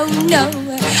 no, no,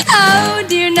 oh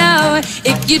dear no.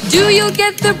 If you do, you'll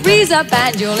get the breeze up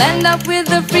and you'll end up with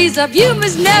the freeze up. You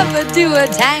must never do a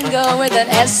tango with an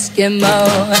Eskimo.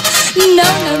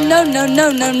 No, no, no, no,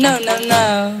 no, no, no, no,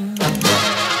 no.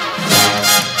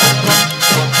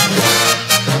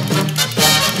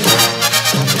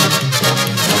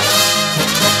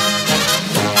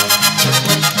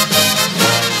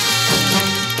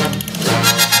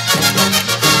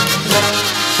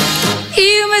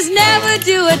 You must never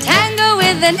do a tango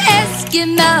with an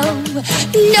Eskimo.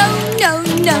 No, no,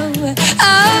 no,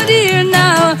 oh dear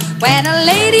no. When a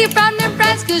lady from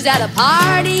Nebraska's at a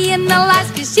party in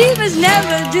Alaska, she must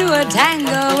never do a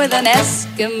tango with an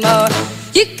Eskimo.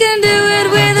 You can do it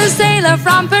with a sailor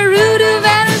from Peru to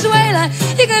Venezuela.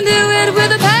 You can do it with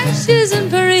the Pashas in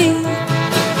Paris.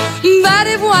 But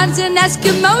if once an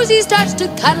Eskimosie starts to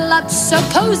cuddle up so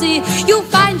cozy, you'll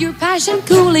find your passion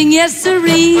cooling, yes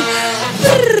sirree.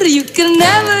 You can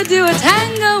never do a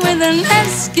tango with an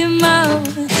Eskimo.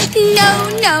 No,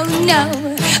 no, no,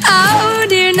 oh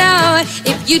dear no.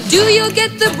 If you do, you'll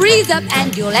get the breeze up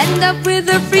and you'll end up with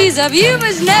a freeze up. You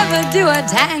must never do a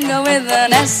tango with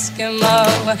an Eskimo.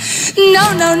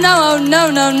 No, no, no, no,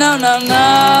 no, no, no,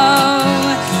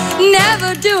 no.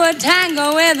 Never do a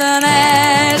tango with an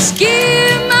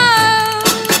Eskimo.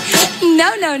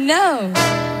 No, no, no.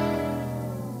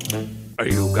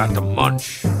 You got the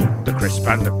munch, the crisp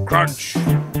and the crunch.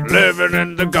 Living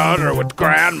in the gutter with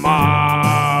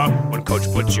grandma. When coach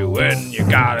puts you in, you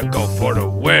gotta go for the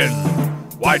win.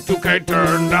 Y2K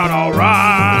turned out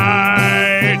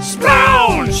alright.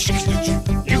 Splounce!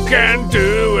 You can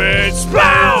do it.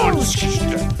 Splounce!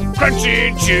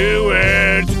 Crunchy, chew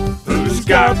it. Who's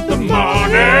got the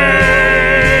money?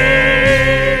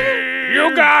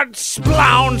 You got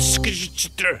Splounce.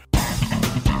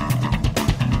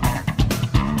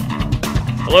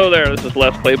 Hello there, this is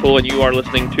Les Claypool, and you are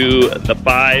listening to The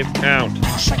 5 Count.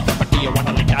 Do you want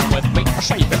to lay down with me?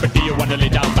 Say, baby, do you want to lay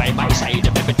down by my side?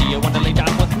 Baby, do you want to lay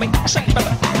down with me? Say,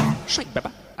 baby. Say, baby.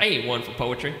 I ain't one for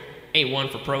poetry, ain't one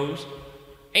for prose,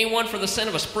 ain't one for the scent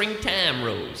of a springtime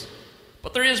rose.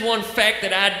 But there is one fact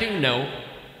that I do know.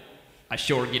 I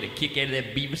sure get a kick out of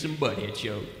that Beavis and Butthead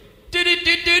show.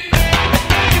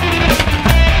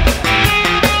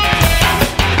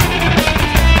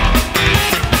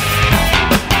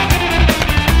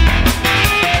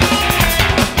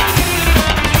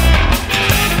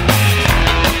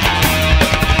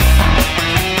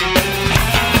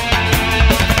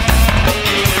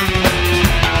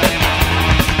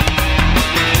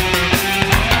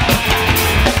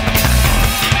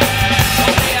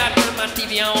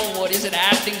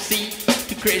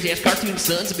 Crazy ass cartoon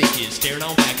sons of bitches staring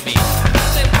on back at me. I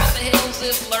said, what the hell is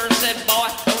this? Learn said, boy,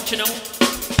 don't you know?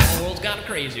 The world's gone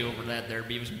crazy over that there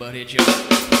Beavis and Butthead show.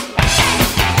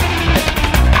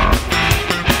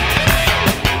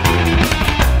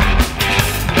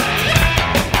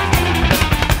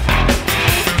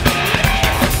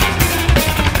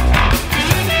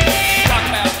 Talk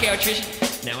about couch fishing.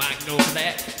 Now I can go for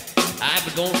that. I've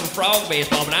been going for frog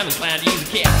baseball, but I'm inclined to use a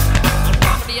cat.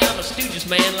 I'm a Stooges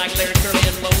man like Larry, Curly,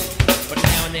 and Moe. But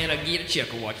now and then I get a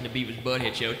chuckle watching the Beavis and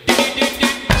Butthead show.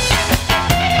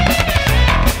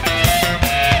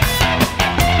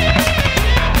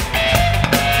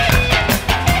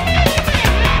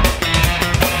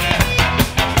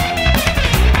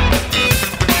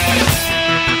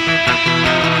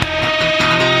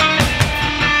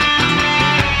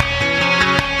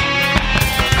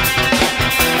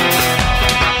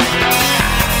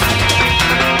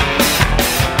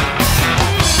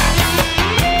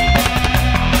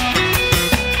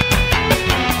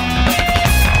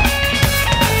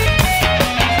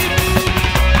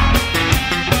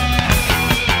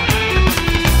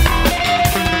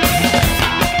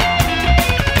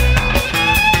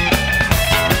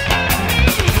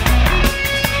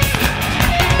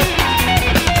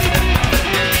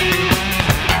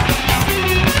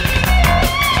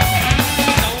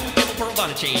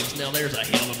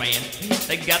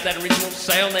 Got that original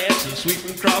sound that's and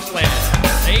sweeping across land.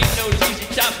 Ain't no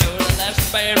ZZ Top, no, that's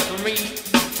the band for me.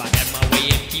 If I had my way,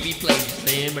 MTV plays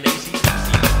them and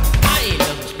ACDC. ain't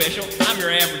nothing special. I'm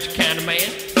your average kind of man.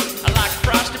 I like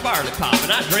frosted barley pop,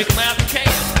 and I drink them out the can.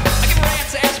 I give a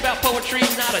rat's ass about poetry,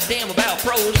 not a damn about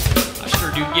prose. I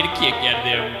sure do get a kick out of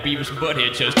them Beavis and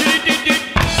Butthead shows.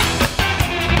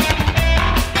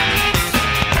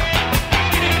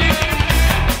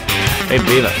 Hey,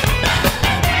 Beavis.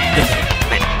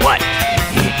 What?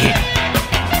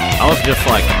 I was just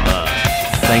like,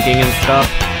 thinking and stuff.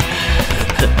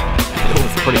 It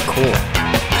was pretty cool.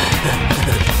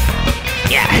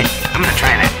 Yeah, I'm gonna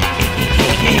try that.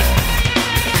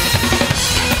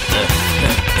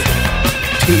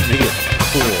 TV is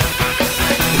cool.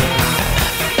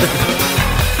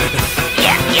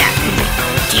 Yeah.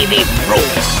 TV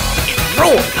rules. It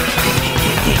rules.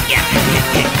 Yeah.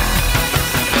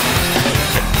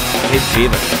 Hey,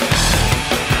 Beavis.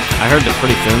 I heard that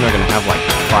pretty soon they're gonna have like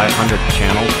 500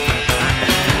 channels.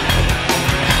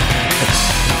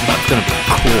 That's gonna be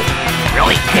cool.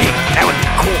 Really? That would be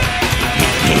cool.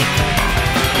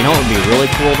 You know what would be really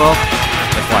cool though?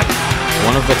 If like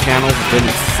one of the channels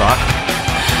didn't suck.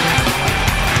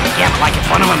 Yeah, but like if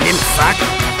one of them didn't suck,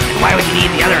 then why would you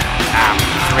need the other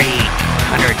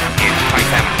 327?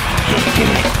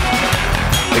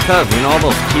 Because, you know all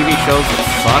those TV shows that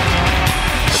suck?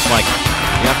 It's like,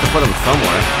 you have to put them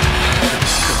somewhere.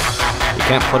 You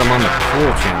can't put them on the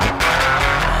cool channel.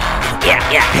 Yeah.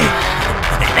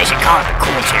 They should call it the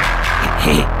cool channel.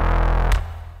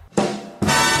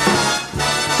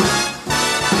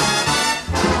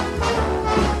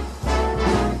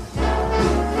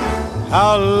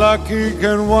 How lucky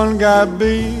can one guy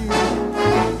be?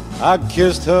 I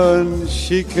kissed her and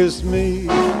she kissed me.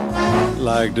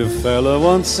 Like the fella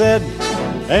once said,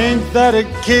 ain't that a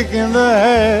kick in the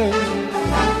head?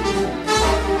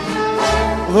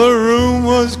 The room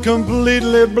was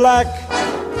completely black.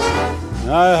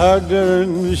 I hugged her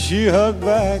and she hugged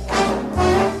back.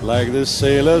 Like the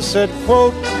sailor said,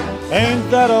 quote, ain't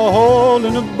that a hole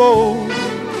in a boat?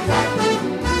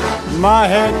 My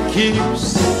head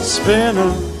keeps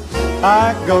spinning.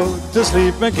 I go to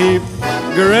sleep and keep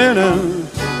grinning.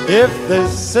 If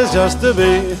this is just the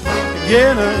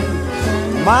beginning,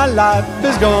 my life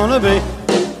is gonna be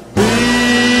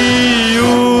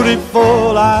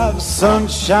beautiful. I've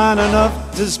sunshine enough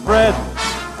to spread.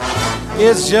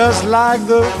 It's just like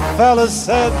the fella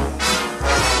said.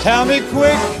 Tell me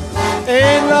quick,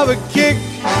 ain't love a kick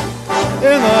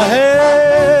in the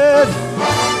head?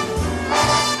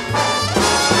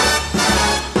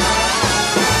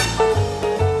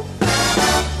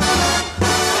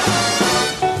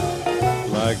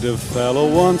 Like the fellow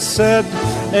once said,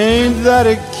 ain't that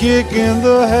a kick in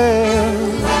the head?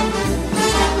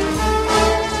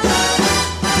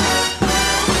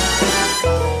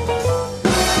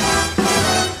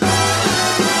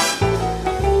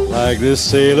 Like the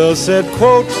sailor said,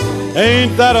 quote,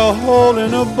 ain't that a hole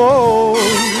in a boat?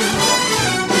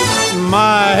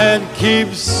 My head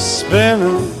keeps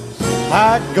spinning.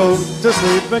 I go to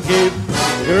sleep and keep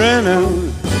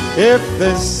grinning. If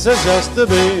this is just the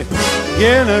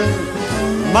beginning,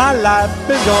 my life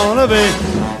is gonna be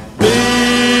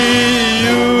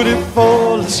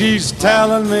beautiful. She's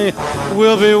telling me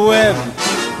we'll be wed.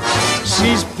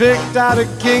 She's picked out a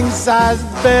king-size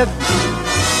bed.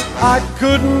 I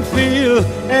couldn't feel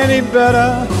any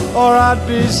better or I'd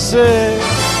be sick.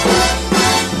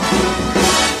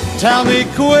 Tell me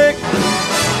quick,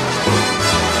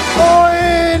 oh,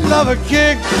 ain't love a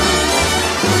kick?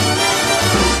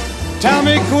 Tell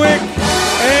me quick,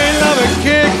 ain't love a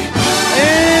kick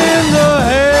in the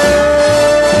head?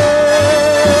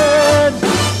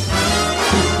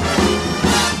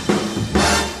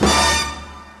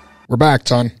 We're back,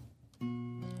 son.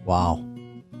 Wow.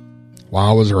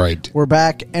 Wow was right. We're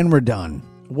back and we're done.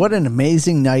 What an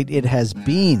amazing night it has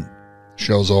been.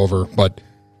 Show's over, but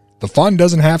the fun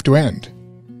doesn't have to end.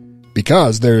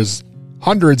 Because there's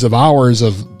hundreds of hours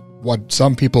of what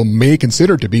some people may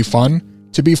consider to be fun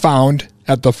to be found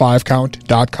at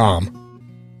the5count.com.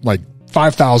 Like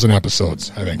 5,000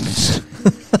 episodes, I think.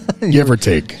 Give or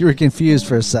take. You were confused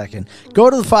for a second. Go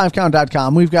to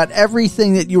the5count.com. We've got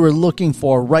everything that you were looking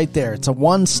for right there. It's a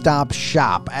one-stop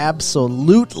shop.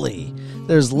 Absolutely.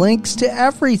 There's links to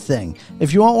everything.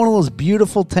 If you want one of those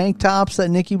beautiful tank tops that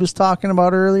Nikki was talking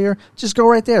about earlier, just go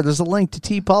right there. There's a link to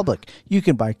TeePublic. You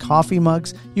can buy coffee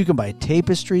mugs. You can buy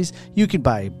tapestries. You can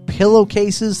buy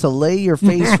pillowcases to lay your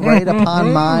face right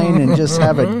upon mine and just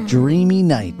have a dreamy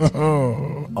night.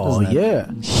 Oh,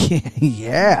 yeah.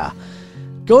 Yeah.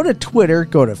 Go to Twitter,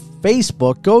 go to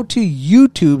Facebook, go to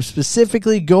YouTube,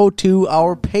 specifically go to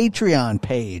our Patreon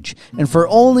page. And for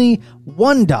only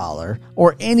 $1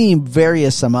 or any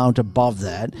various amount above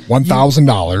that,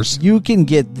 $1,000, you can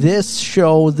get this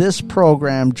show, this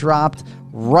program dropped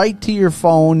right to your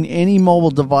phone, any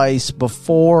mobile device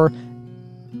before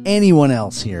anyone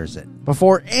else hears it.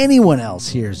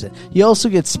 You also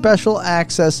get special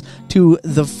access to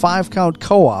the 5-Count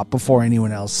Co-op before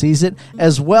anyone else sees it,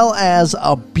 as well as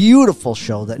a beautiful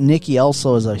show that Nikki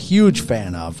also is a huge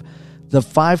fan of, the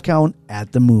 5-Count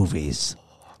at the Movies.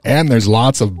 And there's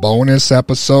lots of bonus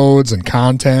episodes and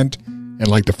content. And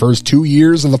like the first 2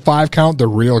 years of the 5-Count, the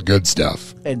real good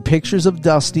stuff. And pictures of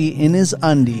Dusty in his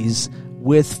undies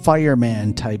with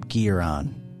fireman type gear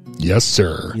on. Yes,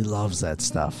 sir. He loves that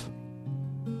stuff.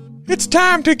 It's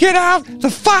time to get out the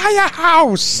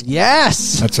firehouse.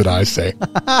 Yes. That's what I say.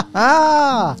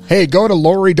 Hey, go to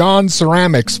Lori Dawn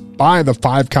Ceramics. Buy the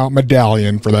 5-Count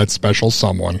medallion for that special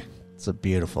someone. It's a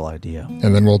beautiful idea.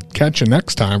 And then we'll catch you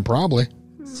next time, probably.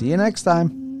 See you next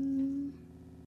time.